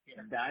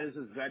 Yeah. That is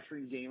a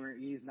veteran gamer.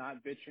 He's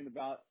not bitching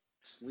about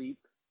sleep.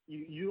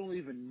 You don't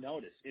even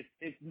notice.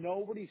 If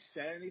nobody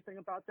said anything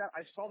about that,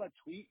 I saw that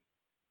tweet.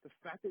 The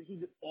fact that he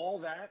did all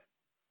that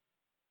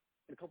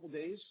in a couple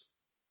days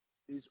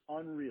is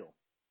unreal.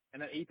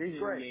 And that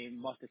 18-inning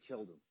game must have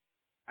killed him.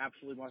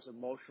 Absolutely must have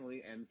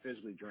emotionally and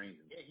physically drained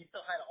him. Yeah, he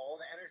still had all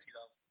the energy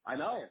though. I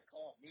know.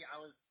 Me, I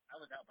was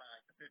out by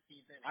like the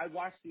 15th inning. I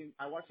watched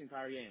the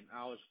entire game.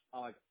 I was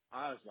like,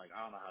 I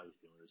don't know how he's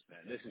doing this,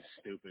 man. This is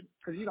stupid.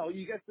 Because you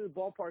get to the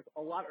ballpark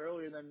a lot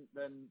earlier than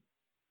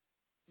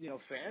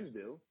fans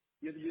do.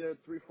 You're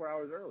 3-4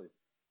 hours early.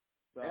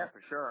 So. Yeah, for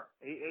sure.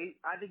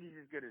 I think he's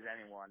as good as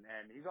anyone,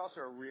 and he's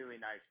also a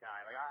really nice guy.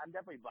 Like, I'm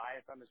definitely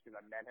biased on this because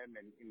I met him,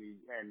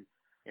 and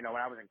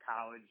when I was in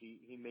college,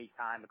 he made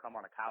time to come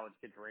on a college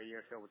kids radio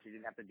show, which he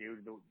didn't have to do,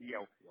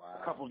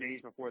 a couple of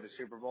days before the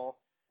Super Bowl,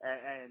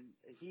 and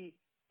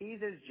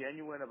he's as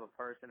genuine of a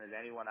person as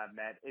anyone I've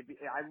met.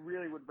 I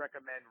really would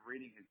recommend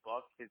reading his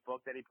book. His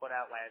book that he put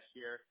out last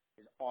year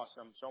is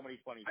awesome. So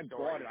many funny stories.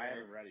 I bought it. I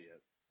haven't read it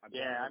yet. I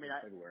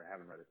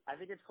haven't read it. I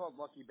think it's called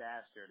Lucky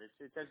Bastard.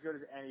 It's as good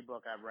as any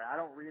book I've read. I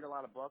don't read a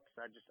lot of books.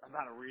 I'm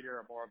not a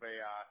reader. I'm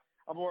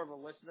more of a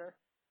listener.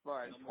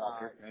 But I'm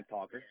a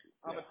talker.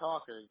 I'm a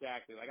talker,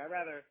 exactly. Like I'd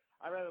rather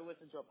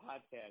listen to a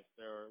podcast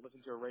or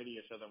listen to a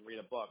radio show than read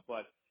a book.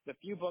 But the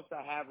few books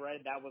I have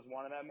read, that was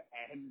one of them,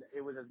 and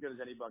it was as good as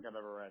any book I've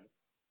ever read.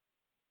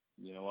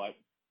 You know what,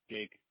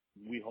 Jake?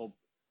 We hope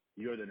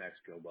you're the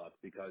next Joe Buck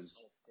because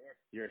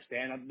you're a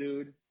stand-up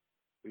dude.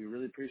 We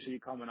really appreciate you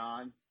coming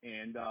on,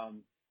 and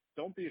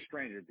don't be a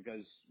stranger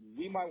because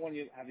we might want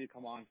to have you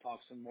come on and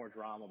talk some more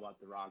drama about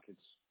the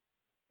Rockets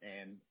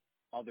and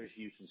other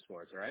Houston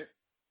sports, all right?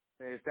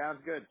 It sounds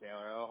good,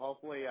 Taylor.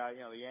 Hopefully,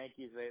 the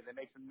Yankees, they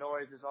make some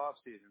noise this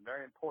offseason.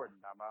 Very important.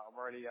 I'm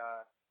already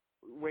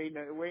waiting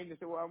to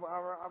see. I'm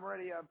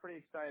already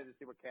pretty excited to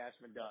see what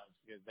Cashman does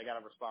because they got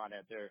to respond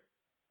after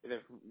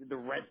the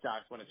Red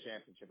Sox win a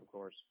championship, of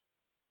course.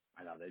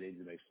 I know they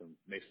need to make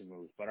some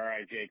moves. But all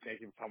right, Jake,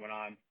 thank you for coming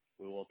on.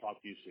 We will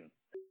talk to you soon.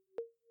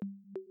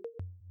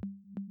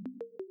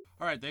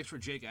 All right, thanks for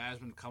Jake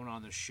Asman coming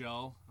on the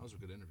show. That was a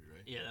good interview,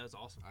 right? Yeah, that was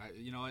awesome.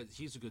 You know what?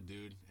 He's a good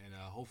dude, and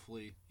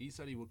hopefully he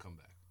said he would come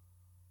back.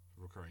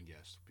 Recurring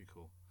guest. Be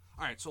cool.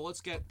 All right, so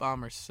let's get...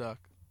 Bombers suck.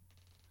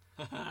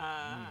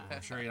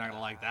 I'm sure you're not going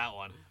to like that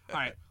one. All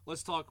right,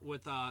 let's talk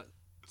with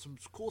some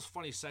cool,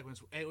 funny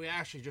segments we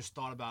actually just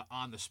thought about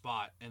on the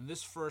spot. And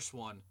this first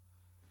one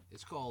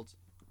is called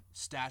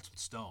Stats with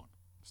Stone.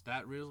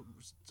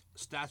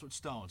 Stats with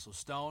Stone. So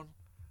Stone...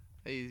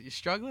 Hey, you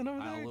struggling over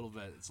there? A little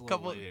bit. It's a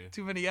little bit.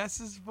 Too many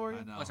S's for you?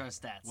 I know. What's our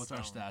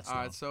stats? All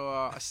right, so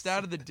a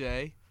stat of the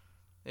day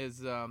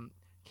is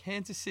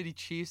Kansas City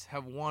Chiefs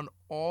have won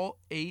all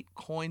 8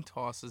 coin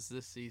tosses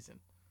this season.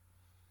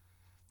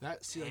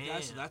 That's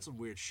some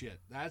weird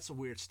shit. That's a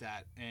weird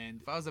stat.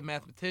 And if I was a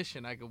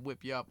mathematician, I could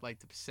whip you up like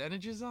the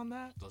percentages on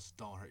that. Just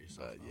don't hurt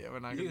yourself. But, yeah, we're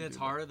not. You think that's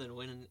harder than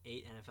winning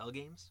 8 NFL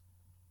games?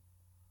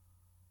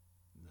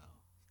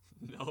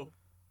 No.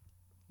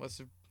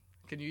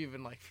 Can you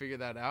even figure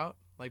that out?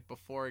 Like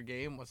before a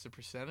game, what's the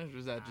percentage? Or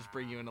does that just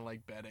bring you into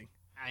betting?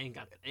 I ain't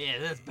got that. Yeah,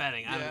 that's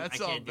betting. That's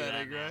I all can't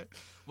betting, do that, right?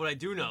 What I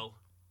do know,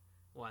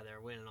 why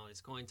they're winning all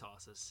these coin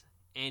tosses.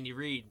 Andy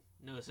Reid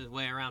knows his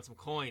way around some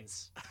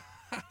coins.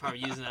 Probably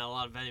using that a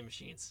lot of vending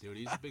machines. Dude,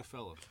 he's a big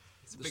fella.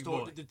 He's a big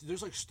boy.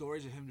 There's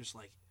stories of him just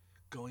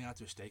going out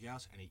to a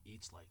steakhouse and he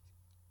eats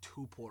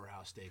 2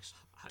 porterhouse steaks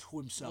to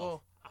himself.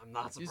 Well, I'm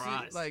not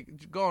surprised. You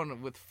see,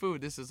 going with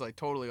food, this is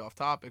totally off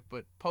topic,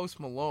 but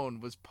Post Malone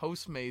was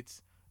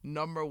Postmates'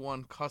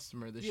 #1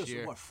 customer this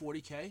year. So what,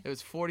 $40K? It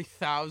was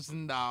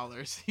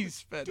 $40,000 he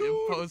spent in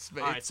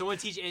Postmates. All right, someone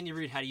teach Andy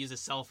Reid how to use a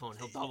cell phone.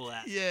 He'll double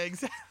that. Yeah,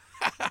 exactly.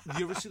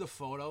 You ever see the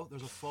photo?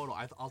 There's a photo.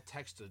 I'll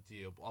text it to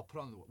you. We'll put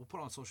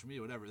it on social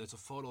media, whatever. There's a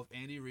photo of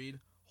Andy Reid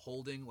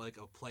holding one of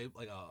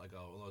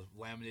those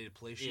laminated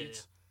play sheets.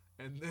 Yeah.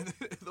 And then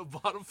the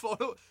bottom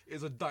photo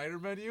is a diner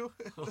menu.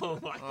 Oh,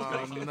 my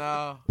God. Oh,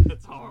 no.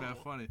 That's horrible. Isn't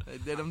that funny? They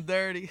did him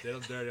dirty.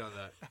 On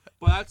that.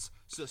 But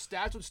so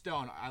stats with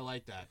Stone, I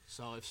like that.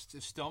 So if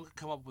Stone could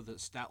come up with a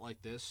stat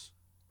like this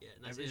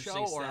every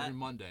show or every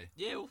Monday.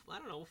 Yeah, I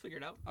don't know. We'll figure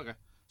it out. Okay.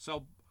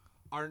 So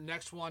our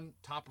next one,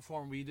 top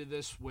performer, we did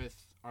this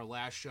with our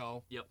last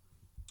show. Yep.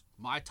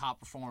 My top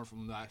performer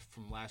from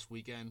last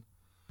weekend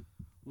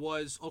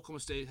was Oklahoma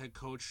State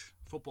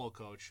football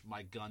coach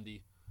Mike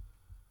Gundy.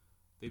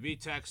 They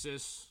beat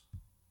Texas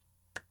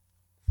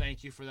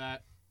thank you for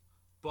that.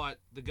 But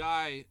the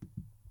guy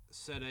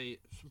said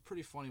some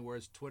pretty funny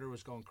words. Twitter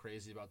was going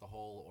crazy about the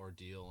whole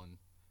ordeal, and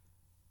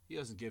he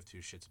doesn't give two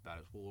shits about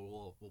it.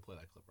 We'll play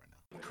that clip right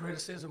now.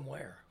 Criticism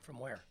where? From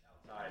where?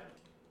 Outside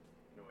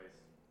noise.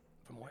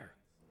 From where?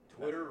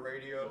 Twitter,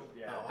 radio.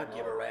 Yeah. Oh, I'd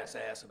give a rat's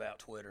ass about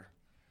Twitter.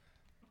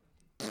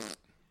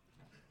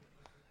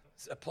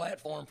 It's a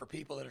platform for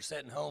people that are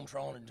sitting home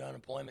drawing an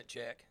unemployment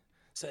check,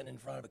 sitting in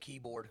front of a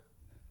keyboard.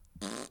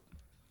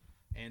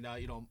 And,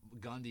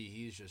 Gundy,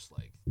 he's just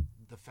like,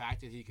 the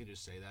fact that he can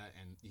just say that,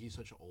 and he's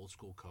such an old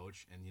school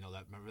coach, and,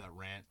 remember that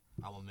rant,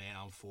 I'm a man,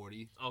 I'm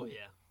 40. Oh, yeah.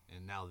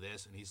 And now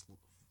this, and he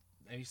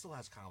still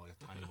has kind of like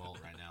a tiny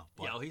mullet right now.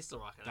 But yeah, he's still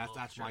rocking it.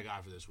 That's my guy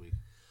for this week.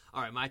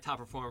 All right, my top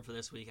performer for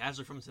this week,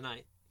 actually from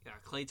tonight,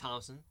 got Klay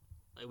Thompson.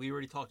 Like, we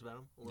already talked about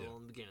him a little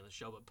in the beginning of the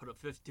show, but put up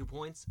 52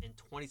 points in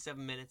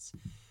 27 minutes.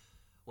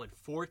 Went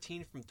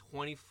 14 from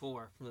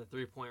 24 from the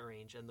three-point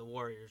range, and the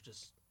Warriors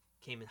just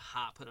came in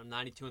hot, put up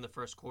 92 in the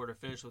first quarter,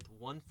 finished with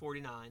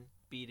 149,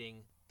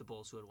 beating the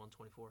Bulls, who had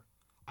 124.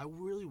 I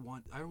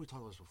know we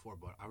talked about this before,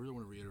 but I really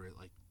want to reiterate,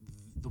 like,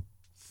 the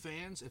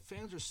fans, if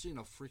fans are seeing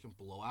a freaking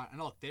blowout,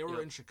 and look, they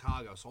were in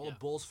Chicago, so all the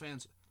Bulls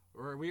fans, they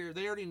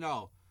already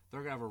know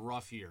they're going to have a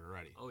rough year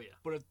already. Oh, yeah.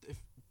 But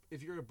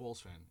if you're a Bulls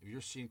fan, if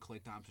you're seeing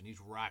Klay Thompson,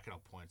 he's racking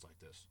up points like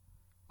this,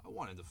 I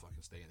want him to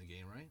fucking stay in the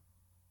game, right?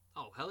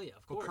 Oh, hell yeah,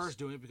 of course. But Kerr's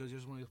doing it because he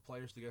doesn't want the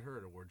players to get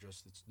hurt, or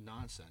it's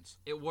nonsense.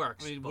 It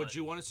works. I mean, would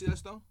you want to see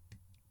this, though?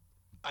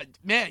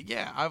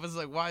 I was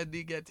like, why did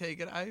he get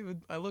taken?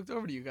 I looked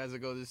over to you guys. I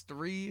go, there's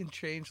 3 and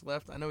change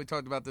left. I know we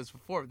talked about this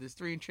before, but there's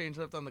 3 and change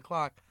left on the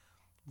clock.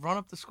 Run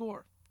up the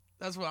score.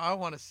 That's what I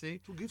want to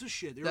see. Who gives a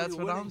shit? That's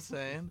what I'm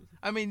saying.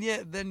 I mean,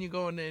 yeah, then you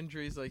go into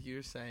injuries like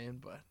you're saying,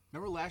 but...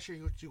 Remember last year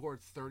he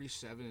scored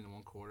 37 in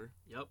one quarter?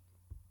 Yep.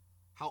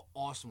 How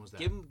awesome was that?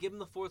 Give him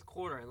the fourth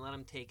quarter and let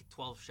him take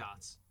 12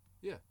 shots.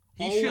 Yeah.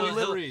 He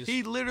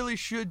literally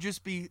should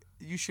just be...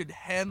 You should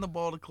hand the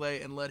ball to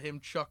Klay and let him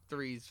chuck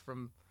threes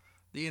from...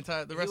 the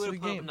rest of the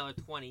game. Another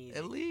 20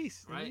 at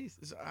least, right? At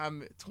least.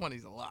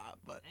 20's a lot,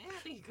 but I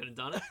think he could have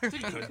done it. I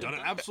think he could have done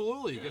it.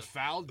 Absolutely. Get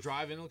fouled,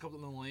 drive in a couple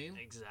in the lane.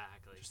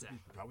 Exactly.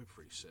 Probably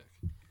pretty sick.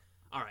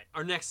 All right,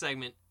 our next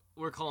segment,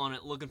 we're calling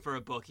it "Looking for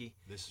a Bookie."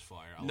 This is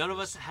fire. None of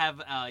us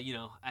have,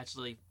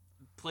 actually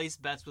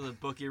placed bets with a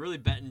bookie. Really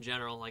bet in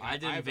general. Like I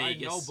did in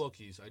Vegas. I know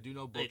bookies. I do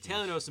know bookies.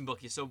 Taylor knows some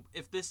bookies. So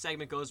if this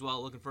segment goes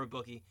well, looking for a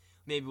bookie,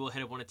 maybe we'll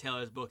hit up one of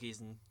Taylor's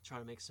bookies and try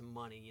to make some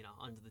money,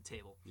 under the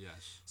table.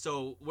 Yes.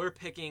 So we're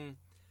picking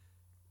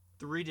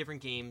 3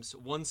 different games,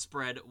 1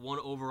 spread, 1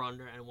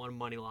 over/under, and 1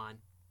 money line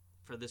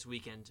for this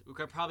weekend.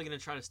 We're probably going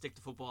to try to stick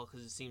to football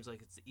because it seems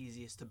like it's the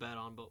easiest to bet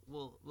on, but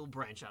we'll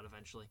branch out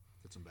eventually.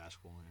 Get some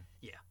basketball in here.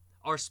 Yeah.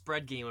 Our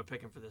spread game we're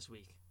picking for this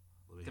week.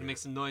 Gonna make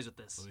some noise with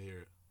this. Let me hear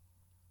it.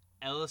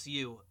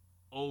 LSU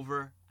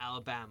over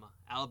Alabama.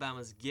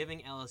 Alabama's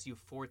giving LSU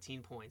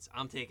 14 points.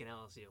 I'm taking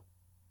LSU.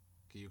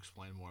 Can you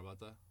explain more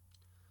about that?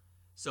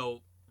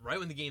 So, right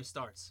when the game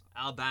starts,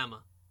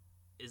 Alabama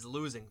is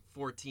losing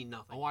 14-0.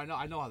 Oh, I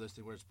know how this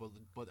thing works,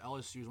 but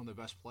LSU is one of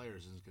the best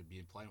players and is going to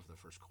be playing for the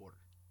first quarter.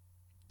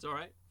 It's all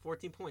right.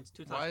 14 points,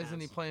 2 touchdowns. Why isn't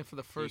he playing for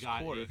the first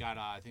quarter? He got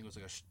I think it was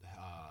like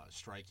a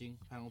striking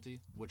penalty,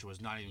 which was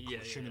not even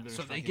shouldn't have been.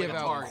 So a they give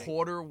out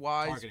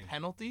quarter-wise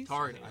penalties?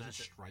 Targeting.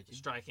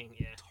 Striking,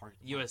 yeah.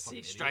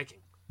 USC, striking.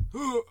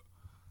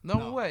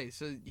 No way.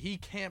 So he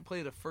can't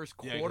play the first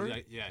quarter?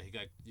 He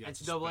got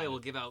NCAA will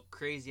give out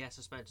crazy-ass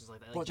suspensions like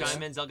that. Like John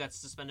Manziel got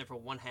suspended for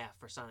 1/2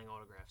 for signing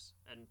autographs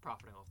and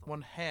profiting off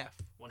them.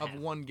 1/2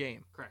 of one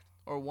game? Correct.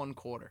 Or 1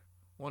 quarter?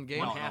 One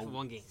game? 1/2 of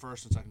one game.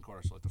 First and second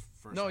quarter, so like the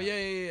first half.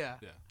 Yeah.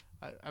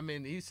 I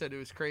mean, he said it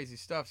was crazy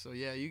stuff, so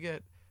yeah, you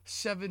get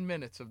 7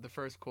 minutes of the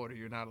first quarter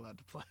you're not allowed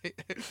to play.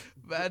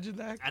 Imagine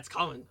that. That's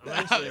coming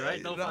eventually,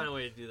 right? They'll find a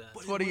way to do that.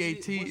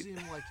 2018. It wasn't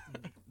even like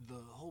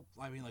the whole.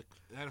 I mean, like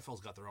the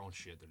NFL's got their own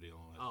shit they're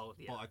dealing with. Oh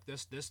yeah. But like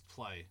this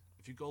play,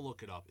 if you go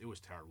look it up, it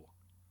was terrible.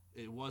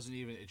 It wasn't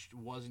even a.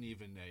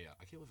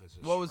 I can't believe it's.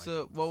 What was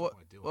it?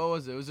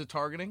 Was it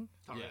targeting?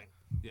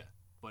 Yeah,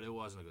 but it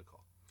wasn't a good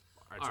call.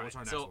 All right, so what's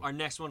our next one? Our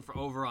next one for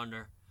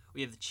over/under,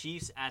 we have the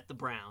Chiefs at the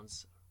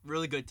Browns.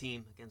 Really good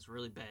team against a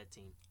really bad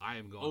team. I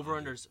am going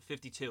over/under's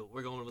 52.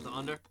 We're going with the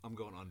under. I'm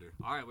going under.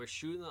 All right, we're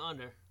shooting the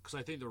under because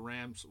I think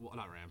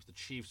the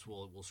Chiefs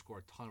will score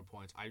a ton of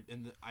points.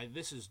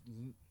 This is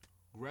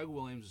Greg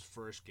Williams'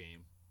 first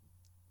game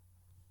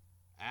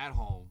at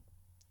home.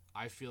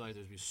 I feel like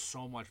there's be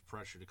so much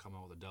pressure to come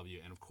out with a W,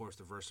 and of course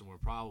the versus we're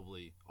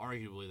probably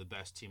arguably the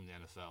best team in the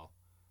NFL.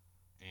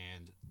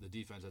 And the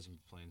defense hasn't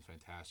been playing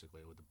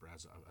fantastically with the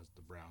Browns,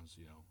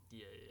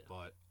 Yeah.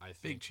 But I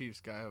think big Chiefs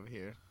guy over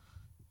here.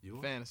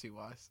 Fantasy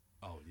wise.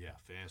 Oh yeah,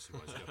 fantasy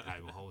wise, you got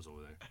Patty Mahomes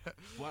over there.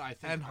 But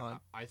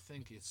I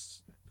think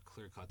it's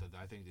clear cut that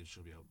I think it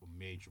should be a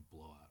major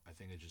blowout. I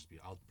think it just be.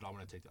 But I'm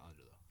gonna take the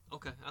under though.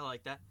 Okay, I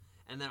like that.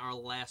 And then our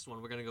last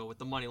one, we're gonna go with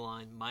the money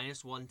line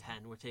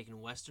 -110. We're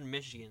taking Western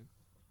Michigan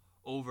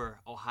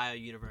over Ohio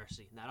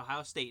University, not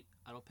Ohio State.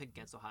 I don't pick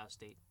against Ohio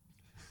State.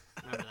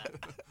 Remember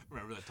that.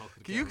 Remember that talk.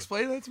 Can you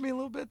explain that to me a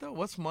little bit though?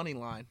 What's money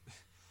line?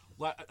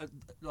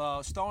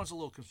 Stone's a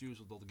little confused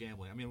with the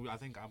gambling. I mean, I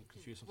think I'm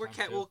confused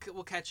sometimes.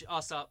 We'll catch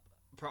us up,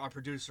 our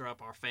producer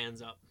up, our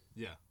fans up.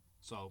 Yeah.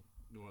 So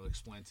you want to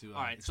explain to?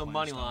 All right. So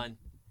money line,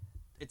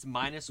 it's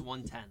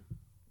 -110.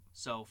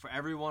 So for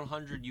every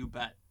 100 you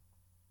bet,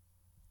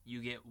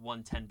 you get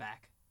 110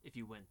 back if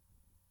you win.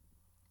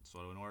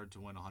 So in order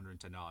to win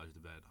 $110, to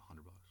bet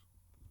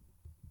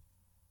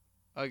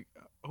 $100.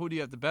 Who do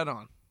you have to bet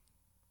on?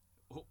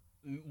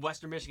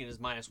 Western Michigan is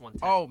 -110.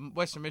 Oh,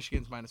 Western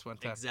Michigan's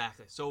 -110.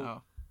 Exactly.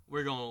 So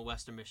we're going with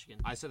Western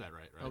Michigan. I said that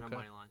right? On our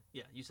money line.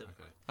 Yeah, you said that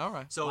right. All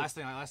right. So last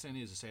thing I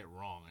need is to say it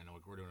wrong. I know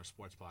we're doing a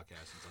sports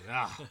podcast. It's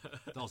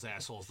like those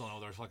assholes don't know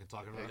what they're fucking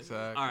talking about.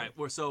 Exactly. All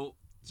right. So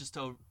just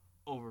to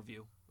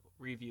review.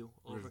 Review.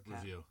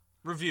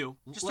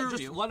 Just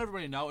let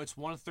everybody know it's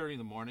 1:30 in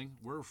the morning.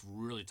 We're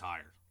really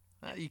tired.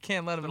 You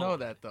can't let them know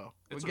that, though.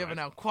 We're giving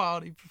out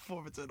quality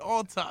performance at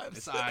all times.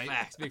 It's all right.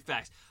 Facts, big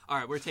facts. All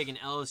right, we're taking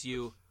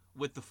LSU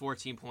with the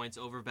 14 points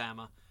over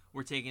Bama.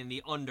 We're taking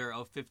the under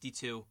of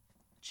 52,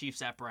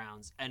 Chiefs at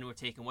Browns. And we're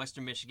taking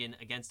Western Michigan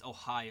against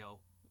Ohio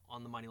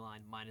on the money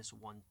line,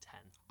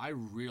 -110. I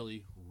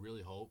really,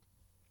 really hope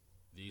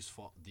these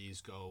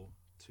go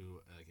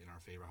to in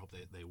our favor. I hope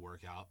they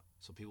work out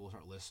so people will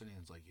start listening.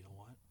 And it's like, you know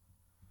what?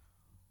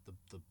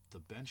 The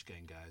bench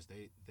gang guys,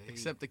 they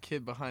except the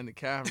kid behind the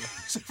camera.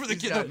 Except for the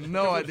He's kid, got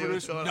no idea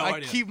what's going on.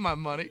 I keep my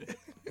money.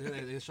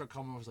 They start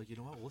coming over. It's like, you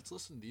know what? Well, let's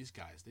listen to these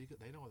guys. They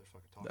know what they're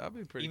fucking talking. That'd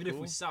be pretty. Even cool.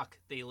 if we suck,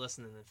 they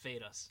listen and then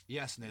fade us.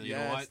 Yes, and you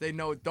know what? They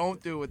know.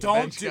 Don't do what the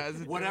bench guys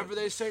do. Whatever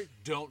they say,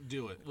 don't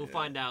do it. We'll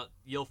find out.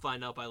 You'll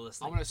find out by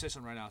listening. I'm gonna say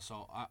something right now.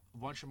 So a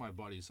bunch of my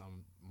buddies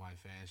on my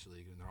fantasy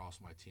league, and they're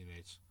also my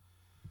teammates.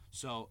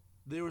 So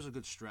there was a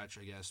good stretch,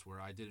 I guess,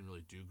 where I didn't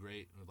really do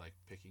great with like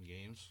picking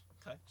games.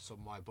 Okay. So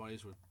my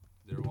buddies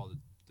they were all the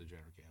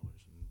degenerate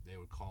gamblers, and they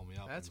would call me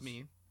up. That's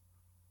mean.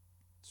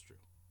 It's true.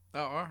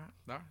 Oh, all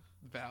right.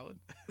 Valid.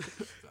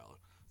 Valid.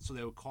 So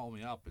they would call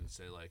me up and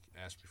say, like,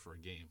 ask me for a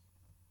game.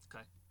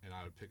 Okay. And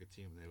I would pick a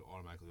team, and they would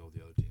automatically go with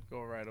the other team.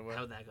 Go right away.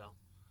 How'd that go?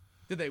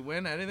 Did they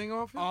win anything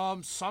off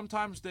it?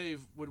 Sometimes they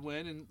would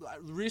win, and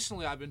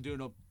recently I've been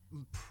doing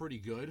pretty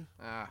good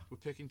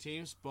with picking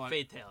teams. But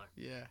fade Taylor.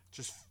 Yeah.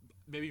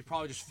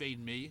 Probably just fade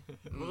me.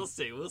 We'll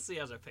see. We'll see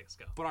as our picks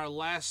go. But our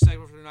last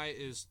segment for tonight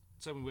is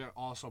something we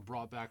also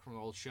brought back from the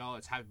old show.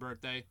 It's Happy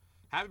Birthday.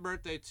 Happy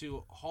birthday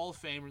to Hall of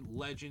Fame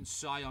legend,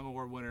 Cy Young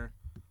Award winner,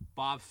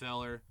 Bob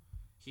Feller.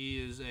 He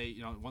is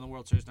won the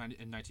World Series in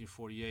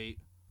 1948,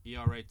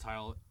 ERA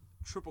title,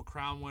 Triple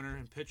Crown winner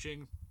in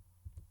pitching,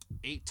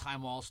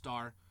 8-time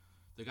All-Star.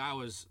 The guy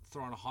was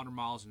throwing 100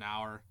 miles an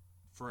hour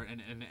for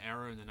an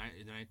era in the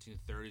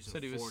 1930s.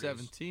 Said and he 40s. was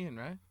 17,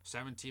 right?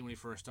 17 when he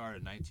first started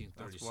in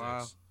 1936. That's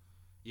wild.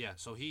 Yeah,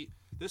 so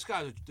this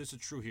is a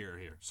true hero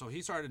here. So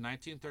he started in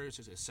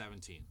 1936 at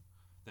 17.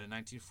 Then in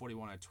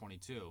 1941 at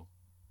 22.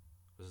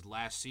 Was his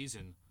last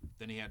season.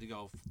 Then he had to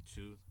go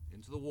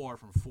into the war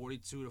from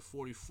 42 to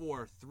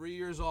 44, 3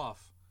 years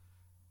off.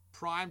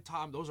 Prime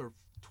time, those are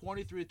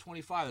 23 to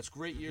 25. That's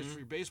great years for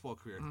your baseball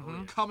career.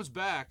 Mm-hmm. Comes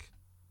back,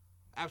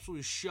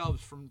 absolutely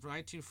shoves from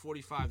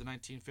 1945 to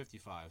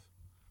 1955.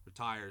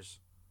 Retires,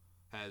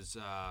 has,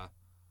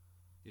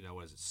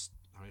 what is it?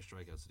 How many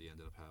strikeouts did he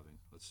end up having?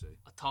 Let's see.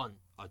 A ton.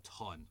 I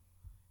can't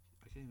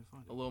even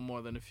find it. A little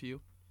more than a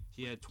few.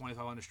 He had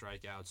 2,500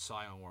 strikeouts,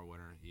 Cy Young Award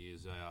winner. He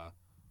is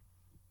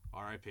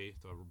R.I.P.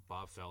 to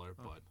Bob Feller,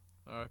 but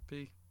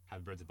R.I.P.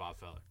 Happy birthday, Bob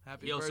Feller.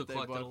 Happy he also birthday,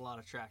 collected bud. a lot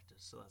of tractors,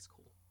 so that's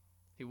cool.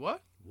 He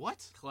what?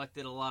 What?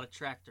 Collected a lot of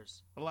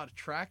tractors. A lot of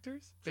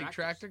tractors? Big Tractors.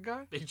 tractor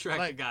guy? Big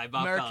tractor like guy,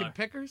 Bob American Feller.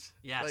 Pickers?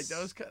 Yes. Like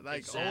those,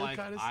 Exactly. old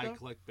kind of I stuff?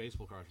 collect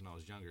baseball cards when I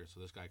was younger, so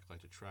this guy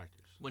collected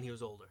tractors. When he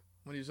was older.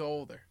 When he was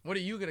older. What are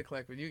you going to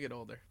collect when you get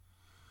older?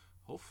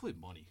 Hopefully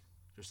money.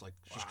 Just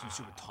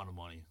consume a ton of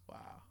money.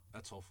 Wow.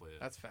 That's hopefully it.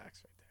 That's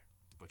facts right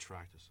there. But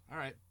tractors. All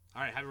right.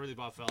 Happy birthday,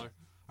 Bob Feller.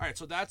 All right,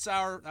 so that's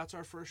our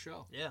first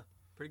show. Yeah,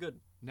 pretty good.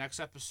 Next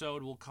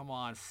episode will come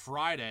on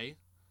Friday.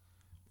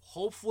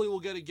 Hopefully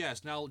we'll get a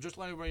guest. Now, just to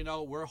let everybody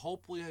know, we're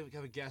hopefully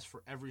have a guest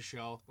for every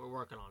show. We're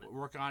working on it. We're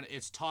working on it.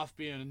 It's tough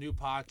being a new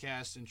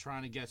podcast and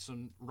trying to get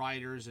some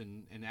writers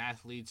and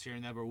athletes here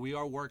and there, but we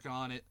are working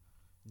on it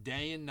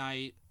day and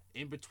night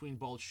in between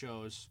both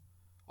shows.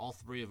 All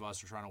three of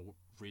us are trying to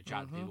reach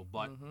out to people,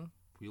 but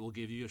we will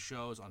give you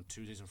shows on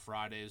Tuesdays and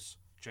Fridays.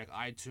 Check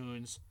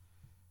iTunes.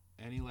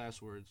 Any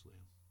last words, Liam?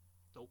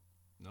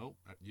 Nope.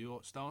 You,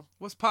 Stone?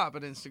 What's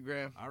poppin'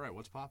 Instagram? All right,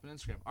 what's poppin'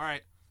 Instagram? All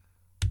right.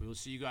 We will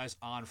see you guys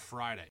on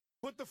Friday.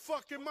 Put the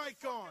fucking mic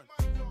on.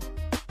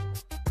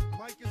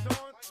 Mic is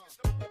on.